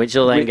everything. Which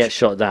will then which- get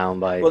shut down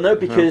by... Well, no,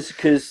 because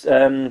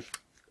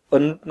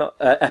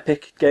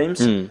Epic Games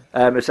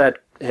have said,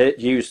 here,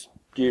 use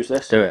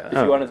this. Do it. If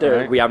Oh, you want to do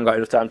alright. it. We haven't got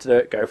enough time to do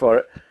it. Go for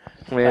it.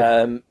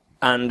 Yeah.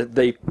 And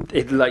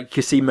like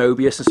you see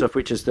Mobius and stuff,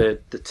 which is the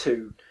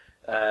two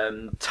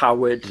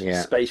towered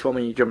Yeah. space one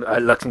when you jump.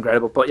 It looks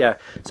incredible. But yeah,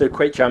 so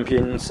Quake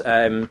Champions.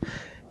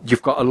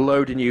 You've got a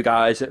load of new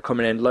guys that are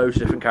coming in, loads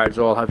of different characters,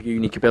 all have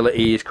unique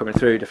abilities coming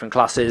through, different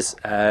classes.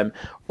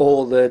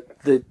 All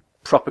the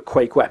proper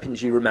Quake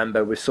weapons you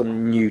remember with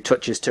some new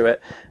touches to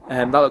it.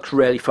 That looks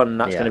really fun, and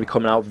that's Yeah. going to be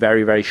coming out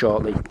very, very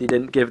shortly. They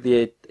didn't give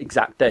the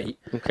exact date,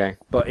 Okay.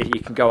 but if you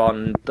can go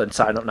on and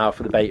sign up now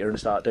for the beta and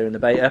start doing the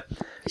beta.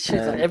 It's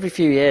just that every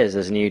few years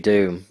there's a new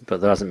Doom,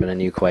 but there hasn't been a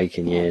new Quake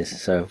in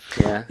years, so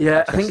yeah.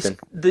 Yeah, I think it's,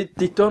 interesting.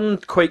 they've done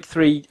Quake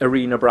 3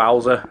 Arena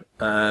Browser,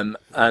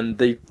 and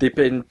they've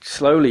been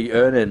slowly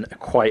earning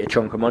quite a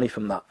chunk of money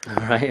from that.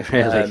 Right,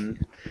 really?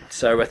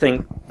 So I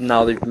think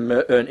now they've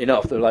earned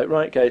enough. They're like,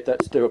 right, okay,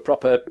 let's do a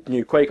proper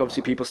new Quake.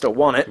 Obviously, people still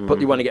want it, but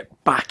they want to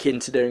get back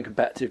into doing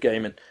competitive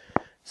gaming.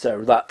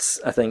 So that's,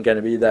 I think, going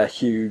to be their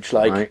huge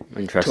Right,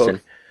 interesting.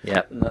 tug,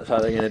 Yeah. and that's how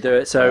they're going to do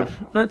it. So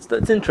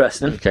that's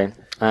interesting. Okay.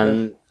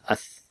 And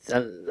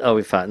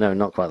in fact, no,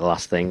 not quite the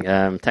last thing.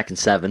 Tekken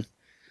 7.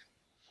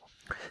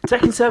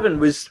 Tekken 7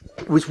 was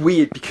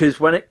weird because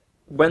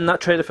when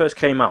that trailer first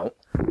came out,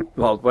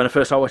 well, when I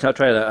first started watching that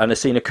trailer and I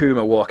seen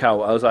Akuma walk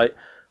out, I was like,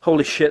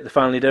 holy shit, they're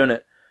finally doing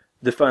it.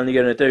 They're finally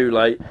going to do,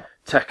 like,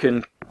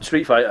 Tekken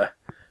Street Fighter.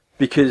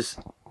 Because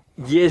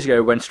years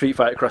ago when Street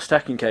Fighter Cross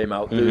Tekken came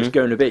out, there was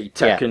going to be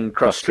Tekken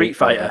Cross Street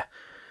Fighter.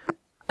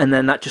 And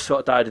then that just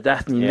sort of died a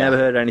death and you never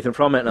heard anything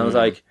from it. And I was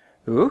like,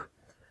 ooh,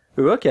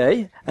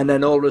 okay. And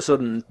then all of a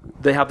sudden,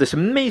 they have this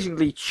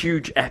amazingly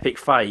huge, epic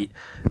fight.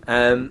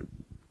 And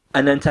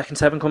then Tekken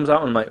 7 comes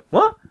out and I'm like,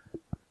 what?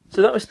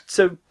 So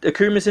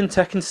Akuma's in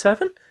Tekken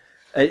 7?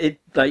 It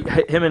like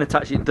him and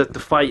Itachi, the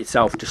fight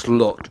itself just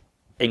looked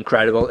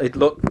incredible. It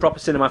looked proper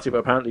cinematic, but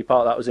apparently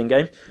part of that was in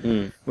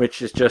game,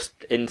 which is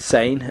just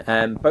insane.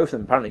 Both of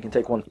them apparently can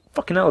take one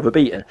fucking hell of a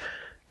beating,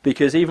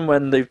 because even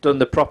when they've done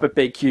the proper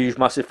big, huge,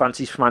 massive,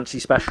 fancy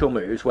special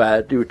moves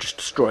where they would just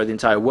destroy the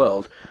entire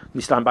world,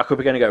 you stand back up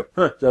again and go,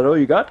 huh, is that all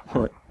you got?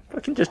 I'm like,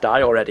 fucking just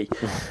die already.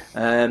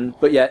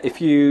 But yeah, if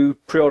you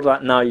pre-order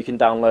that now, you can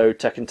download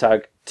Tekken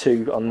Tag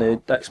 2 on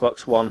the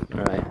Xbox One,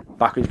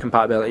 backwards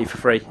compatibility for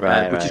free,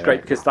 which is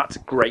great because that's a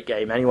great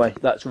game anyway.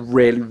 That's a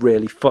really,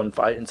 really fun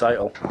fighting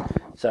title.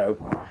 So,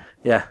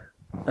 yeah,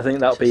 I think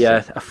that'll be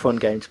a fun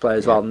game to play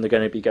as well, and they're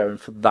going to be going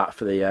for that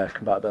for the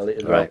compatibility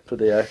as well, for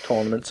the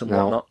tournaments and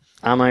whatnot.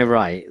 Am I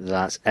right?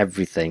 That's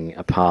everything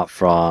apart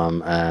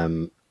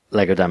from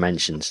Lego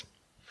Dimensions.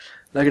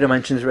 Lego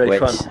Dimensions is really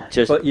Which fun,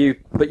 just- but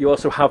you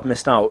also have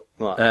missed out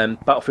What?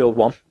 Battlefield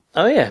 1.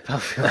 Oh yeah,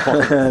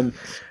 Battlefield 1.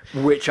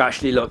 Which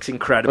actually looks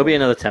incredible. It'll be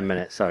another 10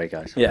 minutes. Sorry,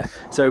 guys. Yeah,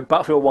 so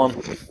Battlefield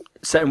 1,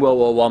 set in World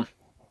War 1,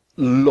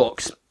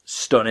 looks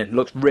stunning,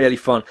 looks really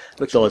fun.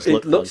 Looks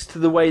to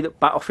the way that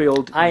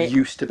Battlefield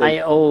used to be. I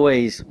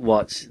always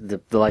watch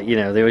the like, you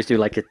know, they always do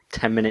like a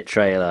 10-minute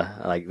trailer,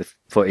 like the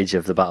footage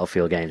of the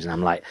Battlefield games, and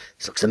I'm like,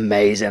 this looks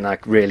amazing, I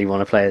really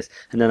want to play this,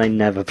 and then I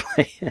never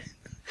play it.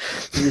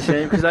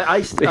 Because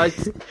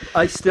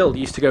I still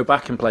used to go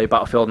back and play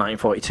Battlefield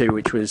 1942,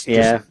 which was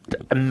just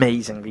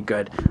amazingly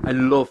good. I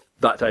love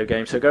that type of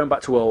game. So going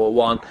back to World War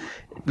One,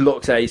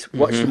 looks ace.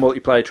 Watch the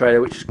multiplayer trailer,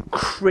 which is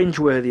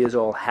cringeworthy as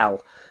all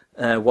hell.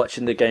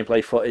 Watching the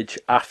gameplay footage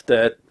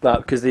after that,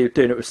 because they were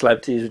doing it with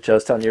celebrities, which I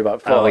was telling you about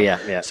before. Oh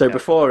yeah. So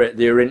before it,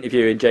 they were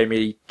interviewing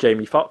Jamie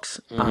Foxx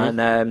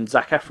and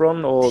Zac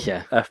Efron, or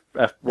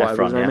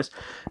whatever his name is,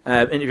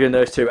 interviewing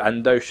those two,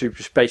 and those two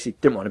just basically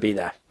didn't want to be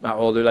there at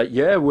all. They're like,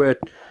 yeah, we're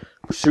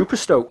super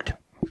stoked.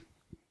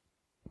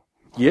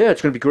 Yeah,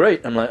 it's going to be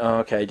great. I'm like, oh,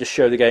 okay, just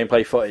show the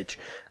gameplay footage.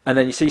 And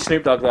then you see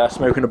Snoop Dogg there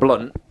smoking a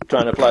blunt,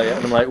 trying to play it,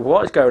 and I'm like,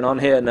 what is going on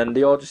here? And then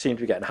they all just seem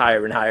to be getting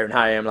higher and higher and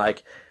higher. I'm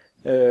like,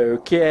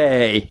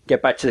 okay,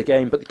 get back to the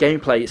game. But the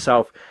gameplay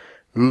itself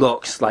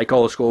looks like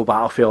old school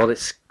Battlefield.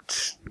 It's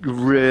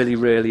really,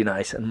 really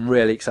nice. I'm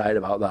really excited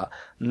about that.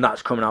 And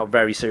that's coming out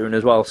very soon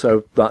as well,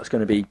 so that's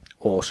going to be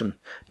awesome.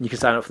 And you can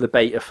sign up for the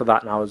beta for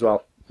that now as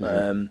well.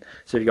 So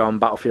if you go on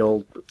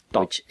Battlefield,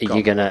 Which are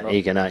you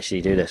gonna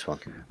actually do this one?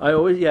 I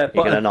always You're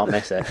gonna not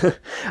miss it.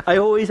 I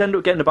always end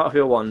up getting the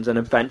Battlefield ones and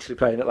eventually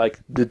playing it like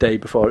the day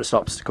before it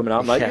stops coming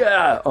out. I'm like,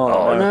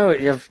 Oh no!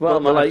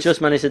 I've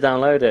just managed to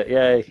download it.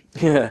 Yay!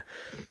 Yeah,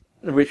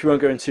 which we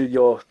won't go into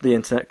the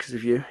internet because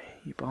of you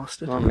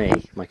bastard. Not me,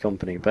 my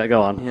company. But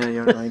go on. Yeah,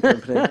 you're my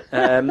company.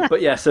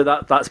 But yeah, so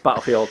that's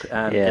Battlefield in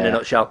a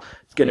nutshell.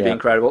 It's going to be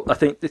incredible. I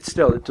think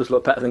it does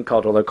look better than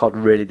COD, although COD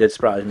really did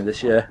surprise me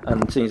this year.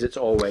 And since it's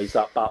always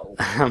that battle,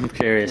 I'm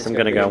curious. I'm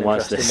going to go and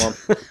watch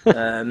this.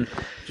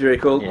 It's really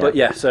cool. Yeah. But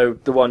yeah, so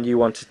the one you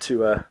wanted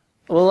to.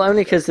 Well,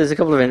 only because there's a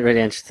couple of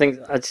really interesting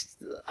things.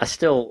 I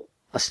still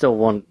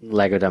want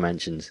Lego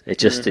Dimensions. It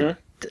just the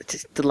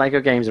Lego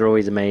games are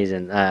always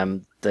amazing.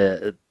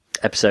 The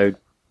episode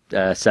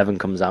 7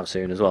 comes out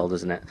soon as well,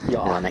 doesn't it?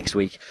 Yeah. Next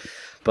week.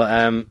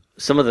 But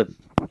some of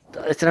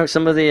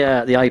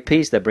the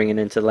IPs they're bringing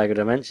into Lego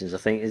Dimensions, I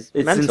think, is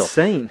mental.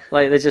 Insane.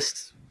 Like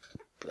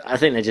I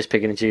think they're just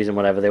picking and choosing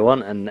whatever they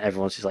want, and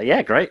everyone's just like,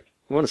 yeah, great.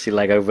 We want to see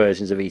Lego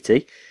versions of ET.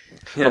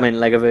 Yeah. I mean,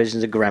 Lego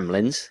versions of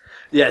Gremlins.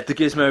 Yeah, the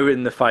gizmo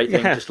in the fight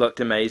thing just looked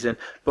amazing.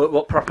 But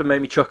what proper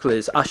made me chuckle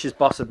is Ash's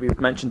boss, we've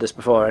mentioned this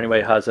before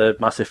anyway, has a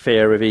massive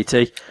fear of ET.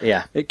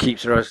 Yeah. It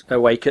keeps her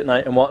awake at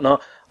night and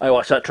whatnot. I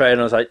watched that trailer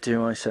and I was like,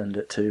 do I send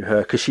it to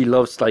her? Because she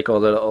loves like all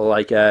the little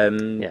like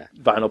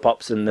vinyl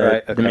pops and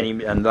the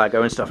mini and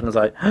Lego and stuff. And I was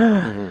like,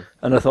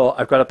 and I thought,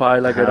 I've got to buy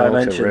Lego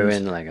Dimensions to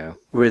ruin Lego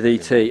with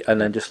ET and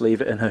then just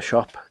leave it in her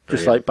shop.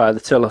 Just like by the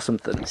till or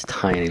something. It's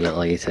tiny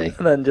little ET.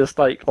 And then just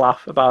like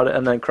laugh about it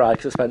and then cry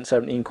because I spent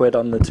 17 quid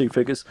on the 2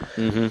 figures.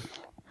 Mm-hmm.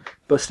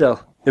 But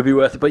still, it'd be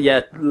worth it. But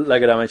yeah,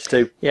 Lego Dimensions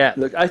 2. Yeah.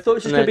 Look, I thought it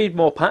was just going to be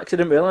more packs. I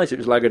didn't realise it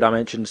was Lego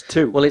Dimensions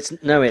 2. Well, it's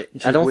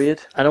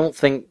weird.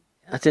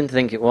 I didn't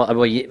think it was.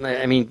 Well,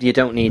 you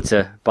don't need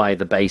to buy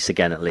the base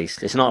again. At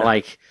least it's not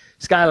like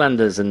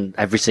Skylanders and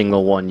every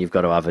single one you've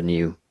got to have a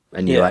new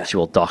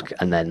actual dock,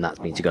 and then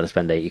that means you've got to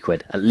spend 80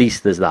 quid. At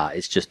least there's that.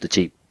 It's just a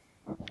cheap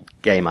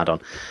game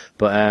add-on.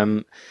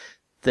 But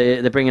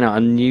they're bringing out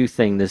a new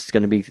thing. There's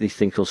going to be these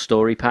things called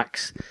story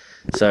packs.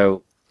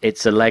 So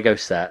it's a Lego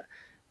set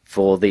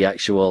for the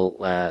actual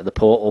the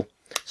portal.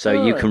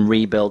 So you can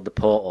rebuild the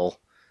portal.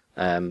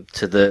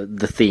 To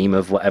the theme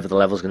of whatever the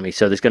level's going to be.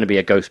 So there's going to be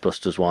a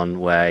Ghostbusters one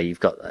where you've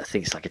got, I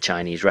think it's like a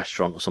Chinese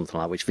restaurant or something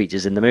like that, which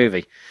features in the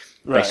movie.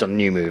 Based on a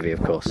new movie,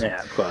 of course.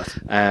 Yeah, of course.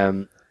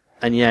 And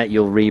yeah,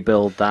 you'll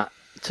rebuild that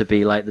to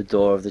be like the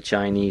door of the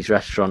Chinese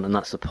restaurant, and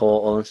that's the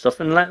portal and stuff.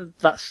 And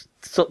that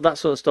sort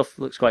of stuff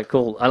looks quite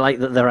cool. I like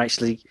that they're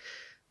actually,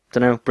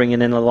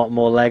 bringing in a lot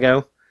more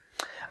Lego.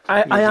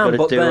 I am,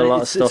 but then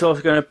it's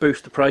also going to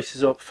boost the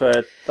prices up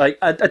for, like,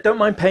 I don't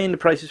mind paying the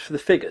prices for the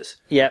figures.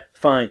 Yeah.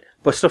 Fine.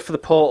 But stuff for the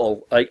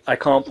portal, like, I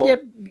can't put... Yeah,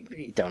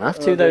 you don't have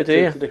to, though, do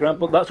you?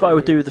 But that's what I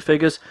would do with the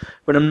figures.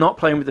 When I'm not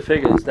playing with the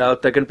figures, they're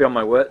going to be on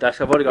my work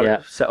desk. I've already got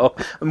it set up.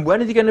 And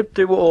when are they going to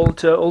do all the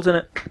turtles in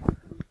it?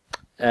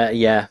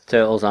 Yeah,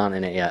 turtles aren't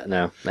in it yet.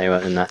 No, they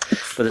weren't in that.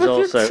 But there's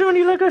also so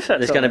many Lego sets.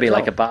 There's going to be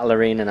like a battle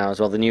arena now as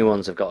well. The new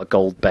ones have got a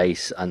gold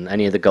base, and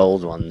any of the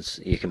gold ones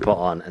you can put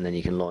on, and then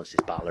you can launch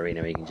this battle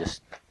arena where you can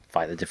just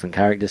fight the different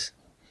characters.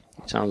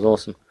 It sounds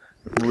awesome.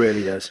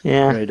 Really does.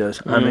 Yeah, really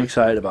does. I'm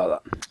excited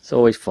about that. It's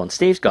always fun.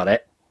 Steve's got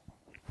it,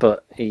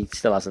 but he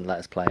still hasn't let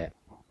us play it.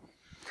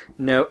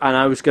 No, and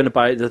I was going to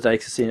buy it the other day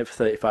because I seen it for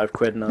 35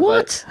 quid, and I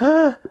was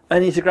like, I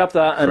need to grab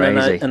that,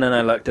 and then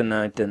I looked and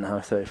I didn't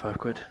have 35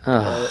 quid.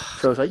 Oh.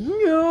 So I was like,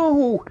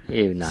 no.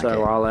 You nag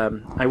So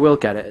it. I will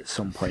get it at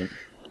some point.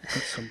 At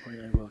some point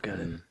I will get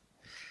it.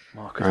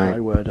 Mark my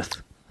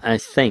wordeth. I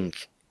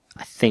think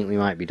we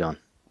might be done.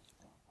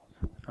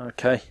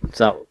 Okay. Is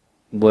that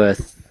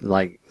worth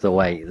like the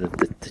wait, the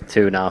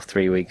 2.5,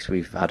 3 weeks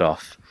we've had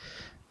off?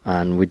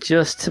 And we're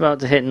just about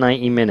to hit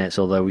 90 minutes,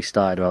 although we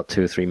started about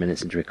 2 or 3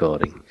 minutes into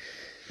recording.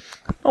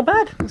 Not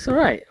bad. That's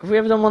alright. Have we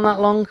ever done one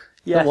that long?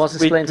 Yeah. That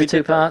wasn't split into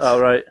 2 parts?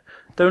 Oh, right.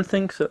 Don't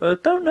think so.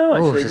 Don't know,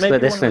 actually. Maybe split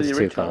this into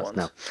 2 parts.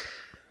 No.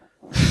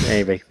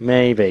 Maybe.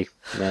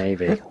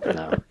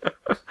 No.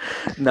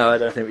 No, I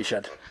don't think we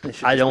should.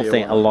 I don't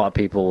think a lot of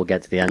people will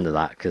get to the end of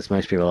that, because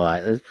most people are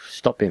like,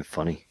 stop being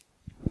funny.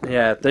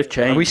 Yeah, they've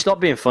changed. And we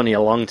stopped being funny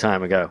a long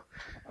time ago.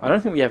 I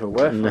don't think we ever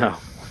were. No.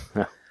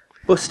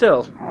 But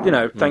still,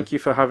 thank you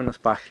for having us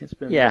back. It's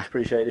been much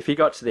appreciated. If you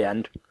got to the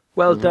end,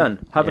 well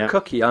done. Have a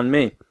cookie on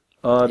me.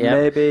 Or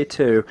maybe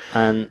 2.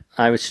 And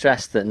I would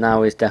stress that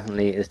now is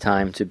definitely the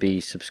time to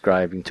be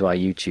subscribing to our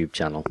YouTube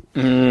channel.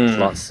 There's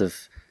lots of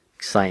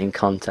exciting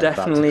content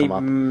definitely about to come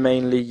up.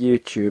 Mainly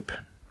YouTube.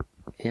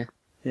 Yeah.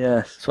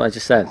 Yes. That's what I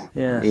just said.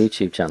 Yeah. The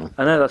YouTube channel.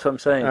 I know, that's what I'm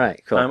saying. All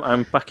right, cool.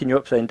 I'm backing you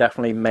up saying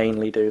definitely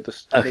mainly do the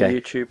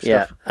YouTube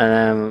stuff.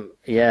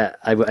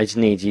 I just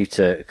need you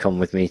to come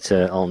with me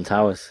to Alton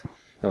Towers.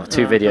 I've got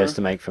 2 videos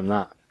to make from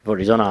that. I've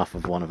already done half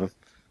of one of them.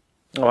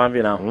 Oh, have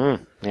you now?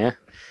 Yeah.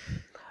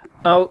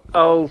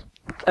 I'll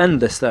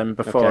end this then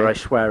before Okay. I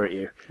swear at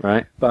you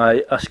Right?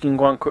 by asking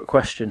one quick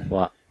question.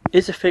 What?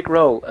 Is a fig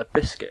roll a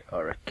biscuit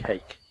or a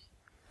cake?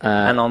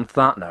 And on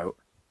that note,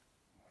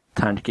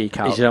 time to geek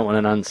you out. don't want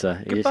an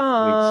answer. We're just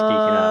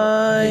geeking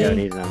out. You don't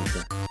need an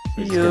answer.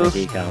 We're just You. going to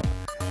geek out.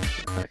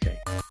 Okay.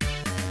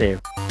 See you.